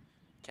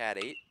 Cat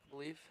 8, I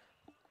believe.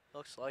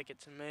 Looks like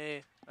it to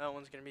me. That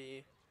one's gonna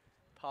be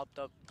popped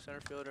up center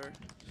fielder.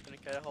 Just gonna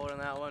cut a hold on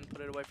that one,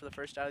 put it away for the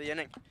first out of the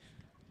inning.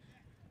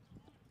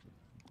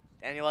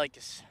 Danny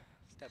Likas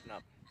stepping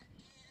up.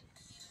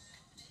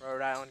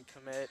 Rhode Island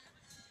commit.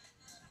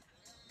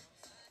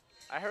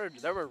 I heard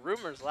there were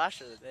rumors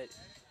last year that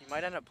he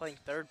might end up playing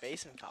third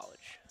base in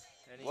college.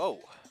 Whoa.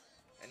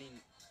 Any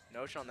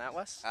notion on that,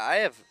 Wes? I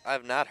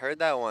have not heard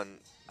that one.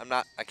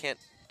 I can't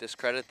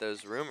discredit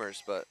those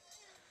rumors, but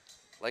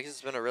Likas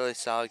has been a really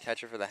solid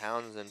catcher for the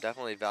Hounds and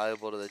definitely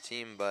valuable to the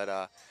team,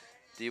 but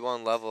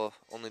D1 level,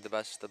 only the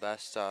best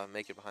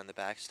make it behind the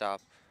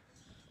backstop.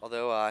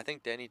 Although I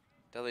think Danny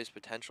Dudley's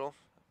potential,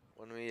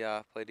 when we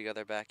played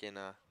together back in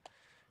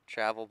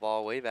travel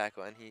ball way back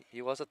when,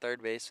 he was a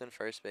third baseman,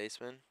 first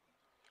baseman.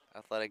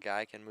 Athletic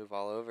guy, can move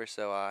all over,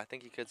 so I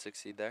think he could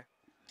succeed there.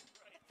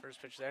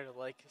 First pitch there to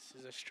Likas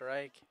is a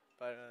strike.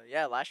 But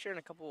yeah, last year in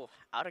a couple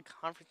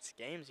out-of-conference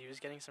games, he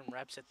was getting some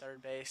reps at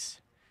third base.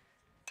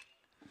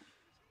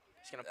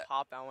 He's going to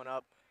pop that one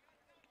up.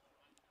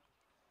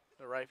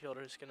 The right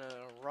fielder is going to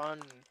run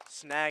and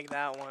snag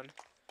that one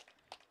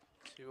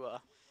to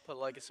put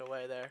Likas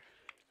away there.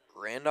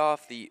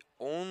 Randolph, the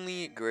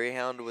only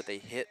Greyhound with a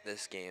hit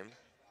this game.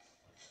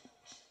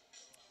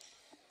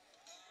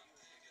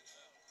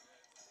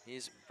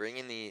 He's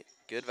bringing the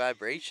good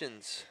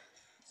vibrations.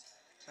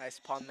 Nice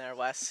pun there,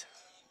 Wes.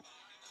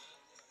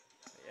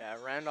 Yeah,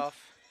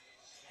 Randolph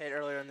hit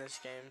earlier in this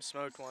game,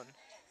 smoked one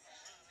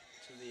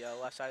to the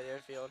left side of the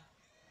infield.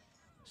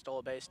 Stole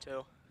a base,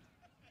 too.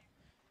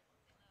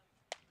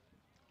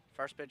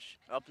 First pitch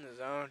up in the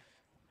zone.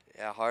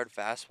 Yeah, hard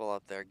fastball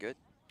up there. Good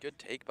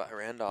take by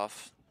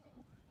Randolph.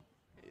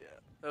 Yeah,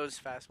 those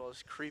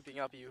fastballs creeping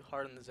up you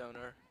hard in the zone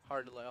are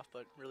hard to lay off,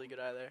 but really good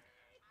eye there.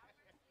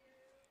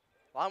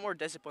 A lot more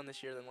discipline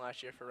this year than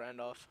last year for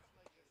Randolph.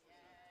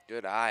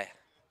 Good eye.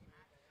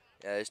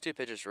 Yeah, these two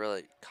pitchers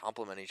really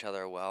complement each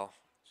other well.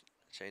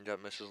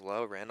 Changeup misses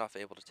low. Randolph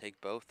able to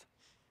take both.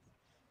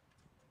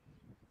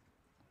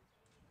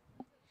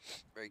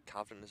 Very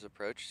confident in his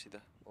approach. See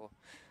the little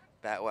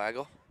bat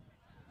waggle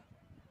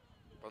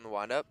from the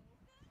windup.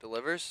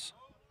 Delivers.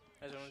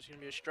 This one's going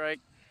to be a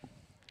strike.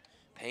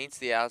 Paints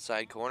the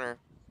outside corner.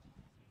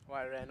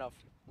 Why Randolph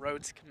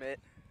Rhodes commit.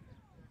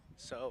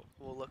 So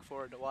we'll look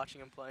forward to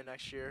watching him play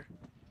next year.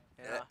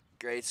 Yeah,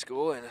 great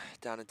school and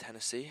down in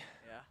Tennessee.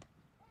 Yeah.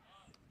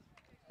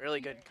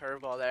 Really good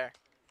curveball there.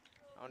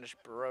 That one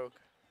just broke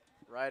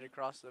right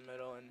across the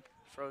middle and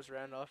froze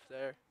Randolph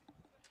there.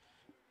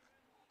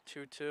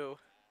 2-2. 2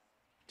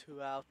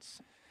 outs.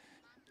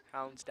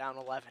 Hounds down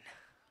 11.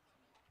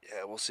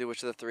 Yeah, we'll see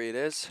which of the three it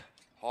is.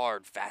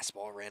 Hard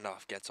fastball.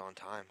 Randolph gets on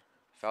time.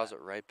 Fouls it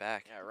right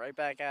back. Yeah, right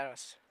back at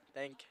us.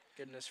 Thank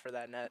goodness for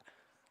that net.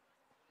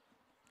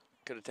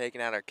 Could have taken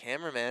out our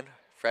cameraman,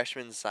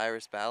 freshman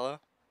Cyrus Ballo.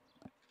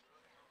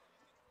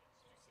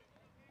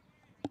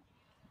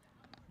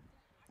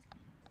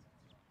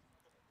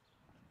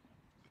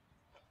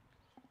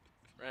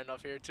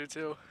 Randolph here,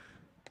 2-2.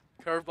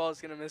 Curveball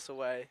is going to miss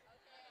away.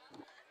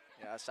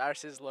 Yeah,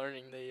 Cyrus is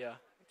learning the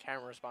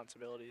camera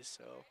responsibilities,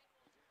 so.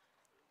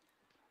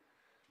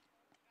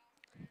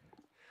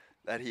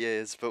 That he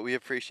is, but we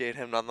appreciate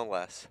him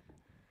nonetheless.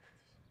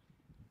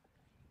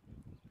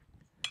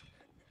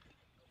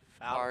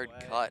 Foul Hard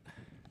away. cut.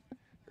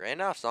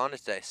 Randolph's on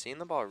today, seeing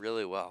the ball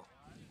really well.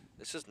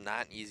 This is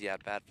not an easy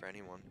at bat for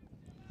anyone.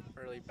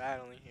 really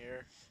battling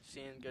here.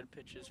 Seeing good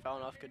pitches,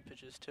 fouling off good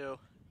pitches too.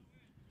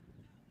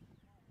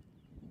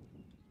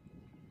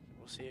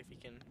 We'll see if he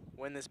can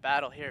win this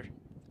battle here.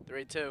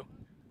 3-2.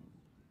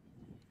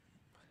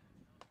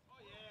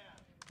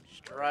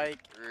 Strike.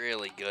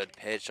 Really good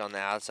pitch on the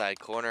outside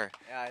corner.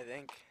 Yeah, I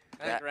think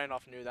That-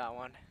 Randolph knew that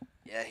one.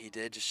 Yeah, he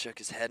did. Just shook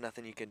his head.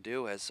 Nothing you can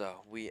do as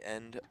we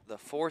end the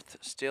fourth,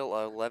 still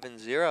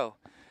 11-0,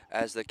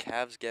 as the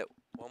Cavs get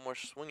one more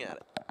swing at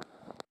it.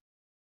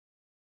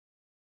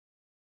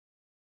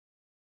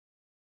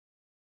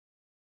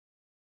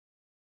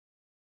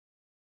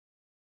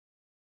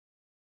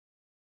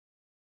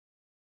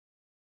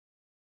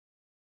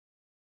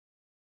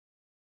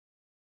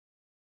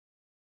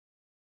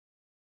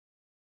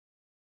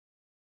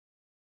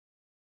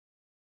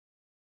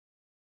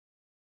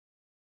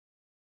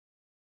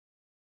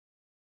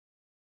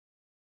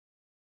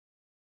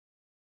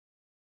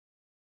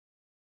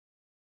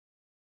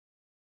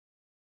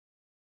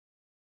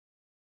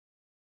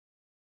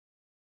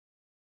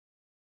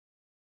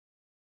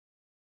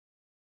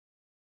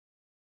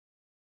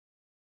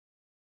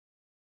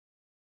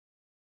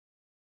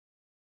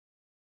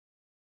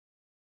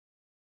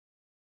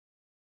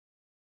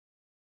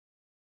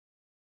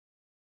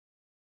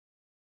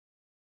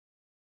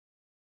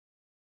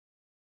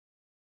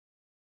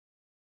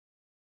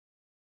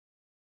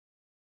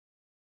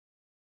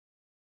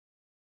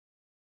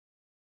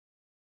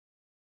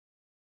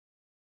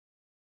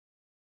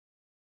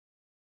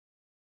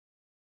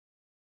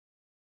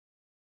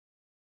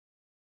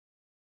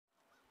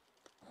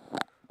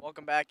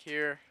 Welcome back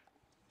here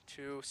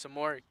to some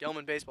more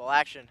Gilman baseball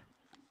action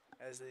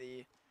as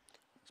the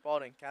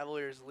Spalding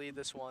Cavaliers lead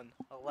this one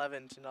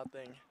 11-0.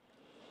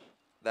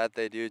 That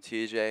they do,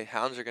 TJ.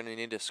 Hounds are going to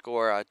need to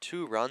score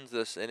 2 runs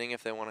this inning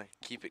if they want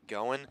to keep it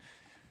going.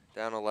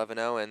 Down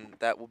 11-0, and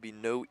that will be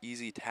no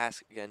easy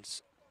task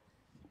against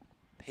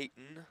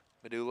Peyton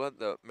Medulla,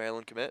 the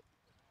Maryland commit.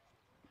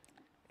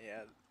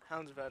 Yeah,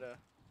 Hounds have had a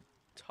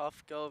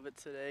tough go of it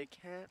today.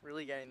 Can't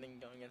really get anything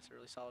going against a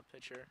really solid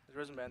pitcher.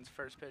 Rosenband's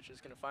first pitch is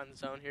going to find the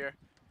zone here.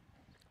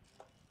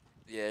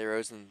 Yeah,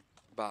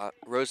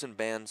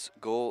 Rosenband's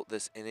goal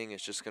this inning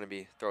is just going to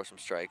be throw some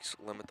strikes,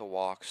 limit the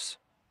walks,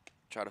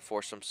 try to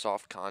force some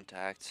soft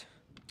contact.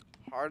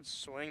 Hard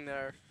swing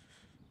there.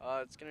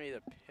 It's going to be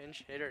the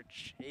pinch hitter,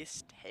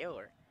 Chase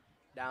Taylor,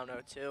 down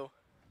 0-2.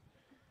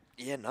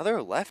 Yeah,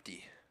 another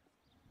lefty.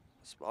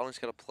 Spalding's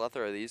got a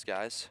plethora of these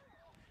guys.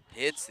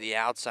 Hits the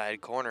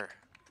outside corner.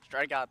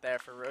 Strikeout there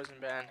for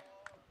Rosenband.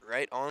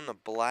 Right on the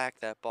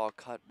black, that ball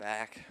cut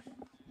back.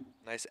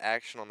 Nice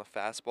action on the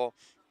fastball.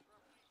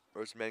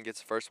 Rosenband gets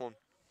the first one.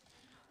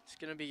 It's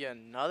going to be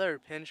another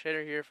pinch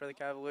hitter here for the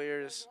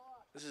Cavaliers.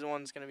 This is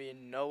one that's going to be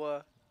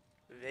Noah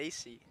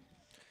Vasey.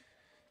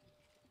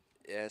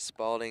 Yeah,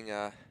 Spalding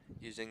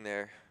using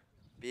their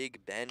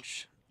big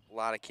bench. A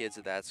lot of kids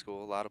at that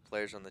school, a lot of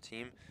players on the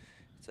team.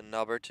 It's a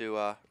nubber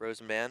to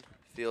Rosenband.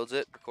 Fields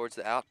it, records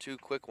the out, 2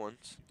 quick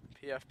ones.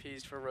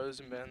 PFPs for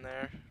Rosenband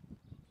there.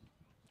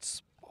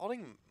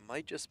 Spalding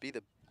might just be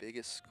the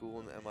biggest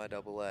school in the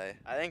MIAA.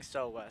 I think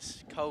so,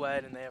 Wes.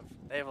 Co-ed, and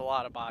they have a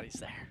lot of bodies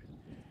there.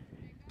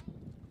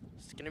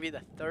 It's going to be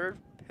the third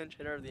pinch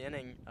hitter of the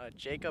inning,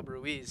 Jacob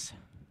Ruiz.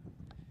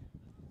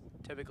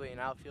 Typically an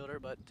outfielder,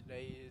 but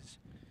today he's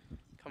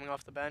coming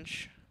off the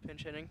bench,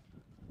 pinch hitting.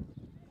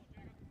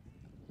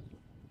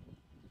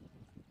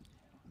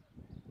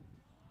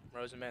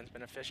 Rosenband's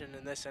been efficient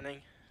in this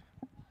inning.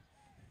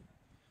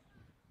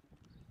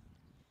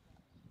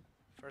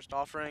 First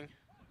offering.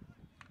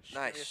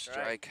 Nice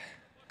strike.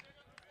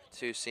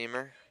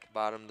 2-seamer,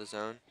 bottom of the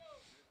zone.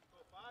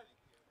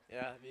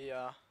 Yeah,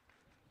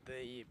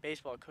 the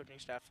baseball coaching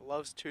staff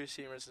loves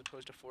 2-seamers as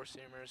opposed to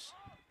 4-seamers.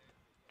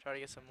 Try to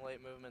get some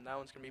late movement. That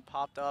one's going to be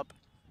popped up.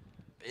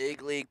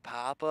 Big league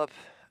pop-up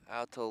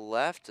out to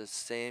left as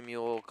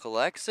Samuel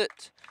collects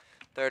it.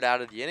 Third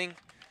out of the inning.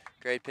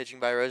 Great pitching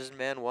by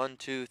Rosenband. 1,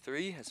 2,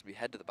 3 as we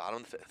head to the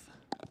bottom of the 5th.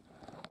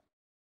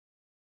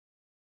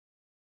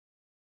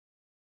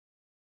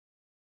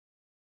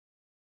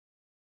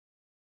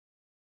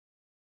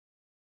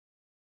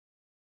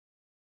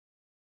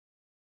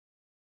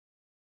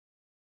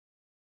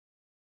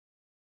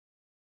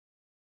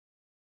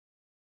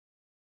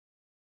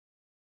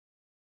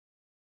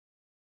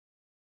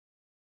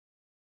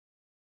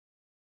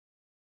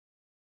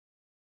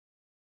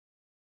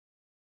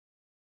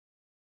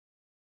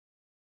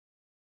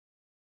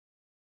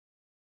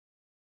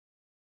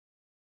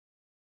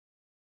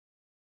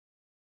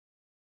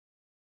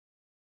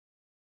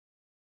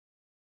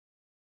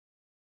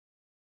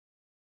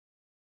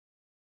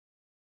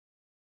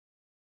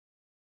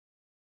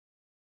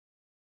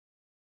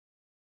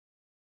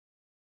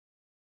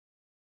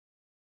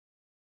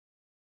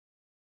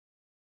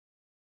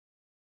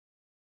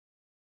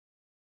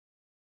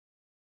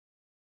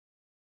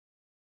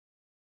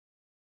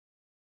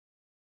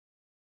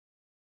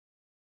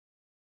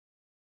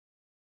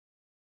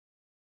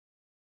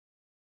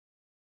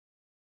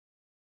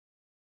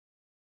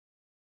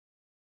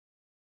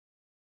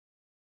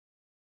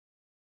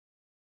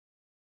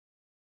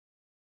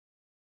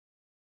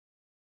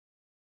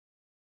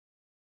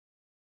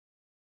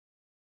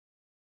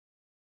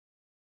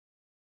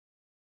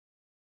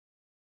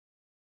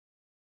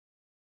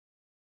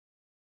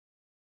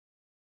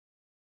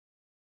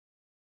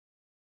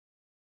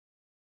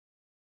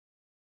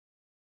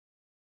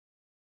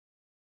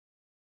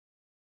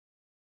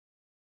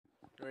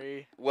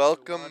 3, 2,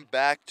 Welcome 1.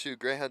 back to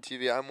Greyhound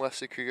TV. I'm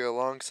Wesley Krieger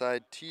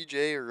alongside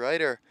TJ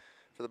Ryder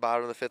for the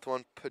bottom of the fifth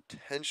one.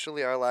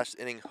 Potentially our last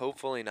inning.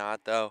 Hopefully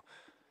not, though.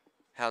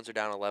 Hounds are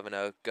down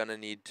 11-0. Gonna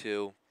need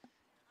to.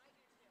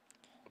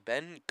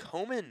 Ben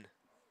Coman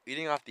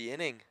leading off the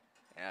inning.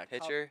 Yeah,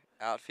 Pitcher,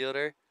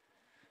 outfielder.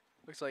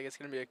 looks like it's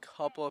going to be a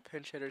couple of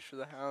pinch hitters for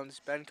the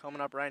Hounds. Ben coming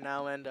up right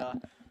now, and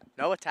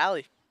Noah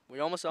Talley. We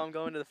almost saw him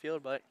go into the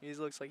field, but he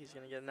looks like he's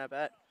going to get in that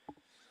bat.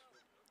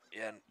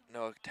 Yeah,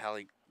 Noah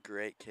Talley,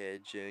 great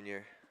kid,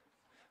 junior.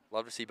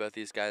 Love to see both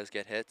these guys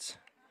get hits.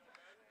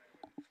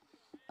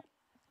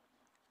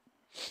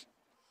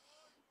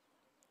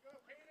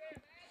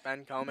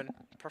 Ben Coman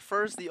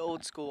prefers the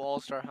old school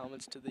All-Star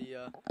helmets to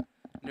the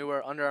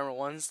newer Under Armour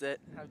ones that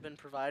have been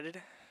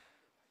provided.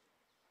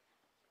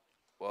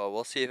 Well,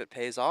 we'll see if it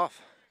pays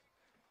off.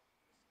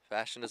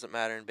 Fashion doesn't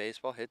matter in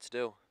baseball, hits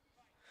do.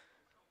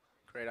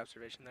 Great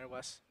observation there,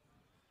 Wes.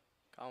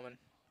 Coman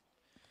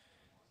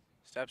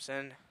steps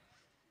in.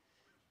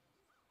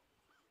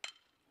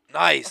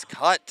 Nice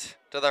cut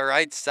to the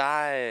right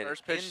side.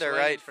 First pitch into swing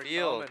right for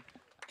field.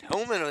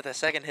 Coman. Coman with the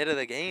second hit of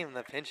the game,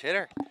 the pinch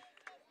hitter.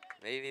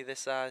 Maybe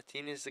this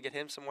team needs to get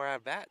him some more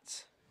at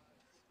bats.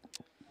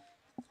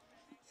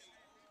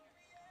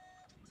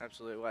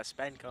 Absolutely, Wes.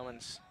 Ben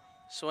Cummins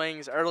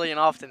swings early and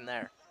often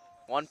there.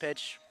 One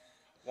pitch,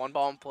 one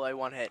ball in play,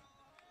 one hit.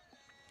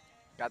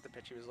 Got the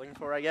pitch he was looking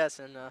for, I guess,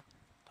 and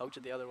poked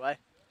it the other way.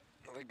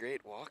 Another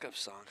great walk-up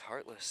song,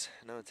 Heartless,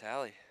 no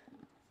tally.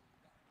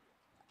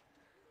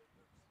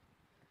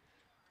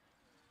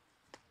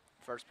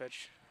 First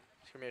pitch.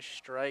 It's going to be a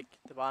strike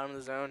at the bottom of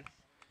the zone.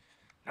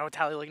 Now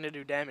Talley looking to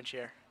do damage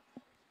here.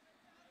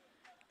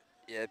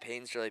 Yeah,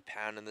 Payne's really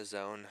pounding the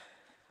zone.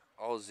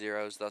 All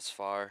zeros thus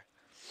far.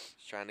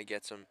 He's trying to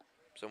get some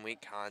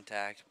weak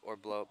contact or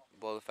blow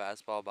the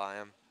fastball by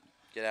him.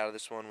 Get out of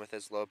this one with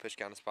as low pitch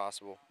count as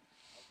possible.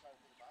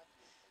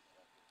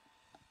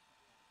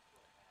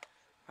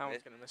 That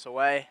one's going to miss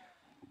away.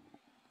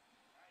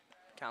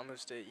 Count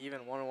moves to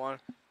even 1-1.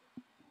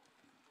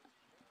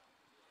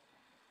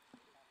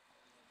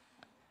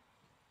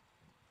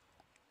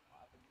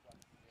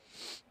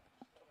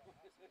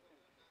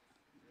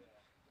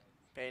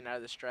 Payne out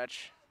of the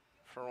stretch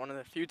for one of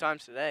the few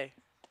times today.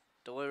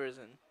 Delivers,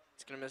 and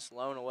it's going to miss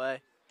low and away.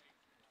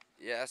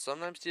 Yeah,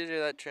 sometimes TJ,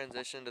 that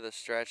transition to the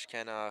stretch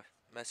can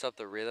mess up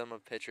the rhythm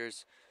of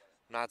pitchers.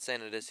 I'm not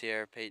saying it is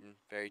here. Peyton,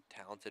 very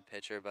talented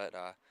pitcher, but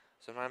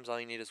sometimes all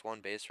you need is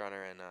one base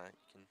runner, and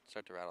you can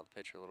start to rattle the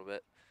pitcher a little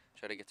bit.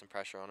 Try to get some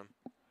pressure on him.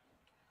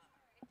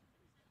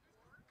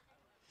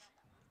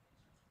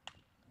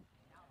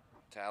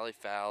 Tally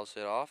fouls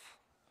it off.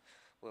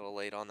 A little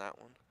late on that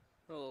one.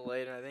 A little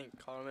late, and I think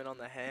caught him in on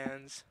the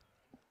hands.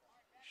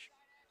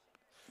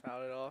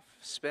 Fouled it off.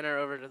 Spinner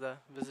over to the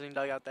visiting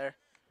dugout there.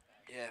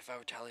 Yeah, if I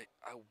were Tally,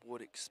 I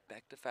would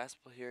expect a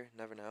fastball here.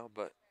 Never know,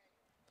 but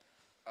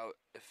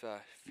if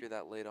you're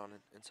that late on an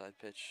inside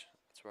pitch,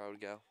 that's where I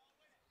would go.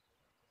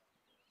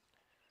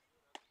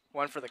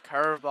 Went for the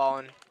curveball,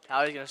 and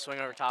Tally's going to swing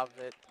over top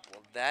of it.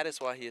 Well, that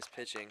is why he is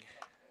pitching.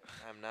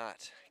 I'm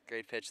not.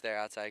 Great pitch there,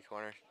 outside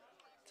corner.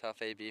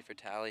 Tough AB for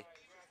Tally.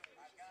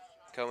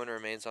 Coman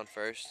remains on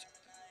first.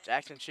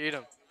 Jackson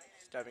Cheatham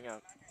stepping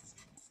up.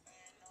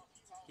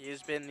 He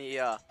has been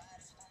the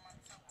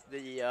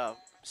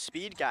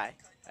speed guy,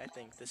 I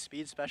think. The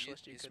speed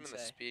specialist, you He's could been say.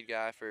 the speed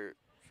guy for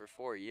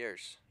 4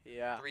 years.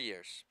 Yeah. 3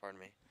 years,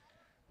 pardon me.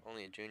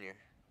 Only a junior.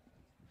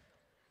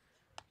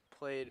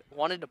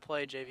 Wanted to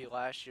play JV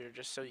last year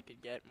just so he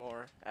could get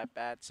more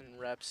at-bats and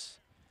reps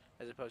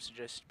as opposed to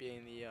just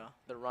being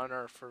the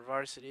runner for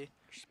varsity.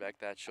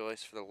 Respect that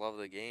choice for the love of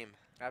the game.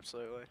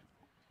 Absolutely.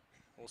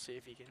 We'll see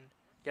if he can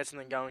get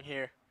something going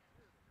here.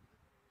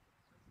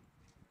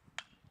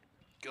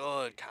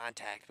 Good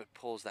contact, but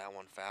pulls that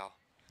one foul.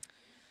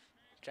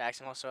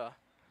 Jackson also a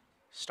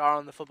star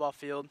on the football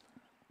field.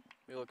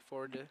 We look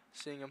forward to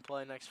seeing him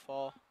play next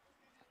fall.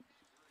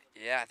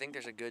 Yeah, I think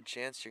there's a good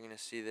chance you're going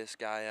to see this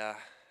guy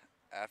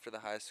after the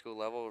high school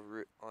level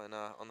on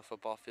the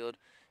football field.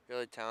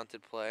 Really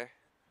talented player.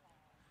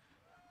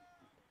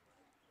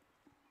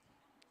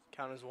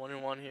 Count is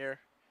 1-1 here.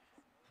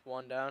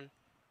 One down.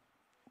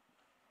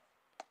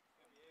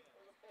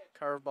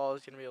 Curveball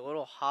is going to be a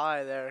little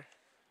high there.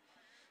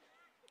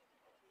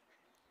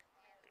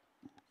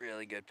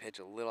 Really good pitch,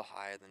 a little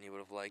higher than you would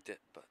have liked it,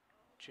 but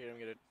Cheatham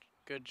get a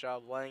good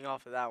job laying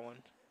off of that one.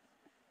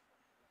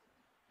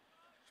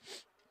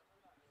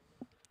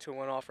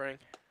 2-1 offering.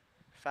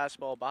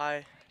 Fastball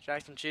by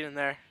Jackson Cheatham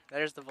there.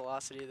 There's the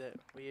velocity that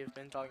we have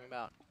been talking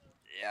about.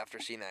 yeah, after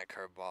seeing that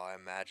curveball, I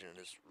imagine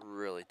it is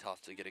really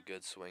tough to get a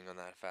good swing on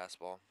that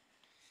fastball.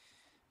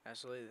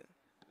 Absolutely. The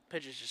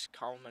pitches just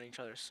complement each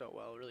other so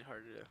well. Really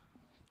hard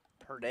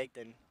to predict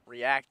and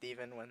react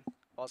even when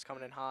ball's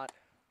coming in hot.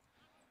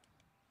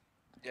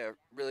 Yeah,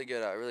 really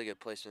good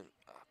placement.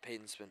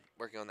 Peyton's been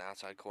working on the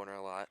outside corner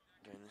a lot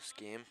during this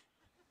game.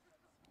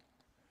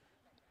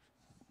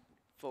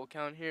 Full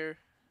count here.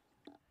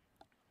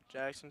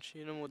 Jackson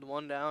Cheatham with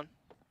one down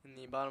in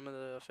the bottom of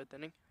the fifth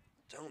inning.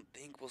 Don't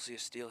think we'll see a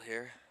steal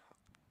here.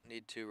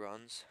 Need 2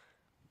 runs.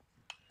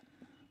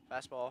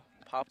 Fastball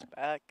popped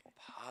back.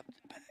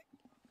 Popped back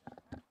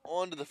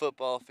onto the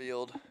football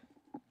field.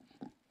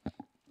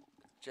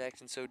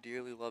 Jackson so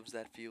dearly loves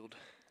that field.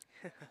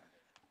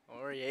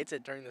 Or he hates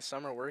it during the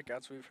summer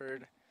workouts. We've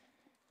heard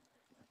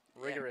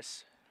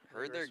rigorous.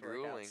 Heard they're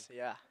rigorous grueling. workouts.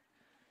 Yeah.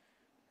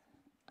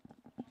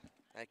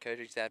 That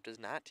coaching staff does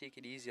not take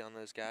it easy on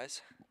those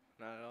guys.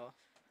 Not at all.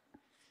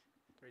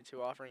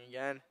 3-2 offering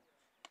again.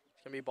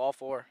 It's going to be ball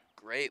 4.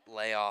 Great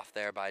layoff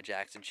there by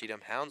Jackson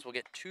Cheatham. Hounds will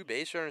get 2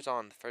 base runners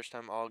on the first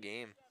time all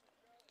game.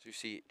 So you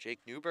see Jake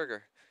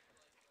Newberger,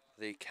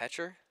 the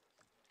catcher,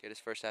 get his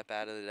first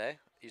at-bat of the day.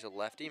 He's a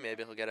lefty.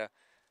 Maybe he'll get a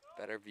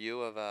better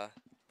view of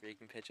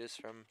breaking pitches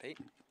from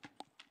Peyton.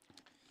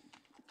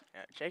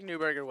 Yeah, Jake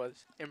Newberger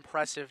was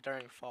impressive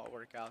during fall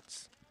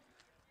workouts.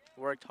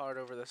 Worked hard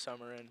over the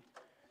summer and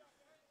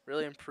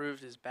really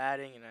improved his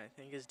batting and I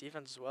think his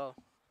defense as well.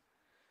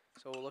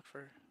 So we'll look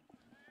for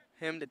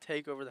him to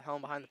take over the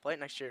helm behind the plate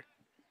next year.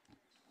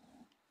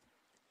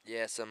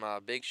 Yeah, some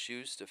big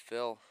shoes to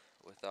fill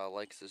with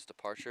Likes'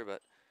 departure,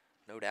 but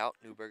no doubt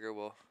Newberger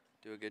will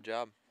do a good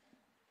job.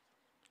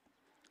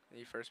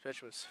 The first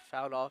pitch was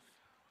fouled off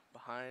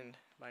behind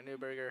by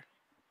Newberger.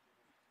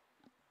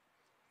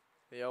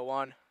 The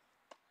 0-1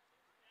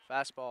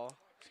 fastball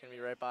is going to be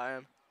right by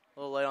him. A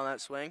little late on that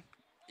swing.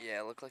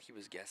 Yeah, it looked like he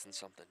was guessing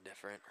something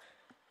different.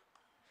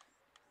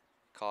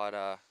 Caught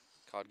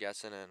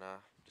guessing and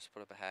just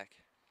put up a hack.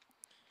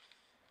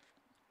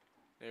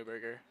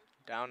 Newberger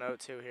down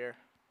 0-2 here.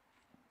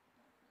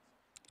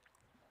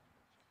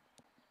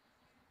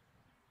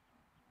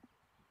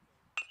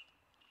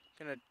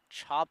 Gonna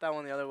chop that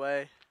one the other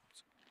way.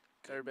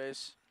 Third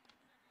base.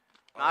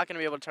 Not gonna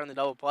be able to turn the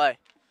double play.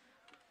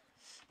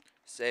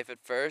 Safe at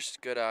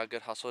first. Good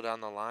hustle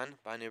down the line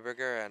by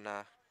Newberger, and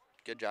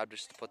good job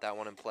just to put that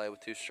one in play with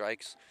 2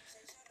 strikes.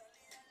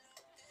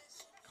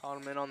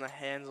 Caught him in on the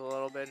hands a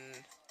little bit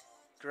and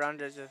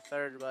grounded to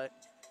third, but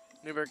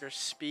Newberger's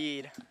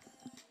speed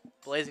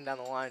blazing down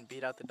the line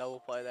beat out the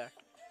double play there.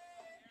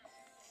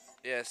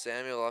 Yeah,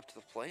 Samuel up to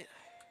the plate.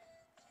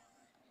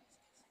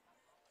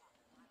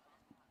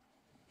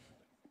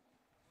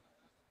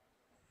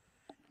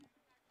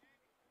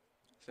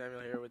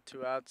 Samuel here with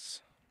 2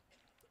 outs.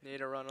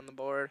 Need a run on the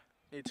board.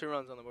 Need 2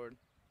 runs on the board.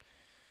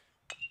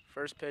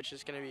 First pitch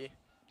is going to be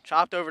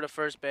chopped over to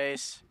first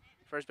base.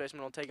 First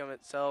baseman will take him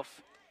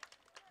itself.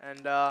 And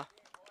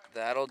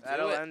That'll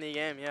end the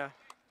game, yeah.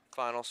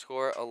 Final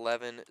score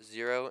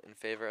 11-0 in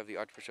favor of the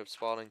Archbishop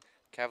Spalding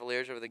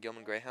Cavaliers over the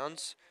Gilman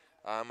Greyhounds.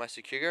 I'm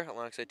Wesley Krieger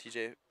alongside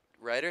TJ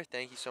Ryder.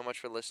 Thank you so much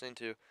for listening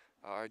to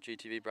our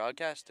GTV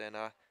broadcast, and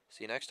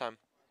see you next time.